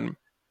gone.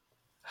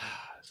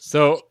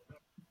 So,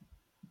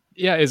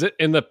 yeah, is it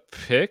in the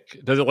pick?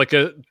 Does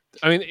it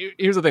I mean,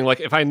 here's the thing.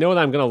 If I know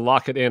that I'm going to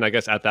lock it in, I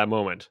guess at that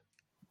moment.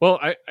 Well,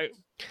 I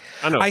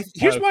don't know.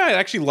 Here's why I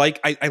actually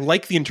I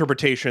like the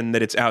interpretation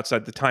that it's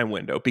outside the time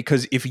window,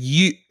 because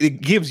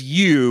it gives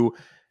you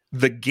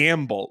the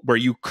gamble where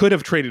you could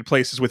have traded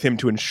places with him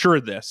to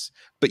ensure this,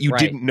 but you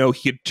didn't know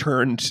he had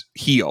turned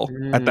heel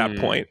at that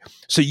point.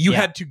 So you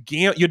had to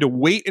you had to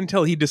wait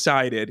until he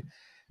decided,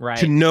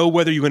 to know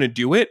whether you're going to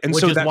do it. And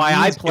which so is why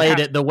I played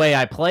it the way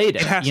I played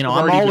it.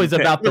 I'm always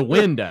about the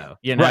window,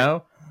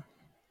 know?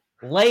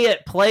 Lay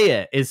it, play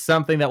it is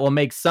something that will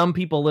make some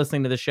people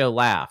listening to the show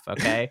laugh,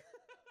 okay?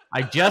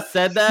 I just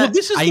said that.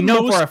 Well, I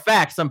know for a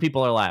fact some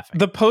people are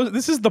laughing.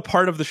 This is the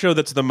part of the show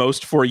that's the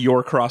most for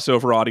your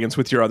crossover audience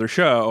with your other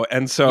show.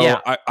 And so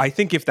I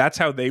think if that's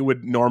how they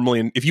would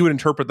normally, if you would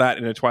interpret that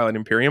in a Twilight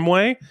Imperium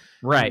way.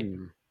 Right.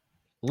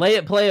 Lay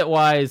it, play it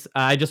wise.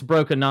 I just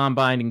broke a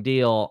non-binding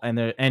deal and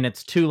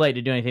it's too late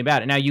to do anything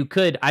about it. Now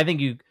I think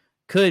you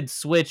could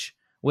switch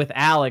with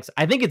Alex.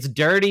 I think it's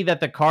dirty that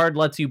the card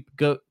lets you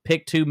go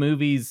pick 2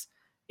 movies,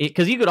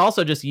 because you could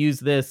also just use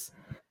this.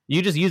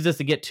 You just use this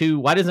to get 2.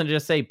 Why doesn't it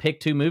just say pick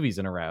 2 movies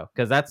in a row?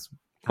 Because that's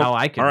how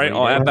I can. All right,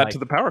 I'll add that to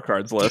the power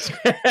cards list.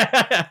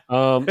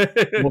 Well,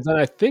 then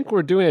I think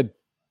we're doing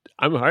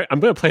I'm going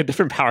to play a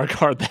different power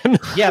card then.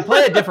 Yeah,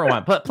 play a different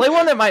one. Play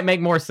one that might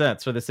make more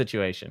sense for the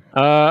situation.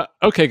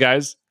 Okay,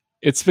 guys,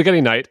 it's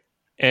Spaghetti Night,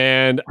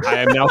 and I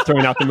am now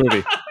throwing out the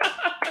movie.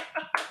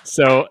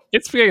 So,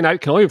 It's Spaghetti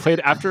Night can only be played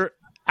after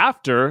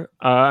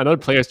another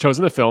player has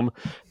chosen the film.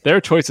 Their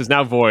choice is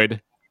now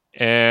void,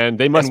 and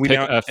they must pick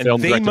a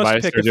film directed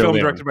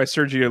by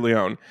Sergio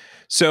Leone.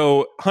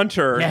 So,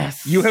 Hunter,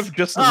 you have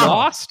just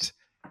lost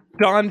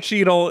Don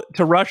Cheadle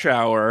to Rush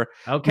Hour.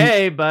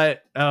 Okay,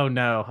 but oh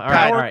no.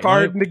 Power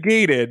card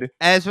negated.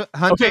 As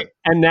Hunter, okay,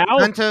 and now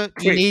Hunter,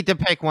 you need to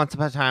pick Once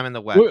Upon a Time in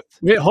the West.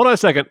 Wait, hold on a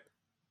second.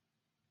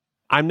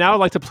 I'm now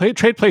like to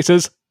trade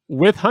places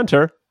with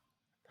Hunter.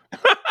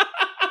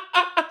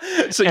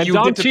 So and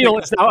Don Cheadle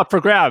is now up for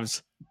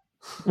grabs.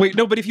 Wait,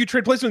 no, but if you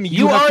trade places with me,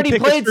 you have already to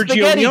pick played a Sergio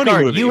Spaghetti Leone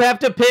card. movie. You have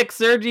to pick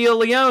Sergio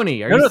Leone. Are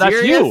you serious?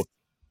 That's you.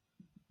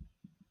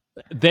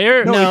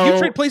 If you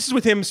trade places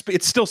with him,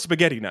 it's still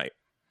Spaghetti Night.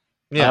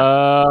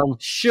 Yeah,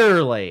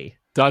 surely.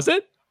 Does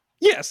it?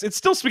 Yes, it's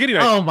still Spaghetti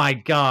Night. Oh my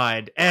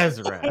God,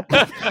 Ezra!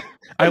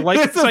 I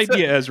like this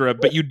idea, Ezra.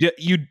 But you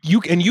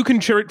can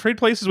trade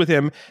places with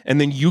him,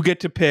 and then you get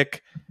to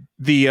pick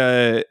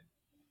the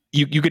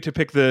you get to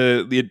pick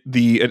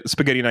the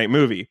Spaghetti Night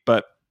movie.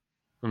 But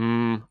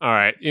all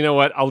right, you know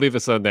what? I'll leave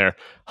this on there.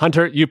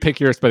 Hunter, you pick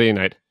your Spaghetti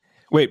Night.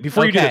 Wait,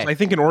 before you do this, I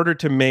think in order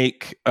to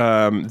make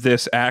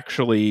this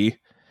actually,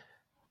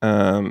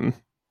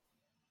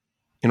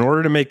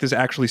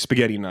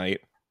 Spaghetti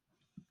Night,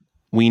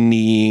 we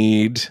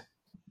need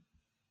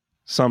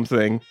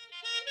something.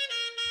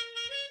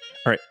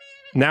 All right,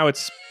 now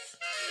it's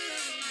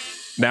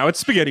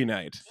Spaghetti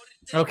Night.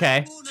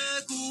 Okay.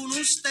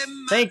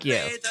 Thank you.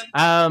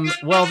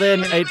 Well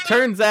then, it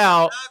turns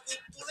out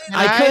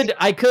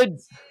I could.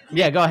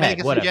 Yeah, go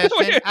ahead. Whatever.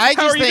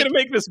 How are you going to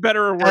make this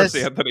better or worse,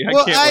 Anthony?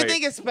 I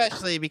think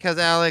especially because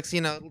Alex,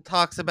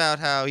 talks about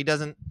how he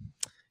doesn't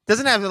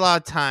have a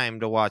lot of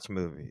time to watch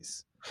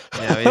movies.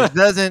 He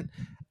doesn't,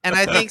 and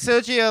I think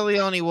Sergio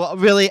Leone will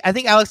really. I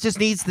think Alex just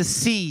needs to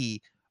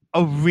see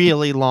a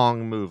really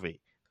long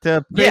movie to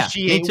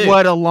appreciate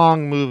what a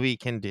long movie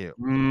can do.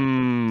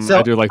 So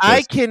I do like this.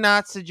 I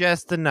cannot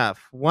suggest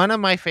enough. One of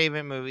my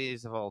favorite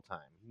movies of all time,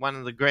 one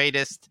of the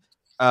greatest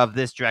of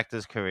this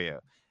director's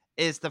career,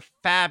 is the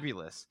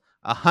fabulous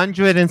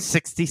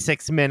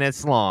 166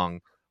 minutes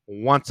long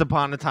Once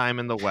Upon a Time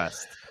in the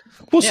West.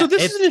 Well, so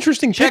this is an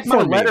interesting check pick my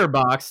for me.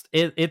 Letterboxd.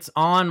 It's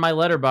on my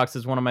Letterboxd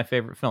as one of my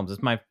favorite films.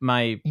 It's my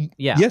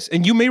Yes,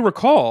 and you may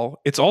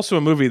recall it's also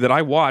a movie that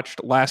I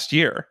watched last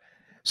year.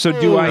 So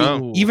do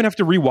I even have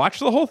to rewatch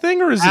the whole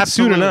thing, or is it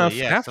soon enough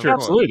after?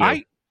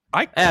 Absolutely.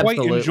 I quite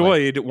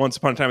enjoyed Once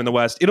Upon a Time in the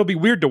West. It'll be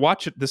weird to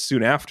watch it this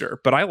soon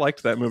after, but I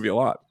liked that movie a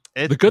lot.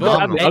 The Good, the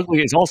Bad, and the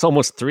Ugly is also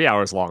almost 3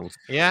 hours long.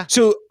 Yeah.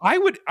 So I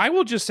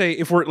will just say,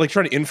 if we're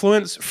trying to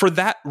influence for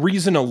that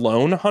reason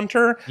alone,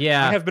 Hunter.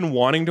 Yeah. I have been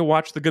wanting to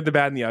watch The Good, the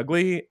Bad, and the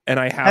Ugly, and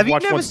I have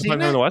watched Once Upon a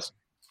Time in the West.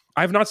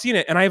 I have not seen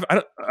it, and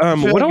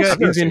what else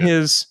is in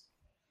his?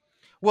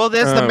 Well,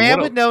 there's the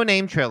Man with No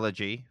Name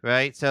trilogy,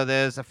 right? So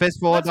there's A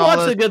Fistful of Dollars.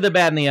 Watch The Good, the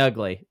Bad, and the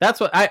Ugly. That's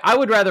what I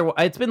would rather.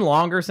 It's been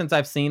longer since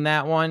I've seen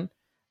that one.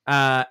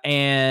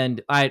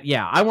 And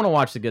I want to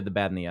watch The Good, the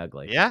Bad, and the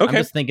Ugly. Yeah, okay. I'm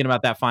just thinking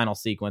about that final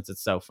sequence.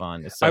 It's so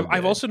fun. It's so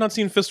I've also not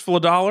seen Fistful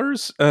of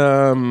Dollars.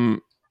 In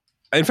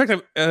fact,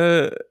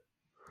 I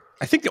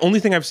think the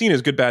only thing I've seen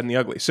is Good, Bad, and the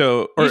Ugly.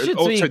 So, the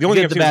only thing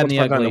I've seen is Once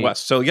Upon a Time in the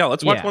West. So yeah,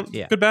 let's watch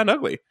Good, Bad, and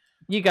Ugly.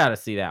 You got to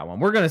see that one.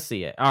 We're gonna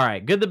see it. All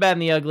right, Good, the Bad,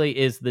 and the Ugly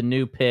is the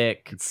new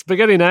pick. It's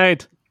Spaghetti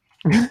Night.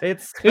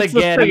 It's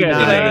spaghetti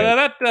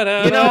night.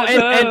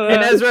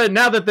 And Ezra,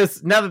 now that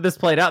this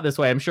played out this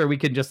way, I'm sure we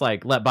can just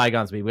let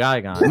bygones be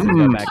bygones and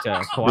go back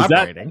to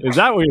cooperating. Is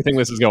that where you think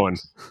this is going?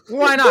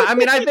 Why not?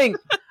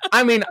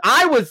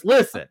 I was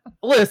listen.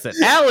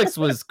 Alex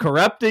was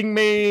corrupting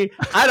me.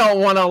 I don't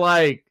want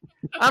to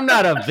I'm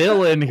not a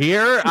villain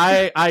here.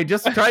 I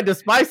just tried to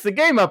spice the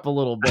game up a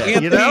little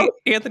bit.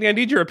 Anthony, I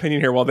need your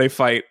opinion here while they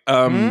fight.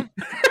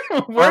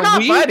 We're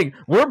not fighting.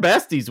 We're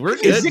besties. We're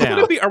good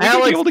now. Are we going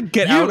to be able to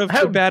get out of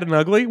Good, Bad, and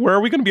Ugly? Where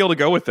are we going to be able to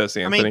go with this,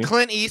 Anthony?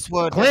 Clint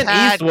Eastwood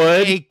had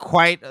a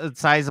quite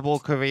sizable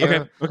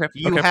career. Okay.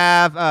 You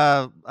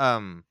have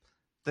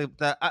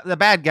the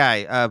bad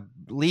guy,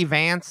 Lee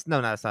Vance.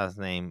 No, that's not his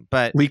name,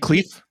 but Lee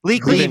Cleef. Lee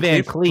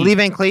Van Cleef. Lee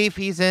Van Cleef.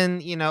 He's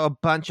in a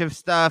bunch of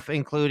stuff,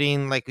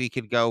 including like we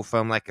could go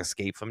from like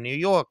Escape from New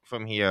York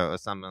from here or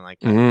something like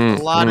that.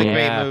 A lot of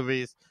great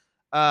movies.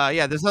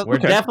 We're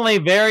definitely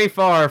very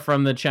far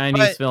from the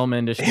Chinese film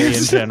industry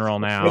in general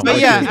now. But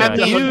yeah, I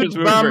mean, huge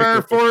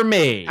bummer for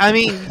me. I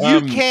mean,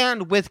 you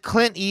can with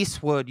Clint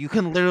Eastwood, you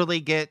can literally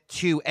get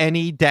to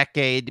any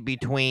decade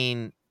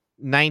between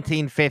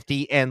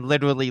 1950 and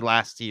literally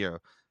last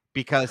year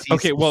because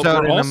he's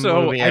we're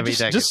also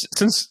just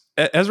since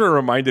Ezra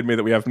reminded me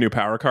that we have new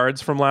power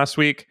cards from last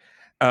week,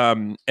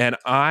 and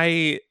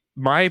I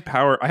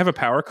have a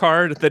power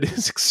card that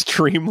is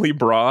extremely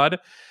broad,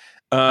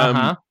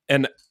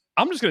 and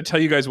I'm just going to tell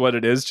you guys what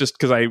it is just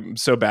because I'm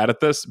so bad at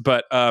this,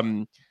 but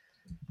I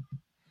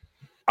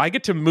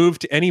get to move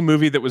to any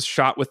movie that was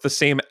shot with the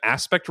same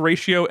aspect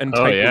ratio and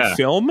type of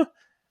film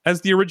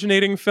as the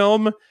originating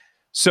film.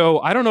 So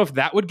I don't know if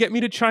that would get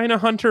me to China,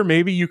 Hunter.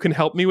 Maybe you can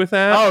help me with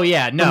that. Oh,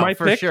 yeah. No,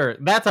 for sure.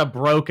 That's a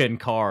broken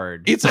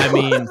card.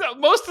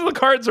 Most of the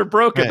cards are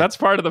broken. That's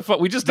part of the fun.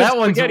 We just that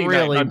one's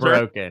really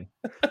broken.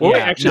 Well,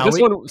 actually, this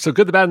one, So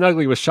Good, the Bad, and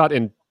Ugly was shot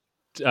in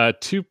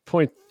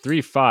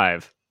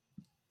 2.35.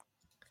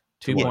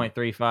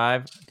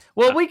 2.35.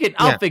 Well, we can.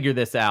 I'll figure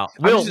this out.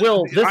 This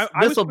will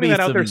be that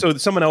out there so that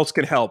someone else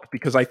can help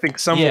because I think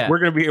we're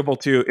going to be able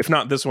to, if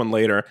not this one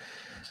later.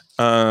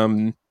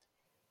 So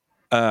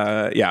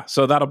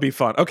that'll be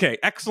fun. Okay,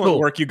 excellent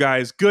work, you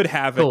guys. Good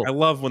Havoc. I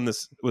love when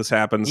this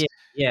happens.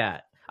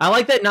 Yeah, I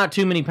like that. Not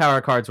too many power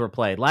cards were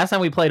played. Last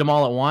time we played them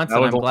all at once,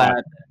 and I'm glad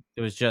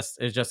it was just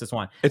this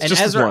one. It's just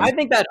Ezra, this one. I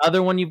think that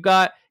other one you've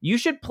got, you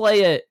should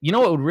play it. You know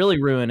what would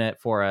really ruin it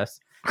for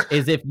us?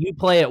 Is if you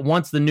play it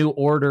once the new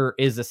order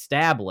is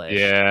established.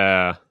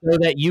 Yeah. So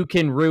that you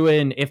can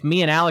ruin, if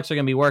me and Alex are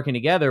going to be working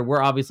together,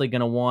 we're obviously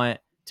going to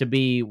want to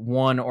be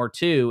 1 or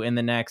 2 in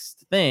the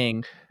next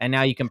thing. And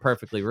now you can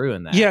perfectly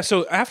ruin that. Yeah.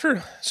 So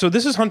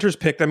this is Hunter's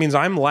pick. That means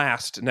I'm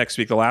last next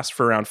week, the last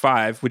for round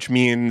 5, which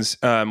means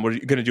we're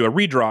going to do a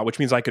redraw, which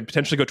means I could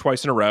potentially go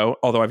twice in a row.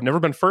 Although I've never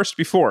been first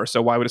before.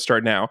 So why would it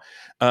start now?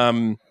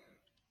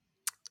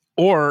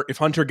 Or if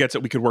Hunter gets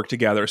it, we could work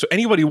together. So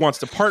anybody who wants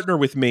to partner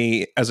with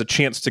me as a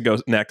chance to go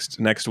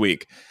next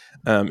week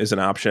is an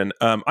option.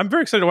 I'm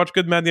very excited to watch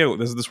Good, Mad, and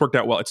Ugly. This worked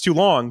out well. It's too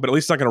long, but at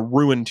least it's not going to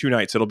ruin 2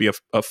 nights. It'll be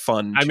a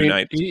fun 2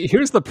 nights.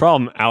 Here's the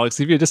problem, Alex.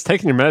 If you're just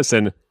taking your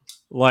medicine,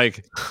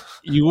 like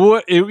you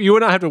would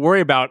not have to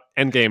worry about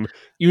Endgame.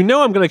 I'm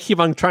going to keep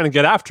on trying to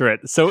get after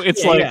it. So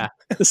it's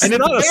this is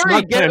not a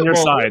smart plan on your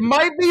side. It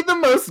might be the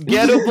most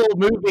gettable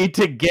movie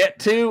to get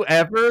to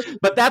ever,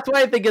 but that's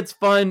why I think it's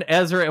fun,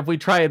 Ezra, if we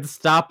try and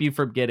stop you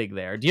from getting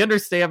there. Do you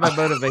understand my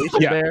motivation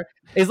there?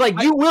 It's like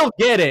you will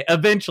get it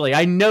eventually.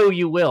 I know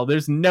you will.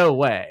 There's no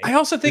way. I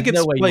also think There's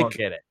it's no way like you won't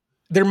get it.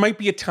 There might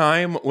be a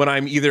time when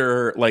I'm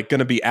either like going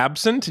to be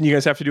absent and you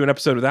guys have to do an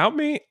episode without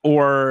me,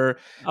 or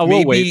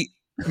maybe. Wait.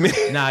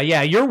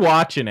 You're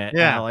watching it,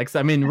 Alex.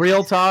 I mean,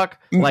 real talk,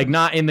 like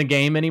not in the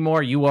game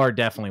anymore. You are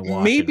definitely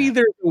watching. Maybe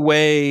there's a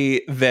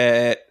way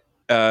that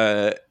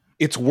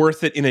it's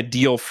worth it in a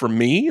deal for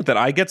me that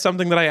I get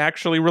something that I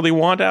actually really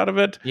want out of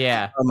it.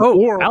 Yeah.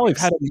 Or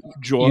Alex, had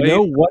joy. You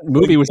know what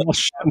movie was all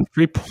shot in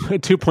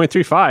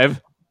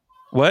 2.35?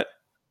 What?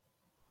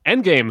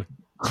 Endgame.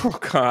 Oh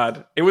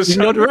God, it was. You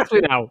know directly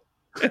now.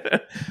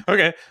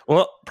 Okay,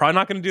 well, probably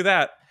not going to do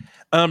that.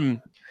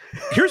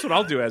 Here's what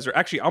I'll do, Ezra.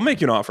 Actually, I'll make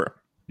you an offer.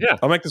 Yeah.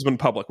 I'll make this one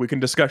public. We can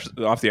discuss it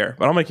off the air,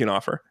 but I'll make you an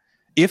offer.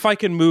 If I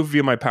can move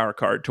via my power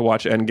card to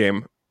watch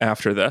Endgame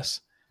after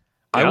this,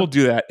 I will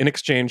do that in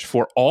exchange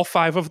for all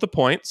 5 of the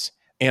points,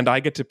 and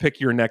I get to pick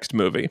your next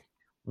movie.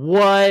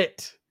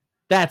 What?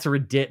 That's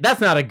ridiculous.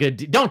 That's not a good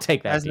deal. Don't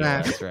take that deal,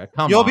 Ezra.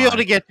 You'll be able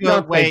to get to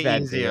it way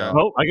easier.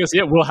 Well, I guess,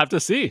 we'll have to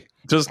see.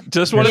 Just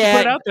wanted to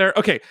put it out there.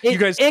 Okay, you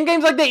guys.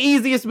 Endgame's like the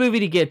easiest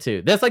movie to get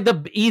to. That's like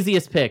the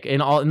easiest pick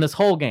in this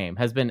whole game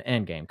has been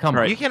Endgame. Come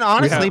on. You can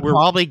honestly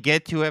probably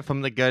get to it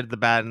from the Good, the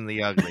Bad, and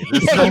the Ugly.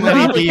 There's so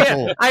many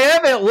people. I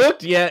haven't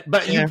looked yet,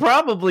 but you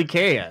probably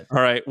can.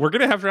 All right, we're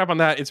going to have to wrap on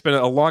that. It's been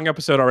a long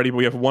episode already, but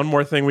we have one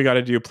more thing we got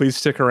to do. Please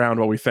stick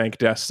around while we thank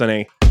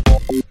Destiny.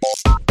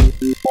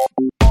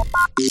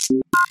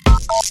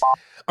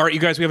 All right, you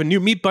guys, we have a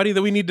new meat buddy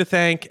that we need to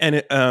thank,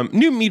 and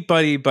new meat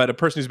buddy, but a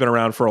person who's been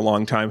around for a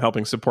long time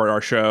helping support our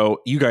show.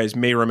 You guys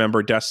may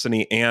remember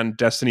Destiny and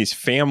Destiny's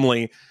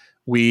family.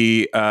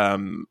 I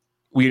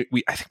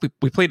think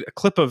we played a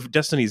clip of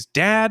Destiny's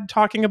dad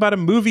talking about a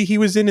movie he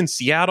was in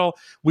Seattle.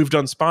 We've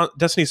done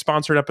Destiny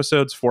sponsored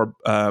episodes for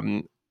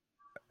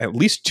at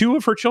least 2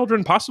 of her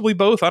children, possibly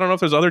both. I don't know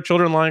if there's other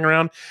children lying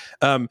around.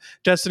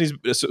 Destiny's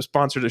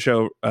sponsored a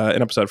show,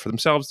 an episode for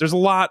themselves. There's a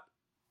lot.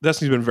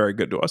 Destiny's been very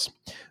good to us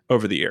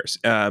over the years,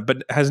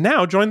 but has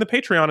now joined the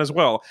Patreon as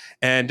well.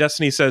 And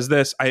Destiny says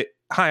this,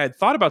 I'd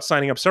thought about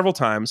signing up several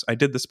times. I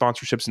did the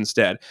sponsorships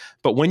instead.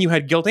 But when you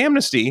had Guilt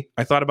Amnesty,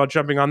 I thought about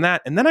jumping on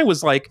that. And then I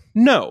was like,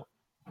 no,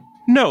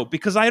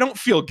 because I don't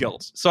feel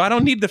guilt. So I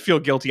don't need to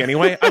feel guilty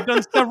anyway. I've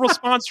done several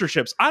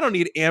sponsorships. I don't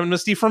need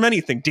amnesty from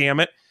anything,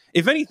 damn it.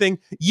 If anything,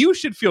 you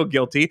should feel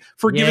guilty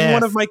for giving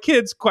one of my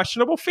kids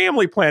questionable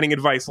family planning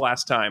advice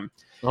last time.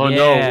 Oh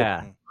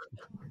no.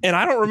 And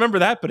I don't remember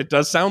that, but it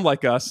does sound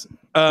like us.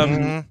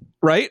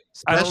 Right?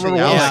 Especially I don't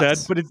remember what was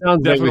said, but it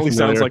definitely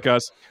sounds like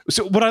us.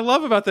 So what I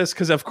love about this,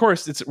 because of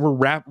course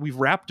we've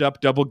wrapped up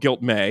Double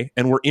Guilt May,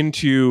 and we're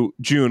into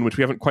June, which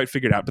we haven't quite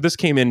figured out. But this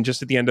came in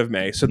just at the end of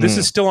May, so this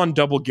is still on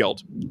Double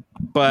Guilt,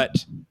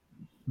 but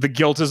the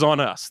guilt is on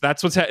us.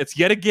 That's what's it's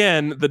yet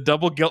again the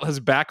double guilt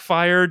has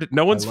backfired.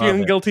 No one's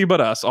feeling guilty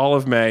but us. All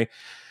of May.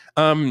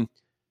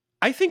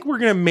 I think we're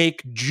gonna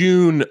make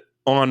June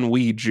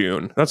ennui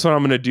June. That's what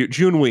I'm gonna do.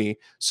 June we.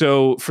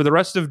 So for the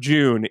rest of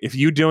June, if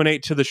you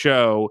donate to the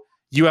show,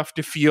 you have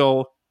to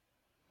feel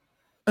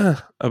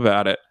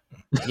about it.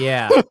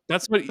 Yeah.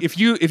 That's what if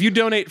you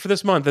donate for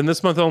this month and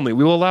this month only,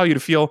 we will allow you to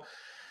feel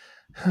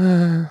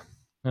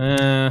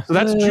so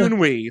that's June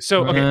we.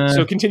 So okay,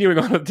 so continuing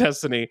on with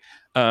Destiny.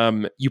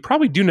 You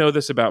probably don't know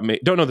this about me,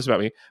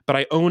 but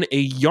I own a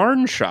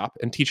yarn shop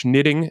and teach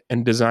knitting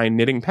and design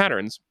knitting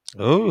patterns.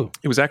 Oh.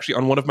 It was actually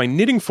on one of my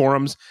knitting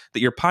forums that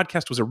your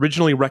podcast was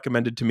originally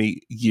recommended to me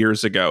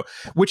years ago,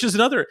 which is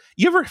another.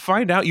 You ever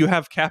find out you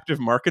have captive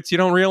markets you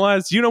don't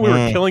realize? You know, we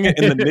were killing it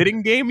in the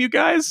knitting game, you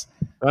guys?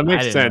 That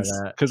makes sense.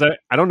 Because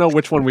I don't know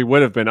which one we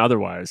would have been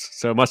otherwise.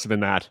 So it must have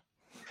been that.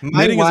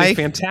 Knitting is a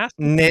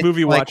fantastic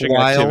movie watching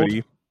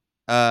activity.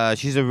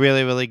 She's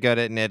really, really good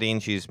at knitting.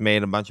 She's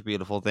made a bunch of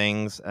beautiful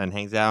things and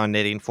hangs out on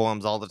knitting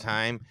forums all the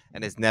time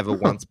and has never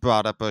once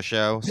brought up a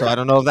show. So I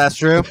don't know if that's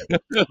true.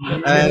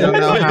 I don't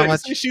know how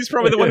much. She's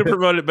probably the one who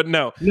promoted it, but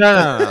no.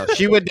 No.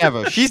 She would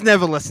never. She's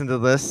never listened to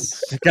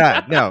this.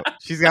 God, no.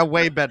 She's got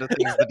way better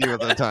things to do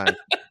with her time.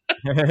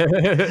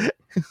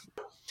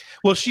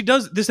 Well, she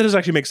does. This does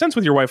actually make sense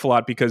with your wife a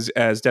lot because,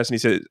 as Destiny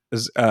says,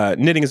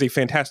 knitting is a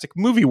fantastic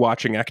movie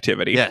watching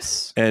activity.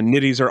 Yes, and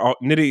knitters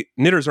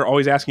are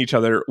always asking each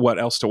other what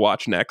else to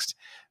watch next.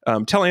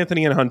 Tell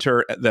Anthony and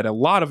Hunter that a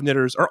lot of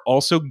knitters are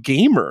also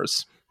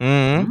gamers.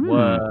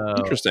 Whoa.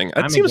 Interesting.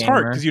 It seems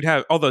hard because you'd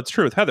have, although it's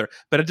true with Heather,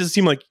 but it doesn't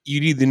seem like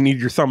you'd either need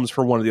your thumbs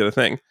for one or the other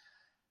thing.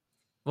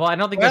 Well, I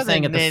don't think they're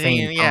saying at the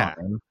same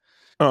time.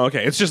 Oh,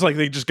 okay. It's just like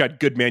they just got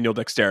good manual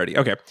dexterity.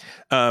 Okay.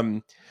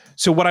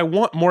 So what I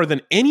want more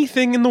than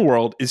anything in the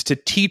world is to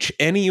teach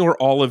any or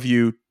all of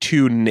you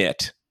to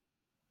knit.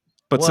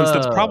 But since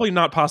that's probably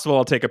not possible,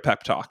 I'll take a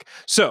pep talk.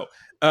 So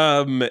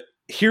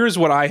here's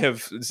what I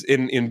have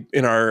in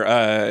our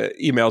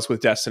emails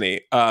with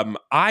Destiny.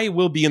 I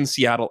will be in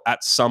Seattle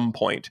at some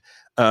point.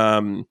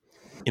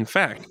 In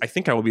fact, I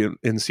think I will be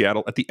in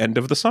Seattle at the end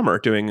of the summer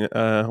doing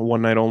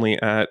one night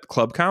only at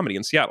Club Comedy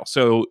in Seattle.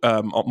 So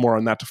more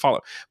on that to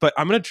follow. But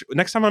I'm going to,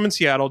 next time I'm in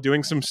Seattle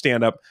doing some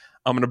stand-up,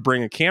 I'm going to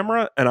bring a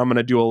camera and I'm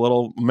going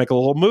to make a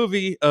little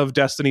movie of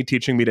Destiny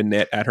teaching me to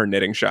knit at her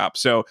knitting shop.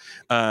 So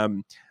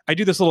I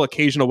do this little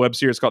occasional web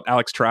series called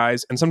Alex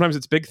Tries, and sometimes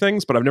it's big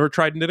things, but I've never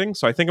tried knitting.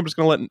 So I think I'm just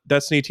going to let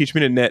Destiny teach me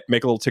to knit,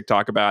 make a little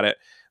TikTok about it.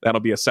 That'll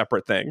be a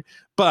separate thing.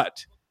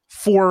 But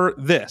for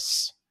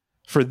this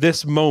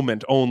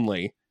moment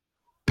only,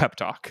 pep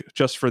talk,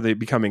 just for the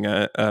becoming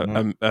a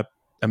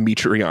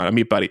Patreon, a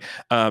meat buddy.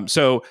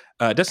 So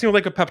Destiny would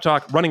like a pep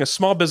talk. Running a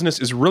small business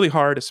is really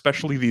hard,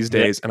 especially these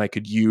days, and I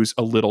could use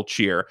a little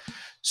cheer.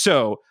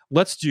 So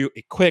let's do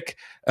a quick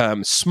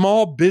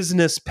small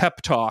business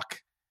pep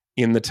talk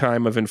in the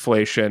time of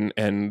inflation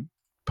and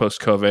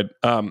post-COVID.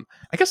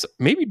 I guess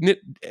maybe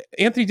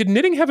Anthony, did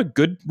knitting have a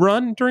good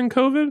run during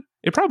COVID?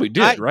 It probably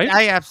did, right?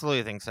 I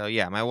absolutely think so.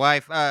 Yeah, my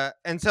wife.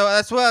 And so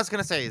that's what I was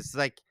gonna say. Is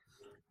like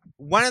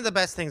one of the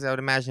best things I would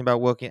imagine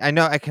about working. I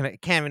know I can't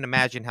even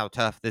imagine how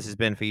tough this has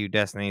been for you,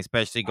 Destiny,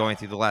 especially going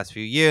through the last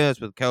few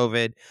years with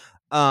COVID.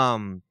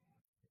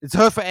 It's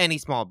hard for any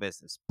small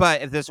business.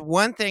 But if there's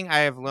one thing I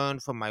have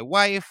learned from my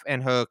wife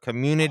and her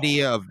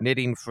community of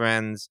knitting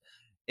friends,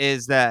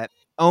 is that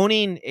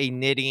owning a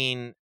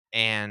knitting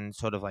and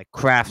sort of like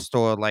craft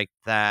store like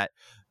that,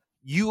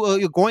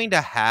 you're going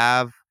to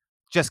have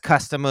just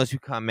customers who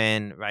come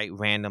in right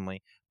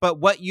randomly. But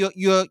what you're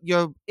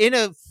in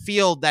a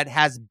field that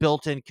has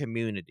built-in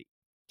community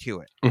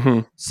to it. Mm-hmm.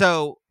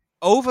 So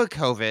over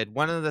COVID,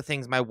 one of the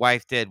things my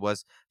wife did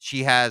was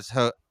she has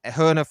her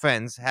and her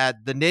friends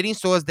had the knitting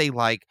stores they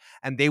like,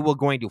 and they were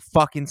going to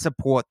fucking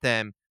support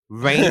them,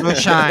 rain or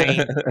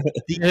shine.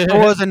 The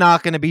stores are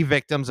not going to be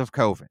victims of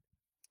COVID.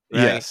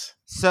 Right? Yes.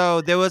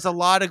 So there was a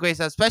lot of great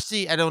stuff,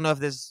 especially, I don't know if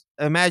this,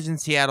 imagine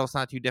Seattle's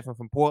not too different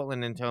from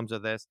Portland in terms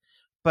of this,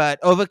 but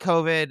over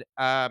COVID,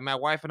 my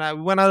wife and I,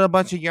 we went on a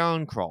bunch of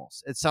yarn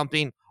crawls. It's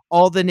something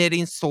all the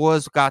knitting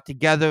stores got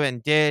together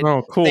and did.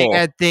 Oh, cool. They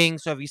had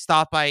things. So if you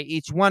stopped by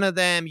each one of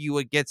them, you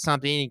would get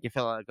something. You could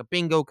fill out like a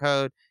bingo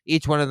code.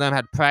 Each one of them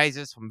had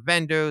prizes from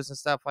vendors and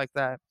stuff like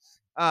that.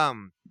 But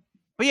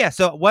yeah,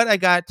 so what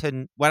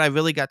I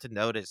really got to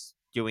notice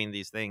doing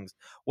these things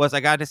was I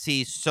got to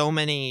see so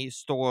many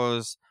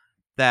stores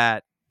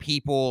that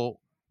people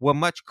were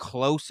much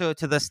closer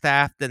to the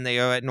staff than they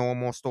are at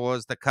normal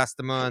stores, the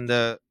customer and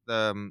the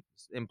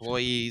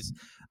employees.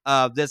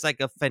 There's like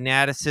a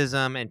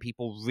fanaticism and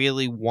people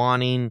really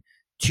wanting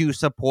to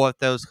support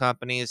those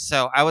companies.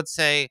 So I would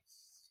say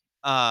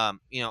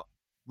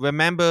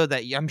remember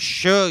that I'm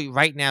sure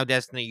right now,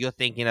 Destiny, you're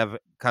thinking of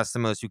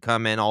customers who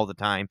come in all the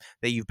time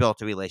that you've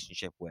built a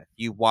relationship with.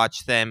 You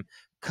watch them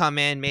come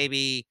in,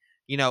 maybe,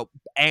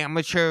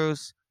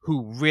 amateurs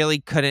who really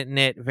couldn't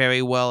knit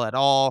very well at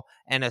all,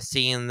 and are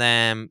seeing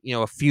them,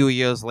 a few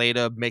years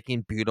later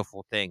making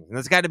beautiful things. And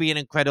it's got to be an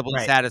incredibly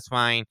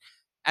satisfying,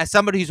 as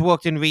somebody who's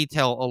worked in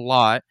retail a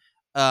lot,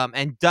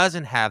 and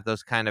doesn't have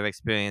those kind of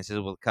experiences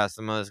with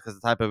customers, because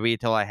the type of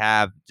retail I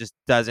have just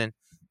doesn't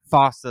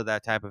foster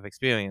that type of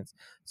experience.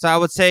 So I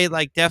would say,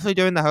 like, definitely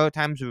during the hard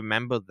times,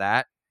 remember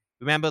that.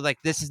 Remember, like,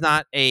 this is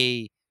not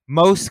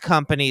most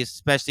companies,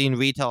 especially in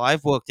retail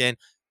I've worked in,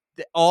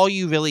 all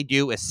you really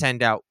do is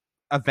send out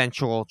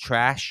eventual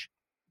trash,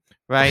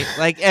 right?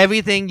 Like,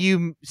 everything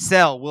you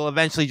sell will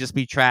eventually just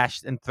be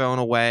trashed and thrown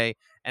away,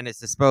 and it's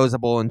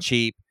disposable and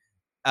cheap.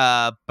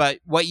 But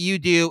what you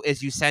do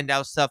is you send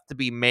out stuff to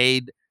be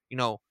made,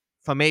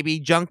 from maybe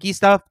junky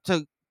stuff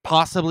to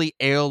possibly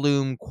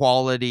heirloom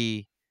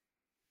quality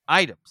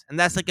items. And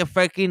that's like a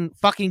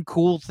fucking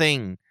cool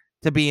thing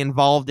to be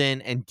involved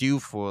in and do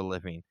for a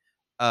living.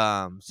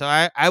 So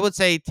I would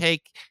say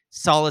take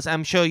solace.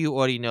 I'm sure you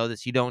already know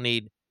this. You don't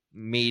need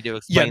me to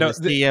explain this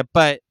to you,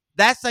 but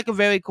that's like a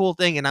very cool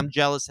thing. And I'm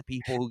jealous of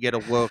people who get to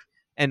work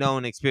and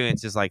own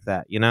experiences like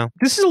that,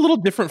 This is a little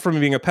different from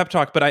being a pep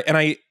talk, but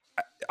I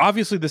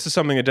obviously this is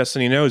something that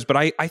Destiny knows, but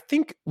I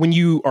think when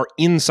you are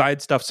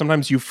inside stuff,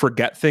 sometimes you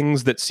forget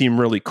things that seem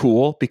really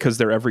cool because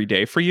they're every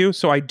day for you.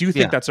 So I do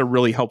think that's a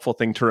really helpful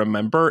thing to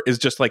remember, is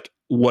just like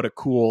what a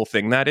cool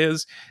thing that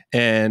is.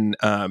 And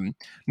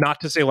not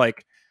to say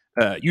like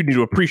you need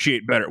to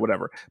appreciate better,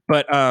 whatever.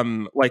 But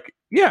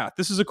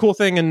this is a cool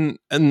thing,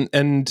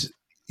 and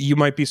you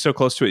might be so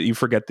close to it you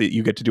forget that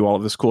you get to do all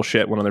of this cool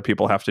shit when other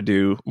people have to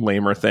do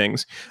lamer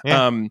things.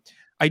 Yeah.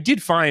 I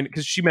did find,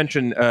 because she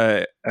mentioned,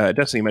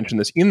 Destiny mentioned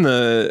this in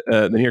the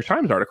New York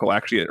Times article,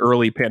 actually,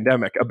 early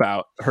pandemic,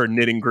 about her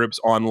knitting group's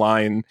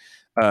online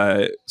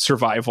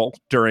survival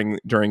during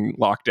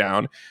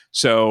lockdown.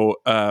 So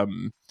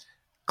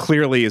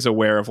clearly is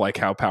aware of like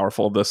how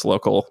powerful this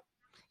local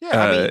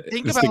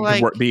think about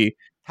like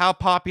how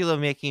popular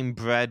making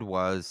bread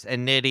was,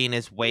 and knitting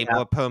is way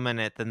more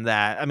permanent than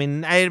that. I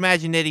mean, I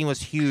imagine knitting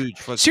was huge.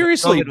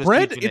 Seriously,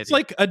 bread, it's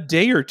like a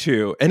day or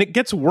two, and it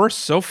gets worse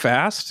so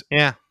fast.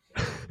 Yeah.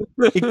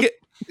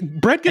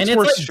 Bread gets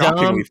worse like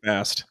shockingly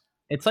fast.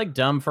 It's like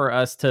dumb for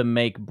us to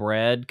make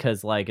bread,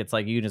 because like it's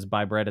like you just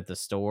buy bread at the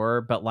store,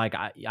 but like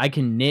I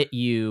can knit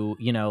you,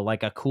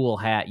 like a cool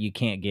hat you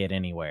can't get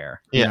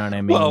anywhere. You know what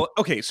I mean? Well,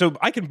 okay, so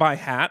I can buy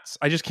hats.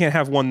 I just can't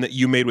have one that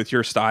you made with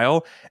your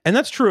style. And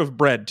that's true of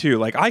bread too.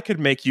 Like I could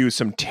make you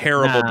some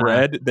terrible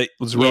bread that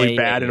was really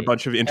bad in a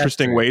bunch of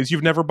interesting ways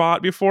you've never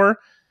bought before.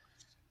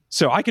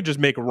 So I could just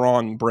make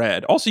wrong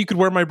bread. Also, you could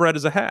wear my bread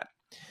as a hat.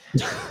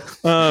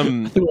 I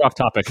think we're off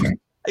topic.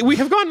 We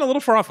have gotten a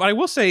little far off. I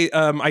will say, if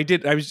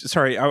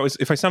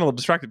I sound a little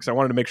distracted, because I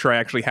wanted to make sure I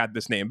actually had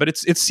this name, but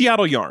it's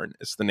Seattle Yarn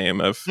is the name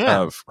of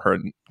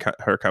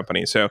her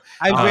company. So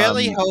I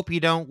really hope you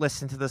don't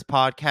listen to this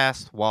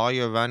podcast while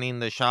you're running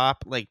the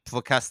shop, like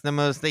for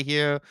customers to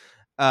hear.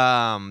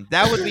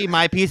 That would be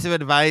my piece of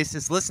advice: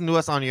 is listen to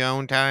us on your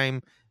own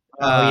time.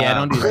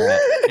 Don't do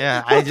that.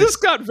 Yeah, this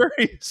got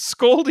very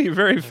scoldy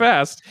very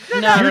fast.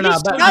 No.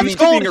 But I'm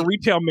being a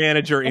retail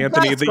manager,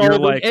 Anthony. That you're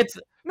like,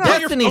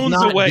 Destiny's your phone's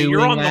not away. doing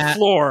You're on that. the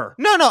floor.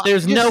 No.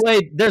 There's no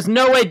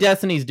way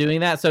Destiny's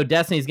doing that. So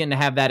Destiny's getting to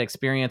have that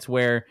experience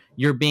where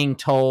you're being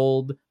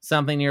told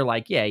something. And you're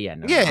like, no.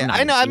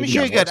 I know. I'm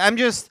sure you're good.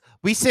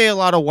 We say a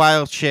lot of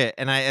wild shit,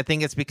 and I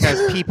think it's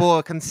because people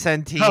are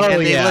consenting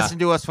and they listen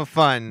to us for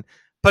fun.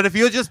 But if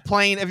you're just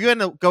playing, if you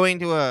end up going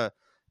to a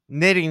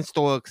knitting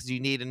store because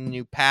you need a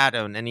new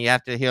pattern and you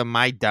have to hear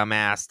my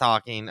dumbass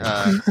talking,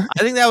 I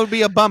think that would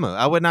be a bummer.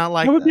 I would not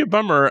like that. Would be a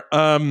bummer.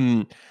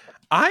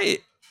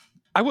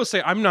 I will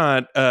say I'm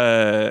not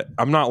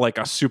like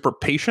a super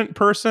patient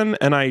person,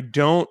 and I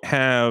don't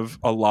have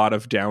a lot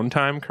of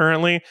downtime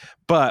currently.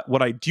 But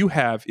what I do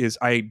have is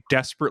I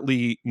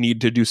desperately need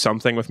to do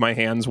something with my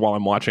hands while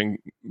I'm watching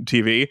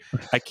TV.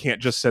 I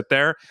can't just sit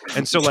there,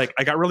 and so like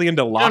I got really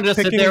into lock picking. You don't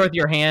just sit there with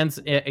your hands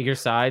at your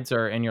sides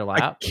or in your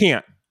lap. I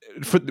can't.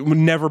 Would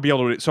never be able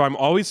to do it. So I'm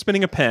always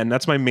spinning a pen.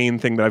 That's my main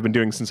thing that I've been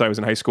doing since I was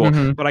in high school.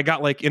 Mm-hmm. But I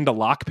got like into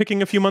lock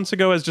picking a few months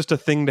ago as just a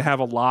thing to have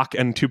a lock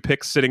and two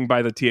picks sitting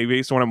by the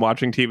TV. So when I'm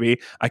watching TV,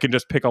 I can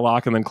just pick a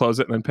lock and then close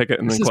it and then pick it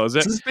and then close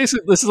it. This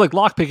is like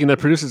lock picking that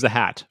produces a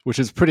hat, which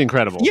is pretty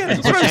incredible. Yeah,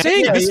 that's what I'm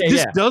saying.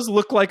 This does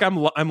look like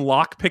I'm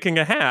lock picking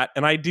a hat,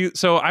 and I do.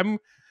 So I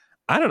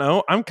don't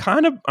know. I'm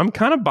kind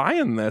of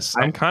buying this.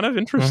 I'm kind of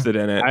interested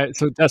in it.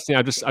 So Destiny,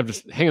 I'm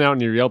just hanging out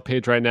on your Yelp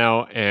page right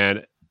now,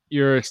 and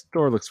your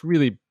store looks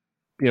really,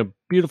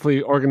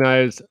 beautifully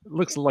organized.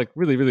 Looks like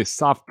really, really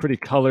soft, pretty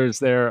colors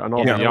there on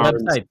all the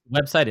yarns.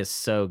 Website is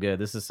so good.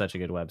 This is such a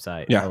good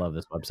website. Yeah. I love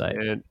this website.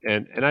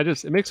 And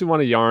it makes me want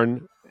to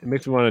yarn. It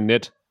makes me want to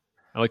knit.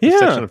 I like the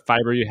section of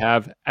fiber you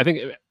have. I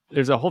think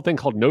there's a whole thing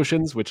called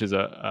Notions, which is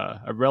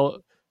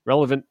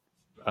relevant.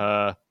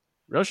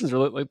 Notions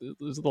are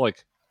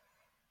like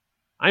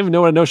I don't even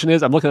know what a notion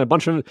is. I'm looking at a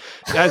bunch of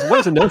guys.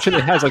 What is a notion?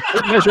 It has like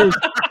tape measures.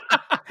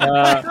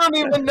 I don't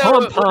even know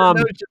what a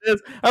notion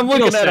is. I'm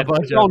looking at a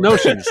bunch of all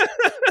notions.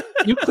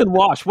 Euclid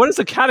wash. What is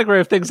the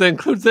category of things that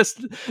includes this?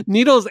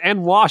 Needles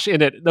and wash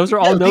in it. Those are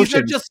all notions. These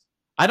are just.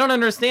 I don't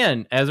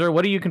understand, Ezra.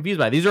 What are you confused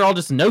by? These are all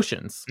just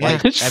notions. Yeah.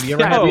 Like, have you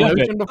ever had a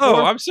notion before?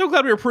 Oh, I'm so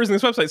glad we were perusing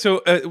this website.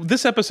 So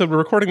this episode, we're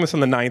recording this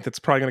on the 9th. It's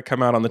probably going to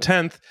come out on the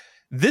 10th.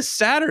 This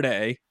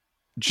Saturday,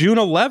 June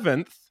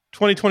 11th,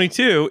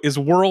 2022, is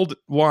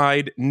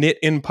Worldwide Knit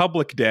in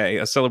Public Day,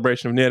 a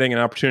celebration of knitting and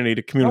an opportunity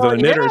to commune with other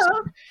knitters.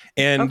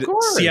 And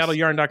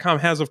SeattleYarn.com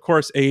has, of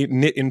course, a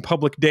Knit in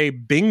Public Day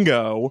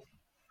bingo.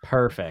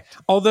 Perfect.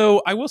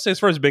 Although I will say, as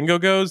far as bingo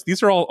goes,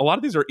 these are all, a lot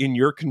of these are in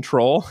your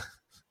control.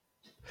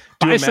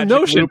 Buy some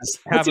notions.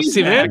 Have a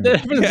snack.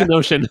 A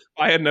notion.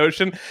 Buy a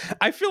notion.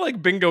 I feel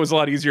like bingo is a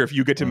lot easier if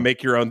you get to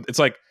make your own. It's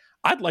like,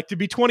 I'd like to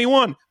be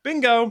 21.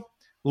 Bingo.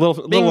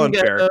 Little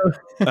unfair.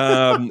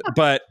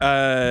 But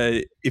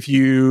if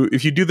you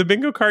do the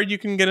bingo card, you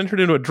can get entered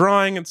into a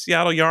drawing at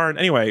Seattle Yarn.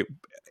 Anyway,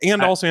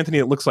 and also, Anthony,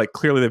 it looks like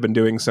clearly they've been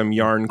doing some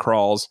yarn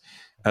crawls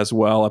as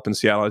well up in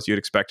Seattle, as you'd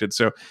expected.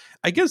 So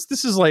I guess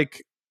this is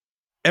like,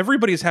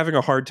 everybody's having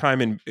a hard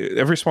time, and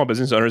every small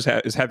business owner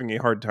is having a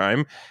hard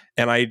time.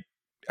 And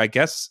I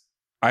guess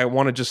I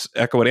want to just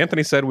echo what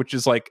Anthony said, which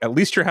is like, at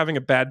least you're having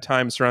a bad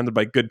time surrounded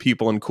by good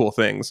people and cool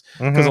things,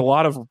 because a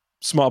lot of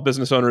small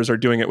business owners are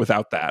doing it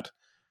without that.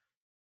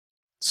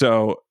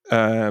 So,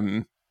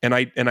 and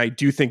I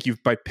do think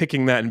by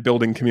picking that and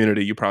building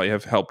community, you probably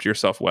have helped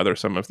yourself weather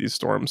some of these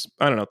storms.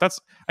 I don't know.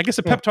 I guess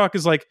a pep talk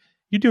is like,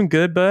 you're doing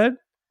good, bud.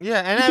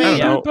 Yeah,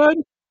 and good, bud.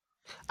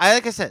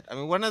 Like I said,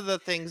 one of the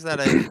things that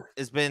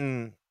has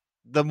been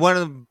one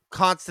of the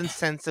constant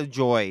sense of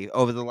joy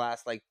over the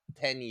last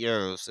 10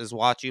 years is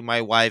watching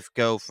my wife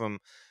go from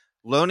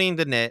learning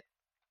to knit,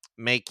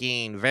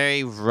 making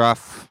very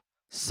rough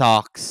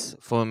socks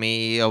for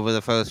me over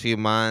the first few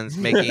months,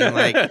 making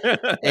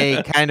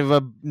a kind of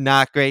a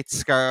not great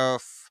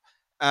scarf,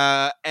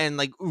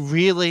 and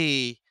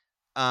really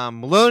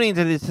learning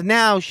to this.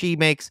 Now she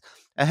makes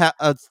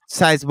a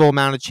sizable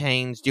amount of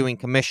chains, doing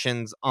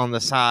commissions on the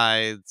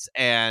sides,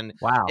 and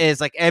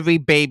is every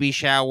baby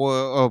shower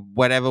or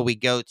whatever we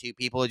go to,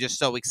 people are just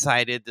so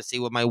excited to see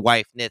what my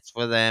wife knits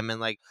for them,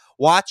 and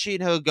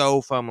watching her go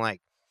from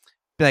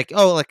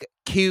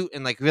cute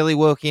and really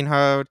working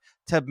hard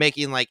to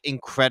making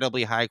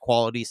incredibly high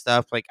quality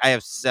stuff. I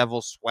have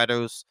several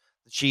sweaters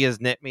that she has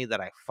knit me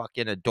that I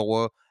fucking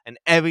adore, and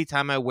every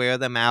time I wear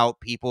them out,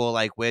 people are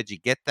like, "Where'd you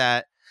get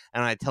that?"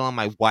 And I tell them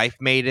my wife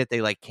made it.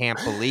 They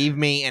can't believe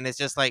me. And it's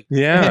just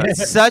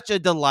it's such a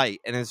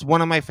delight. And it's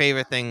one of my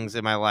favorite things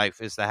in my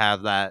life is to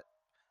have that.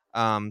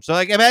 So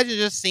imagine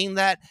just seeing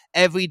that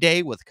every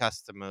day with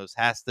customers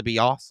has to be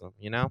awesome,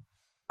 you know?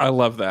 I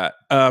love that.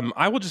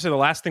 I will just say the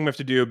last thing we have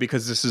to do,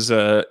 because this is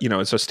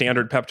it's a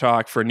standard pep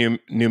talk for a new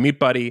meat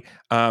buddy.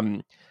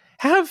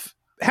 Have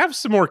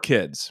some more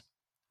kids.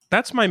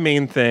 That's my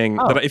main thing.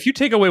 That if you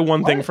take away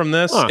one thing from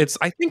this, it's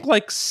I think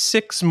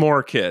 6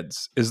 more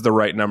kids is the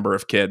right number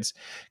of kids.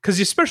 Because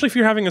especially if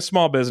you're having a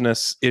small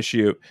business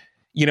issue,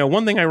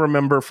 one thing I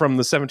remember from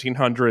the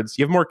 1700s,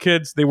 you have more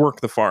kids, they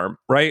work the farm,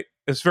 right?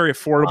 It's very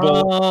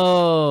affordable.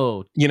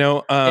 Oh, they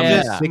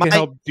can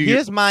help.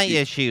 Here's my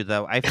issue,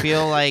 though. I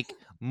feel like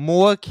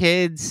more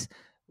kids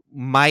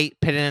might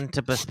put it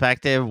into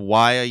perspective.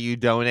 Why are you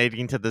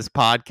donating to this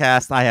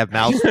podcast? I have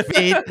mouths to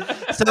feed.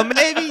 So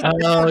maybe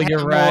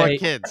you're right. More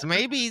kids.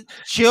 Maybe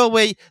chill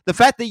away. The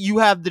fact that you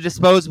have the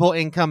disposable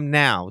income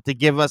now to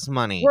give us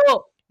money,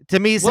 to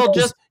me,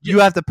 you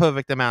have the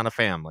perfect amount of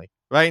family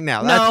right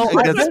now. That's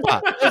a good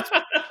spot.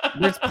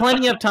 There's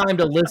plenty of time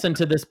to listen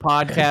to this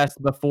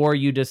podcast before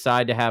you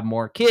decide to have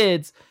more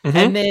kids.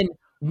 And then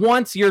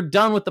once you're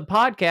done with the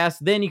podcast,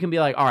 then you can be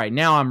like, all right,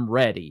 now I'm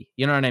ready.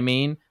 You know what I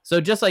mean?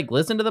 So just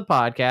listen to the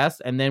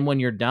podcast. And then when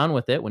you're done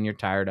with it, when you're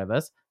tired of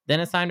us, then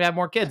it's time to have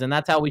more kids. And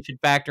that's how we should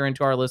factor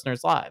into our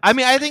listeners' lives. I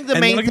mean, I think the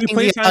main thing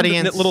the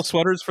audience knit little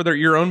sweaters for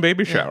your own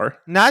baby shower.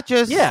 Not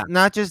just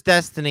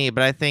Destiny,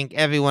 but I think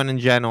everyone in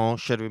general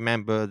should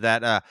remember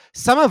that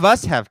some of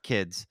us have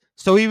kids.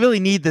 So we really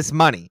need this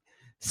money.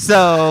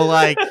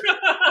 So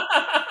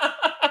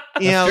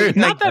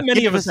not that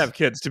many of us have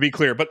kids, to be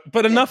clear,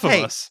 but enough of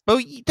us.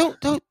 But don't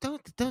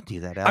do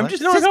that, Alex. I'm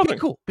just helping.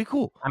 Be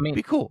cool. I mean,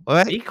 be cool. All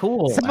right, be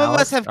cool. Some of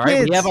us have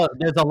kids. Right?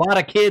 There's a lot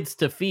of kids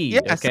to feed.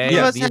 Yeah, some of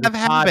us have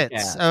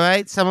habits. All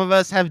right, some of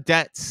us have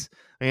debts.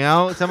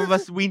 Some of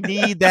us we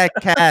need that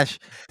cash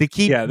to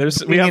keep. Yeah,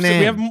 we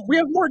have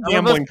more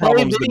gambling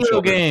problems than video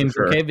games.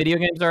 Sure. Okay, video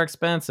games are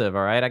expensive.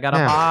 All right, I gotta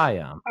buy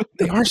them.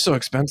 They are so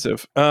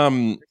expensive.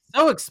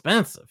 So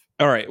expensive.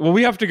 All right. Well,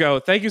 we have to go.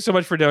 Thank you so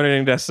much for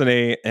donating,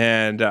 Destiny.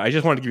 And I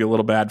just wanted to give you a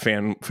little bad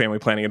family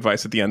planning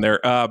advice at the end there.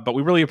 But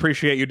we really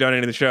appreciate you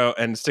donating to the show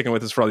and sticking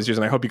with us for all these years.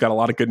 And I hope you got a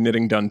lot of good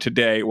knitting done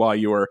today while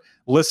you were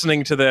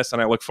listening to this.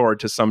 And I look forward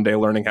to someday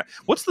learning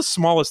what's the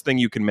smallest thing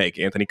you can make,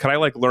 Anthony? Could I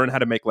learn how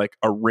to make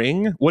a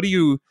ring? What do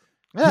you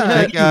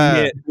knit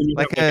when you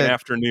have an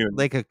afternoon?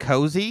 Like a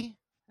cozy?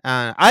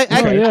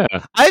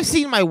 I've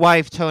seen my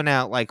wife tone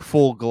out like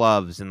full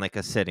gloves in like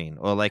a sitting,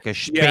 or like a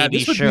baby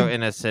shirt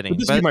in a sitting.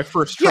 This would be my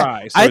first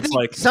try. So I it's think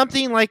like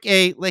something like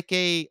a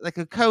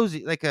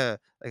cozy, like a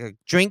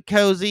drink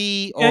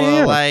cozy,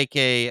 or like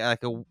a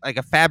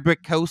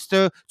fabric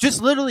coaster,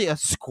 just literally a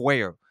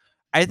square.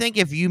 I think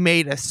if you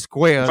made a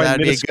square,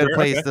 that'd be a good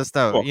place to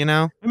start. Cool. You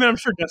know, I mean, I'm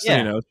sure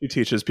Destiny knows. She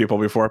teaches people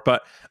before,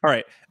 but all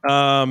right,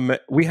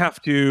 we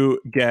have to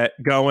get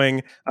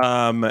going.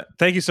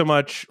 Thank you so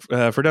much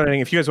for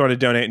donating. If you guys want to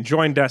donate and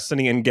join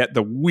Destiny and get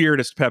the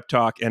weirdest pep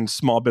talk and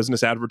small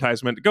business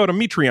advertisement, go to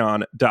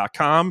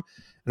Metreon.com.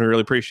 And I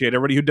really appreciate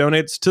everybody who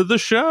donates to the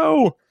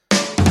show.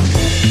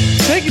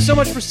 Thank you so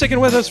much for sticking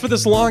with us for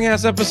this long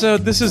ass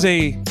episode. This is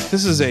a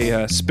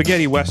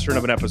spaghetti western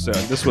of an episode.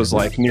 This was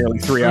like nearly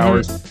 3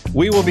 hours.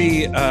 We will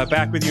be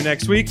back with you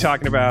next week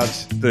talking about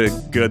the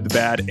good, the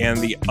bad, and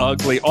the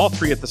ugly, all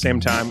three at the same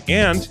time.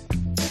 And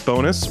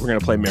bonus, we're gonna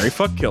play Marry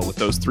Fuck Kill with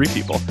those three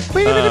people.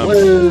 I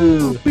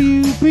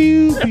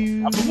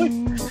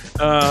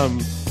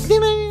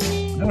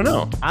don't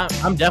know.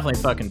 I'm definitely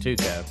fucking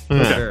Tuco.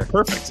 Okay, sure.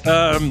 Perfect.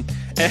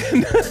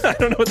 And I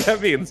don't know what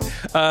that means.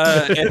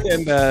 Yeah,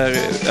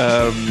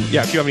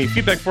 if you have any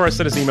feedback for us,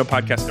 send us an email,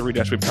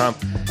 podcast@RiaW.com.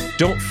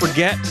 Don't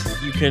forget,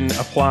 you can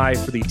apply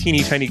for the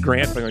Teeny Tiny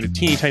Grant by going to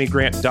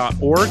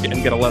teenytinygrant.org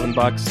and get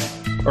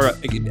 $11. Or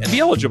be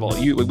eligible.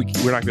 We're not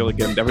going to be able to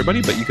get them to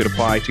everybody, but you could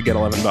apply to get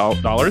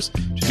 $11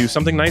 to do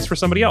something nice for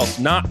somebody else,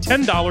 not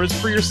 $10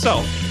 for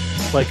yourself,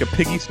 like a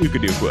piggy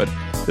Snookadook would.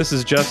 This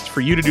is just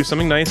for you to do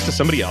something nice to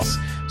somebody else.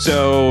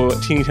 So,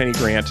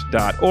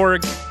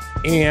 teenytinygrant.org.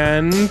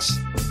 And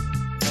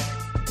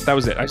that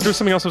was it. There was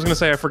something else I was going to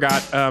say. I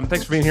forgot.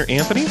 Thanks for being here,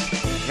 Anthony.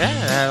 Yeah, I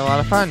had a lot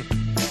of fun.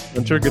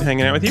 Hunter, good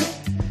hanging out with you.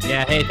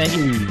 Yeah, hey, thank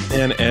you.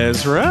 And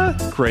Ezra,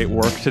 great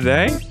work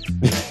today.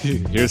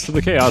 Here's to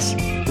the chaos.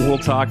 We'll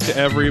talk to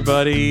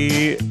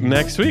everybody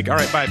next week. All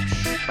right, bye.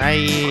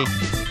 Bye.